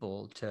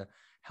people to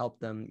help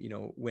them,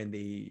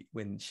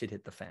 when shit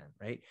hit the fan,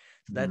 right?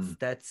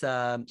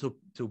 So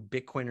so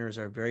Bitcoiners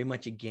are very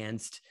much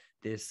against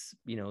this,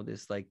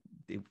 this like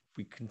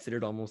we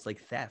considered almost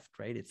like theft,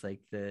 right? It's like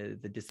the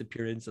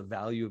disappearance of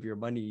value of your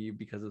money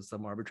because of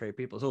some arbitrary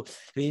people. So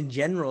in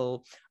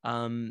general,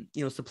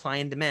 supply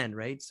and demand,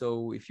 right?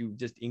 So if you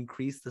just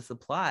increase the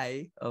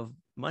supply of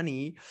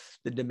money,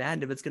 the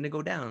demand of it's going to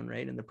go down,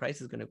 right? And the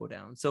price is going to go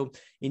down. So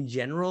in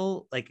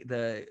general, like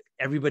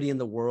everybody in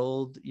the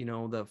world,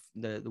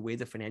 the way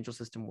the financial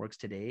system works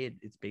today,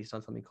 it's based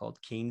on something called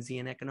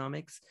Keynesian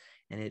economics.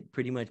 And it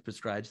pretty much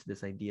prescribes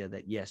this idea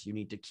that, yes, you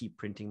need to keep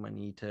printing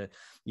money to,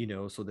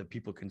 so that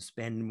people can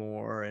spend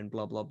more and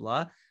blah, blah,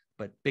 blah.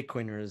 But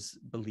Bitcoiners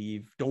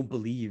don't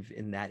believe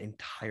in that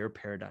entire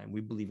paradigm.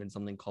 We believe in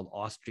something called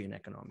Austrian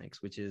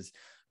economics, which is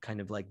kind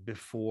of like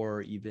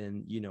before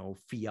even,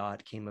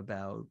 fiat came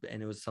about.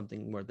 And it was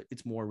something where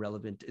it's more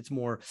relevant. It's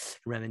more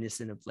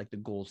reminiscent of like the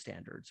gold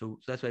standard. So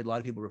that's why a lot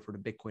of people refer to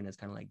Bitcoin as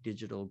kind of like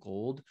digital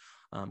gold,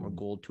 or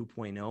gold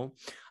 2.0.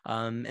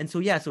 And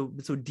so,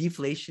 so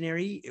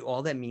deflationary,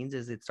 all that means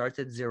is it starts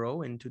at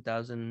zero in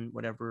 2000,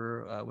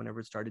 whatever, whenever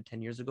it started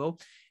 10 years ago.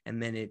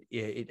 And then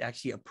it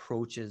actually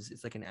approaches,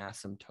 it's like an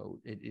asymptote.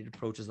 It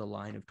approaches a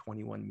line of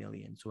 21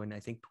 million. So in, I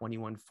think,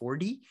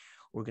 2140,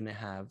 we're going to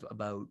have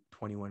about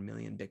 21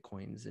 million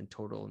Bitcoins in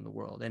total in the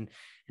world. And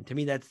to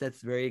me,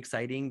 that's very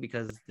exciting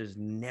because there's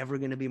never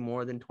going to be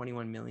more than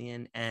 21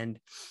 million. And,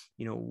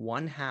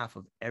 one half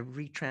of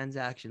every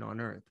transaction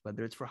on earth,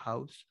 whether it's for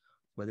house,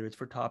 whether it's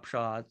for Top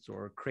Shots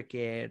or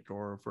cricket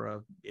or for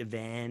an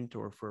event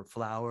or for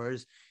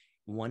flowers,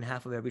 one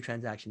half of every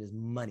transaction is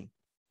money.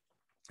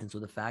 And so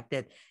the fact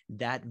that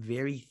that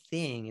very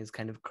thing is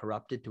kind of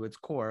corrupted to its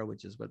core,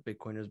 which is what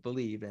Bitcoiners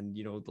believe, and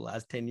the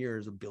last 10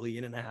 years, 1.5%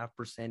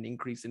 billion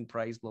increase in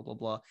price, blah blah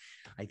blah,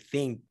 I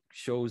think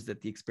shows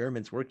that the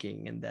experiment's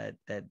working, and that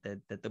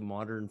the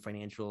modern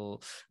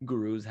financial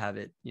gurus have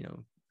it,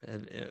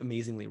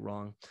 amazingly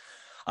wrong.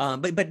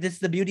 But this is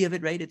the beauty of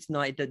it, right? It's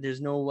not,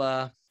 there's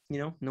no,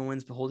 no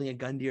one's holding a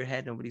gun to your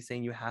head. Nobody's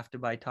saying you have to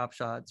buy Top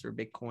Shots or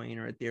Bitcoin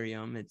or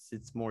Ethereum.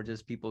 It's more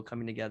just people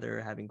coming together,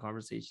 having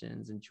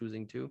conversations and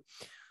choosing to.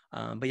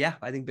 But yeah,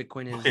 I think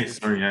Bitcoin is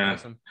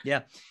awesome.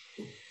 Yeah.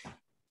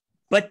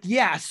 But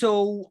yeah,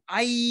 so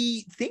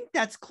I think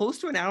that's close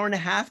to an hour and a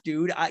half,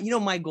 dude.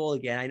 My goal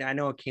again, I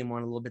know it came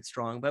on a little bit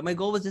strong, but my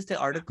goal was just to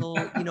article,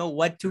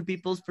 what two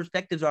people's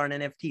perspectives are on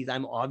NFTs.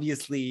 I'm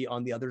obviously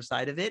on the other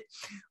side of it,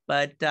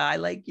 but I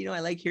like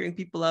hearing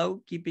people out,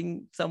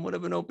 keeping somewhat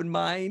of an open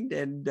mind,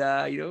 and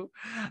and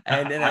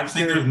I'm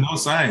saying there's no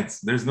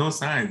sides. There's no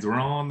sides. We're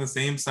all on the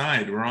same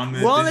side. We're on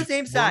the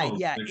same side.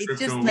 Yeah, it's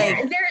just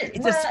like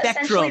it's a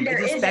spectrum.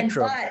 It's a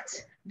spectrum.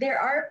 But there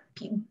are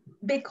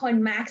Bitcoin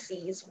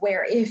maxis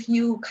where if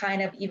you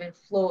kind of even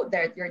float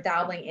there, you're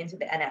dabbling into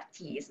the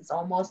NFTs. It's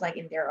almost like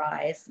in their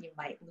eyes, you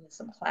might lose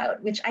some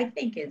clout, which I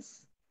think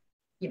is,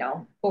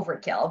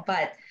 overkill.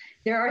 But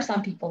there are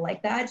some people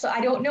like that. So I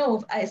don't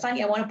know if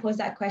Sunny, I want to pose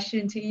that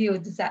question to you.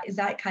 Is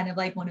that kind of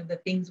like one of the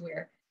things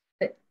where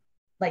that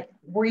like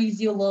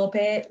worries you a little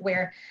bit,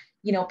 where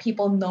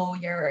people know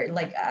you're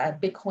like a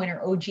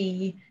Bitcoiner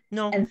OG?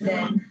 No, and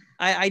then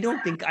I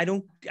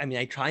mean,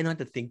 I try not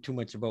to think too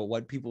much about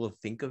what people will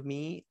think of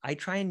me. I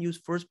try and use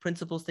first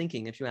principles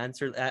thinking. If you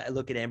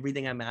look at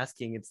everything I'm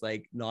asking, it's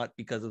like not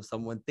because of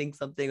someone thinks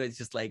something. It's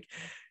just like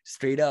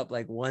straight up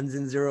like ones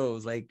and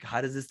zeros. Like,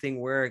 how does this thing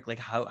work? Like,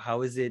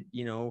 how is it,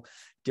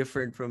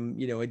 different from,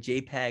 a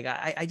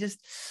JPEG? I just,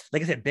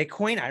 like I said,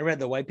 Bitcoin, I read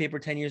the white paper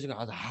 10 years ago.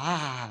 I was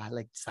like,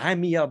 like sign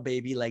me up,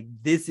 baby. Like,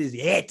 this is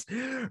it,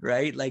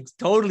 right? Like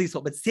totally.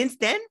 So, but since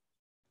then,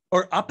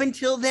 or up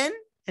until then,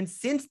 and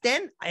since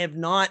then, I have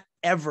not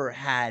ever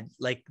had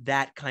like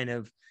that kind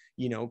of,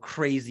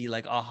 crazy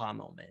like aha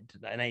moment,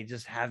 and I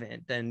just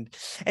haven't. And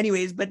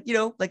anyways, but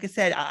like I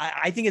said,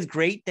 I think it's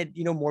great that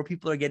more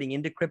people are getting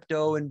into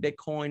crypto and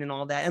Bitcoin and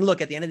all that. And look,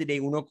 at the end of the day,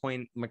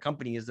 UnoCoin, my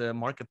company, is a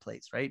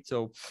marketplace, right?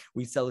 So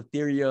we sell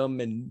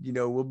Ethereum, and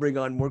we'll bring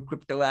on more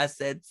crypto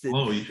assets.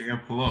 Flow, you should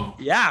get Flow.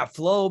 Yeah,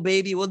 Flow,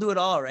 baby, we'll do it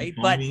all, right?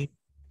 But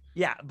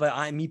yeah,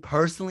 but me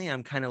personally,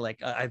 I'm kind of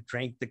like, I've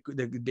drank the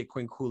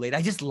Bitcoin Kool-Aid.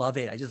 I just love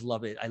it.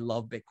 I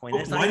love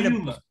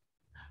Bitcoin.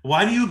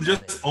 Why do you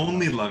just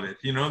only love it?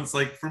 It's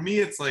like, for me,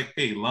 it's like,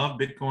 hey, love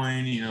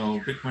Bitcoin,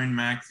 Bitcoin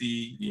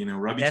maxi,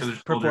 rub each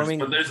other's shoulders.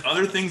 But there's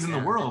other things in the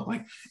world.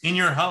 Like in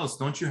your house,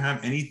 don't you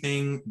have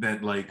anything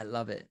that like? I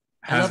love it.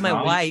 I love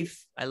my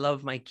wife. I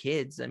love my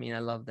kids. I mean, I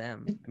love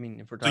them. I mean,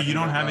 if we're talking, so you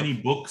don't have any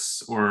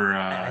books or?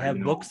 I have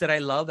books that I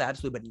love,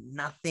 absolutely, but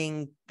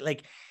nothing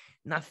like.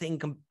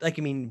 Like,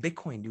 I mean,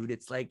 Bitcoin, dude,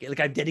 it's like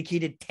I've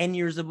dedicated 10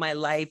 years of my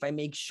life. I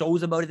make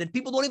shows about it that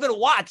people don't even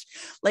watch.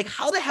 Like,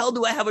 how the hell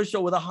do I have a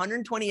show with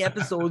 120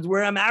 episodes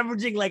where I'm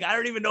averaging, like, I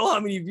don't even know how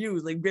many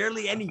views, like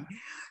barely any.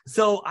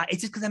 So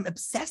it's just because I'm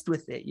obsessed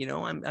with it.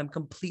 I'm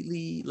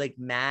completely like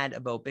mad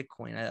about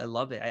Bitcoin. I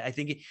love it. I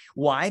think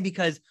why?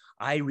 Because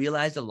I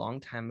realized a long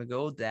time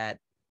ago that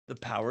the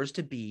powers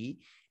to be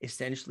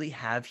essentially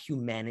have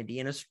humanity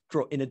in a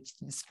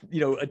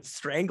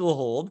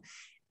stranglehold.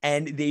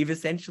 And they've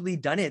essentially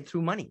done it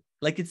through money.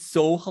 Like, it's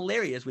so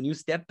hilarious when you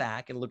step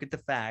back and look at the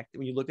fact,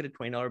 when you look at a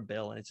 $20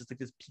 bill and it's just like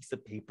this piece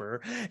of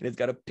paper and it's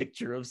got a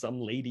picture of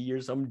some lady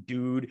or some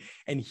dude.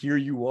 And here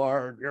you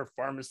are, you're a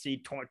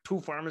pharmacy, two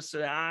pharmacists,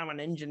 I'm an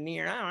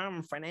engineer, I'm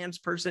a finance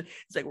person.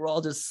 It's like we're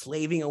all just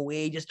slaving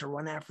away just to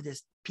run after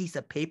this piece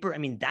of paper. I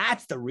mean,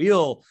 that's the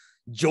real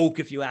joke,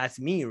 if you ask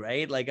me,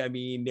 right? Like, I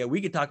mean,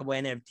 we could talk about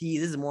NFTs.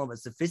 This is more of a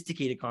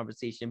sophisticated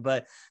conversation,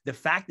 but the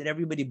fact that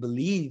everybody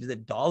believes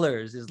that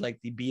dollars is like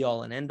the be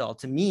all and end all,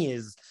 to me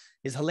is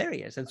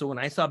hilarious. And so when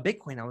I saw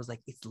Bitcoin, I was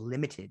like, it's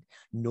limited.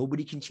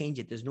 Nobody can change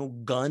it. There's no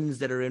guns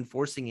that are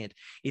enforcing it.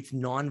 It's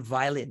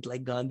non-violent,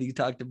 like Gandhi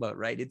talked about,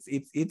 right? It's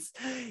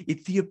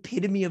the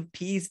epitome of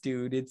peace,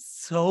 dude. It's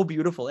so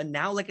beautiful. And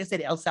now, like I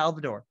said, El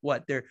Salvador,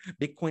 their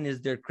Bitcoin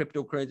is their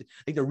cryptocurrency,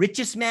 like the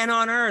richest man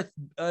on earth,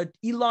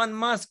 Elon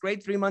Musk,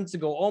 right? 3 months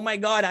ago. Oh my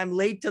God, I'm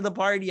late to the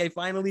party. I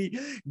finally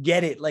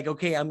get it. Like,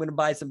 okay, I'm going to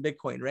buy some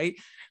Bitcoin, right?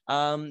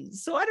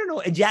 So I don't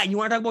know. Jack, you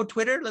want to talk about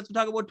Twitter? Let's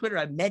talk about Twitter.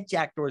 I've met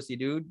Jack Dorsey,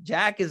 dude.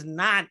 Jack is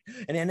not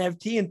an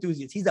NFT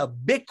enthusiast. He's a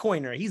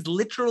Bitcoiner. He's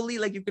literally,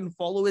 like, you can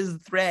follow his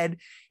thread.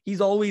 He's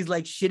always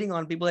like shitting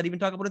on people that even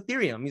talk about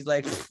Ethereum. He's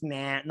like,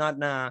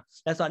 nah,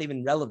 that's not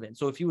even relevant.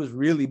 So if he was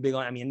really big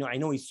on, I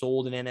know he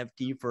sold an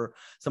NFT for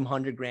some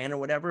 $100,000 or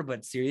whatever,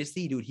 but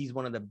seriously, dude, he's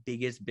one of the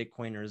biggest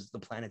Bitcoiners the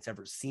planet's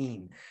ever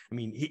seen. I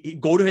mean,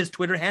 go to his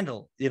Twitter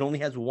handle. It only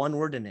has one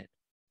word in it: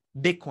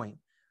 Bitcoin.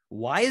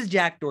 Why is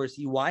Jack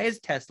Dorsey? Why is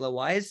Tesla?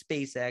 Why is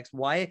SpaceX?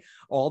 Why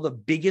all the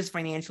biggest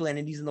financial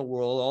entities in the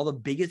world, all the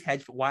biggest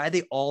hedge, why are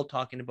they all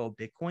talking about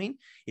Bitcoin?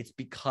 It's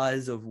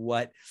because of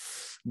what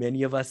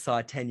many of us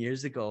saw 10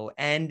 years ago.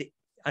 And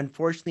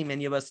unfortunately,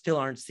 many of us still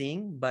aren't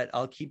seeing, but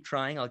I'll keep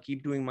trying. I'll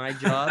keep doing my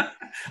job.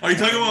 Are you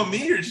talking about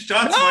me or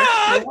shots?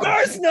 No, of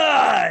course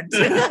not.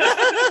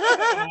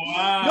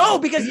 Wow. No,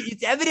 because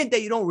it's evident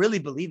that you don't really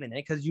believe in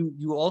it, because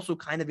you also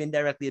kind of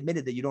indirectly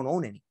admitted that you don't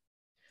own any.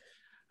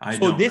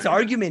 So this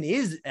argument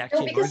is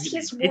actually because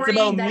he's it's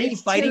about that me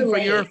it's fighting too for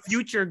your late.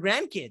 future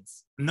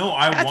grandkids. No,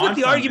 That's what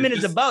the argument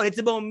is about. It's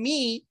about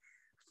me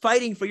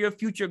fighting for your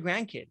future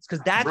grandkids, because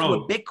that's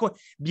what Bitcoin.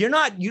 You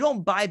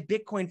don't buy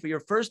Bitcoin for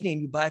your first name,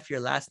 you buy it for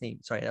your last name.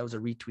 Sorry, that was a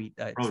retweet.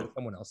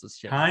 Someone else's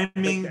shit.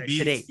 Timing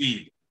beats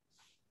speed.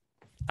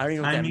 I don't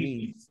even know what that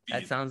means.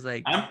 That sounds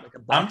like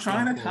I'm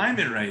trying to time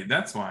it right.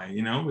 That's why,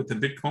 with the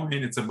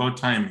Bitcoin, it's about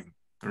timing.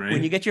 Right?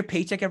 When you get your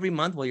paycheck every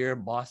month, well, you're a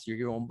boss, you're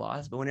your own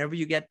boss. But whenever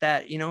you get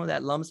that,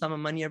 that lump sum of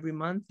money every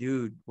month,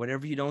 dude,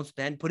 whatever you don't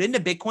spend, put into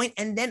Bitcoin.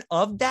 And then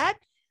of that,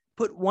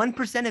 put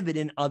 1% of it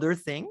in other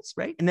things,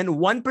 right? And then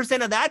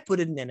 1% of that, put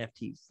it in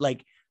NFTs,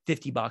 like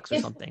 $50 or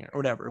something or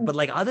whatever. But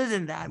like other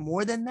than that,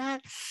 more than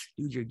that,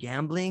 dude, you're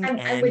gambling, and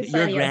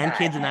your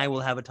grandkids and I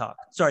will have a talk.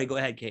 Sorry, go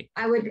ahead, Kay.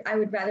 I would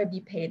rather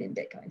be paid in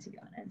Bitcoin, to be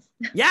honest.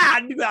 Yeah,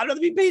 I'd rather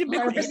be paid in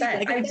Bitcoin.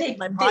 100%. I would take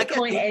my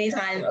Bitcoin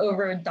anytime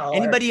over $1.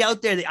 Anybody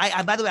out there?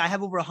 I by the way, I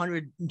have over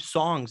 100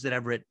 songs that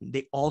I've written.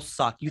 They all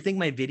suck. You think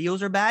my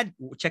videos are bad?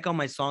 Check out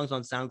my songs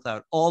on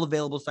SoundCloud. All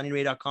available,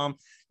 sunnyray.com.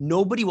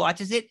 Nobody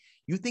watches it.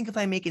 You think if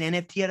I make an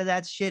NFT out of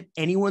that shit,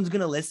 anyone's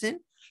gonna listen?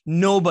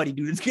 Nobody,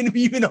 dude. It's gonna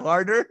be even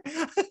harder.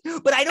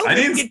 But I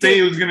didn't say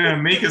it was gonna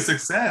make a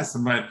success,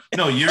 but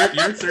no, you're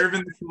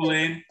serving the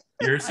Kool-Aid.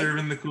 You're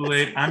serving the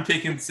Kool-Aid. I'm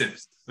taking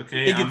sips.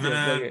 Okay,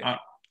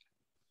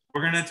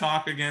 we're gonna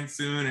talk again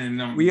soon,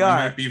 and I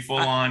might be full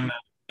on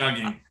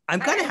chugging. I'm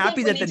kind of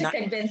happy that to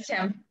convince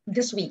him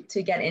this week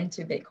to get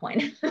into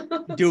Bitcoin.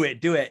 do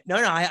it. No,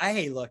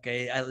 hey, look,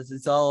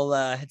 it's all,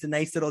 it's a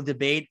nice little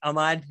debate.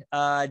 Ahmad,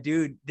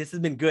 dude, this has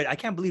been good. I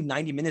can't believe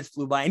 90 minutes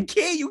flew by, and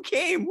Kay, you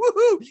came,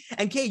 woohoo!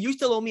 And Kay, you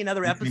still owe me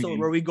another episode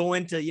where we go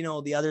into,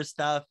 the other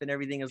stuff and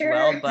everything as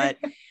well. But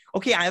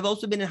okay, I've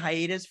also been in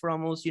hiatus for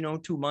almost,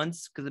 2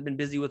 months because I've been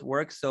busy with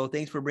work. So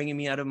thanks for bringing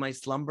me out of my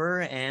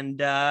slumber,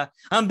 and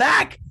I'm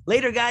back.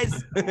 Later,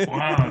 guys.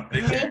 Wow.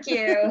 Thank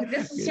you.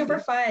 This is super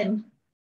fun.